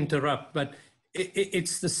 not to interrupt, but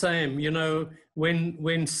it's the same. You know,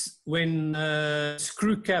 when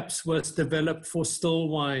screw caps was developed for still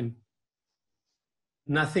wine,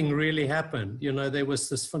 nothing really happened. You know, there was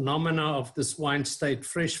this phenomena of this wine stayed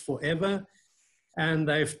fresh forever, and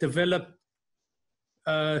they've developed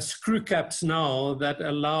screw caps now that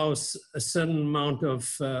allows a certain amount of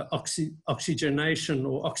oxygenation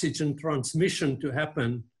or oxygen transmission to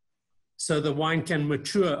happen. so the wine can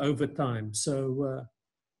mature over time. So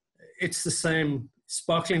it's the same.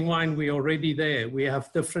 Sparkling wine, we're already there. We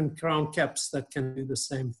have different crown caps that can do the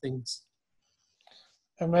same things.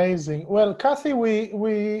 Amazing. Well, Kathy,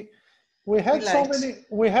 we had so many.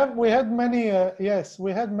 We had many. Yes,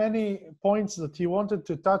 we had many points that you wanted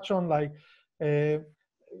to touch on, like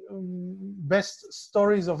best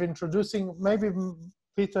stories of introducing. Maybe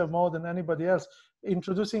Peter more than anybody else,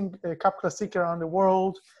 introducing Cap Classique around the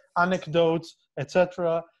world, anecdotes,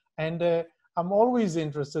 etc. And I'm always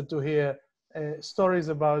interested to hear stories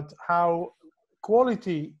about how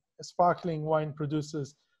quality sparkling wine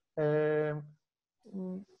producers,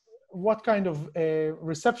 what kind of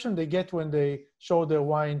reception they get when they show their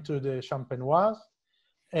wine to the Champenoise,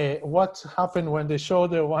 what happened when they show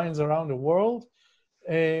their wines around the world.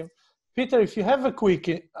 Peter, if you have a quick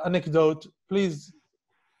anecdote, please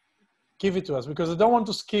give it to us, because I don't want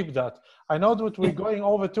to skip that. I know that we're going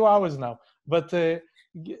over 2 hours now, but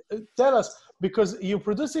tell us, because you're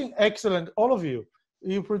producing excellent, all of you,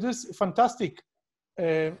 you produce fantastic,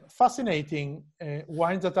 fascinating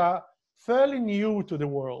wines that are fairly new to the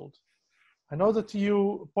world. I know that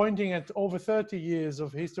you pointing at over 30 years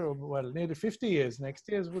of history, well, nearly 50 years, next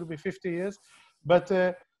year will be 50 years, but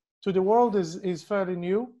to the world is fairly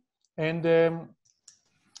new. And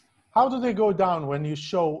how do they go down when you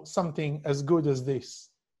show something as good as this?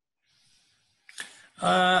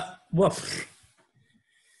 Well,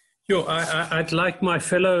 sure. I'd like my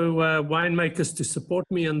fellow winemakers to support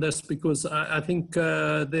me on this, because I think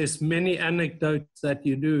there's many anecdotes that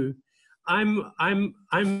you do. I'm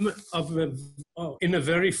in a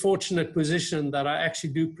very fortunate position that I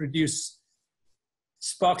actually do produce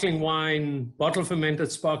sparkling wine, bottle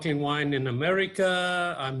fermented sparkling wine in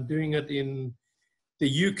America. I'm doing it in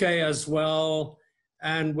the UK as well.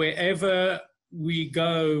 And wherever we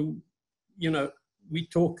go, you know, we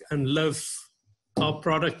talk and live our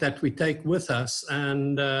product that we take with us.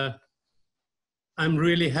 And I'm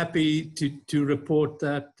really happy to report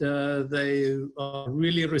that they are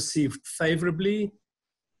really received favorably.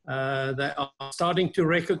 They are starting to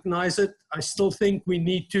recognize it. I still think we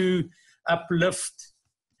need to uplift.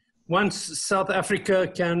 Once South Africa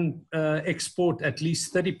can export at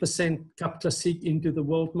least 30% Cap Classique into the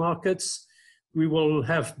world markets, we will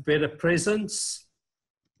have better presence.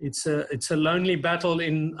 It's a lonely battle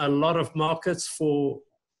in a lot of markets for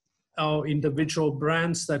our individual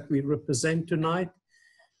brands that we represent tonight,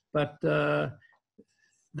 but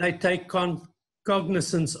they take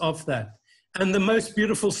cognizance of that. And the most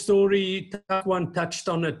beautiful story, one touched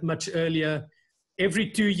on it much earlier. Every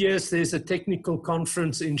 2 years, there's a technical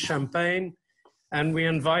conference in Champagne, and we're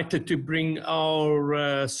invited to bring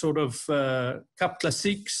our sort of Cap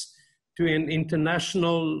Classiques to an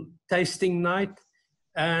international tasting night.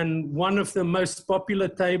 And one of the most popular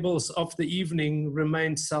tables of the evening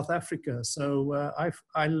remains South Africa. So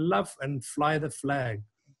I love and fly the flag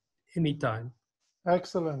anytime.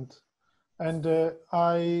 Excellent. And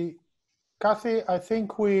Kathy, I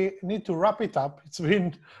think we need to wrap it up. It's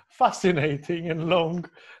been fascinating and long,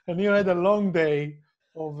 and you had a long day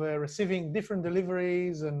of receiving different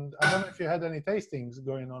deliveries, and I don't know if you had any tastings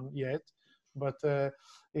going on yet, but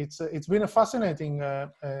it's been a fascinating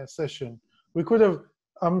session. We could have,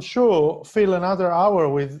 I'm sure, fill another hour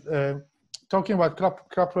with talking about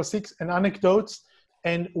Cap Classiques and anecdotes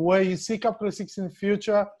and where you see Cap Classiques in the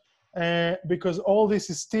future, because all this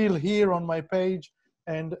is still here on my page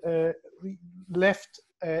and left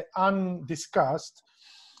undiscussed.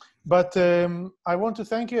 But I want to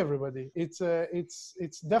thank you, everybody.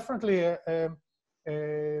 It's definitely a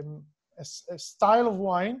style of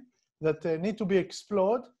wine that need to be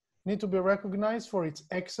explored, need to be recognized for its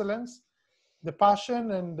excellence. The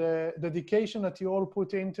passion and the dedication that you all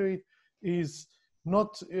put into it is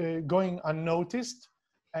not going unnoticed.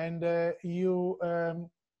 And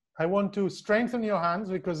I want to strengthen your hands,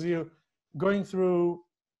 because you're going through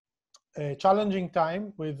a challenging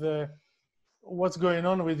time with what's going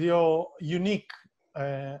on with your unique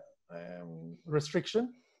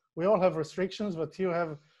restriction. We all have restrictions, but you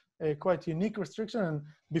have a quite unique restriction. And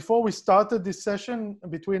before we started this session,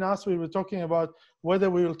 between us, we were talking about whether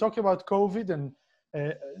we will talk about COVID, and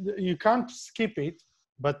you can't skip it,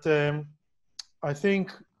 but I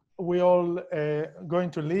think we all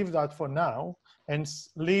going to leave that for now and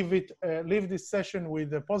leave this session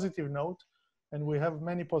with a positive note. And we have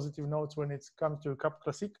many positive notes when it's come to Cap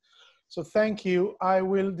Classique. So thank you. I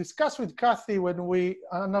will discuss with Kathy when we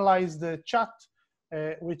analyze the chat,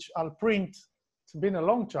 which I'll print. It's been a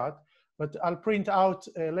long chat, but I'll print out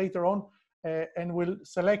later on, and we'll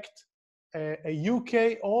select a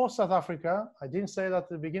UK or South Africa, I didn't say that at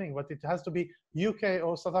the beginning, but it has to be UK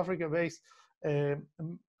or South Africa based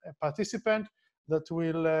participant that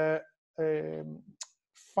will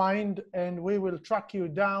find, and we will track you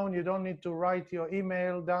down. You don't need to write your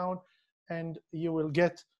email down, and you will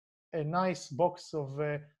get a nice box of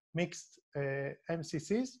mixed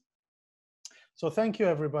MCCs. So thank you,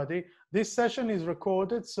 everybody. This session is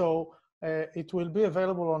recorded, so it will be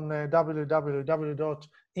available on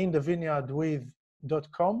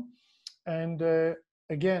www.inthevineyardwith.com. And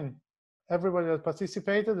again, everybody that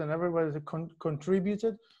participated and everybody that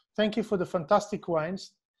contributed, thank you for the fantastic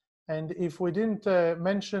wines. And if we didn't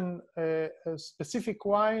mention a specific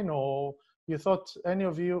wine, or you thought, any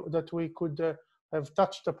of you, that we could have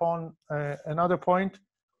touched upon another point,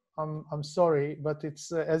 I'm sorry, but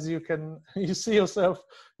it's as you see yourself,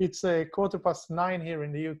 it's 9:15 here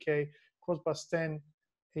in the UK, 10:15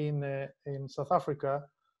 in South Africa.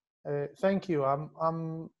 Thank you.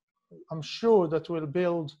 I'm sure that we'll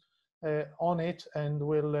build on it, and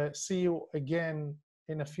we'll see you again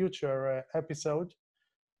in a future episode.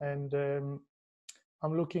 And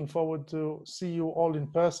I'm looking forward to see you all in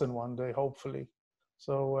person one day, hopefully.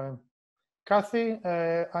 So, Kathy,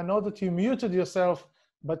 I know that you muted yourself,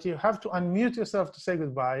 but you have to unmute yourself to say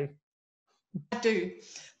goodbye. I do.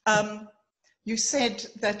 You said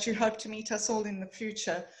that you hope to meet us all in the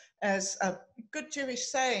future. As a good Jewish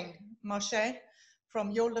saying, Moshe,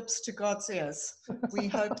 from your lips to God's ears. We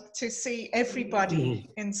hope to see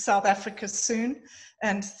everybody in South Africa soon.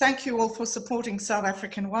 And thank you all for supporting South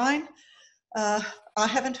African wine. I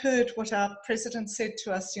haven't heard what our president said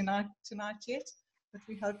to us tonight yet, but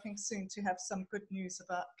we're hoping soon to have some good news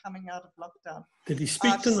about coming out of lockdown. Did he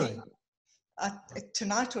speak tonight?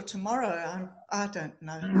 Tonight or tomorrow, I don't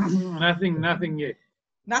know. Nothing yet.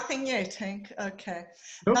 Nothing yet, Hank. Okay.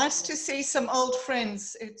 Nope. Nice to see some old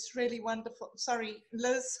friends. It's really wonderful. Sorry,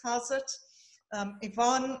 Liz, how's it?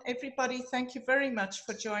 Yvonne, everybody, thank you very much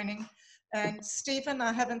for joining. And Stephen,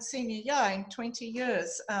 I haven't seen you in 20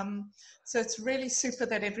 years. So it's really super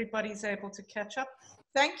that everybody's able to catch up.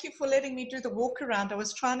 Thank you for letting me do the walk around. I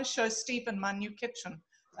was trying to show Stephen my new kitchen,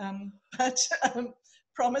 but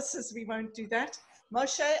promises we won't do that.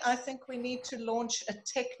 Moshe, I think we need to launch a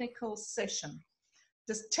technical session.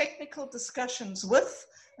 Just technical discussions with,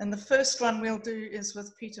 and the first one we'll do is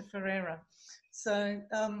with Peter Ferreira. So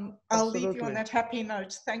I'll leave you on that happy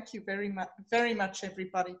note. Thank you very much,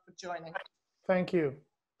 everybody, for joining. Thank you.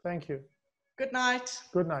 Thank you. Good night.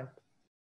 Good night.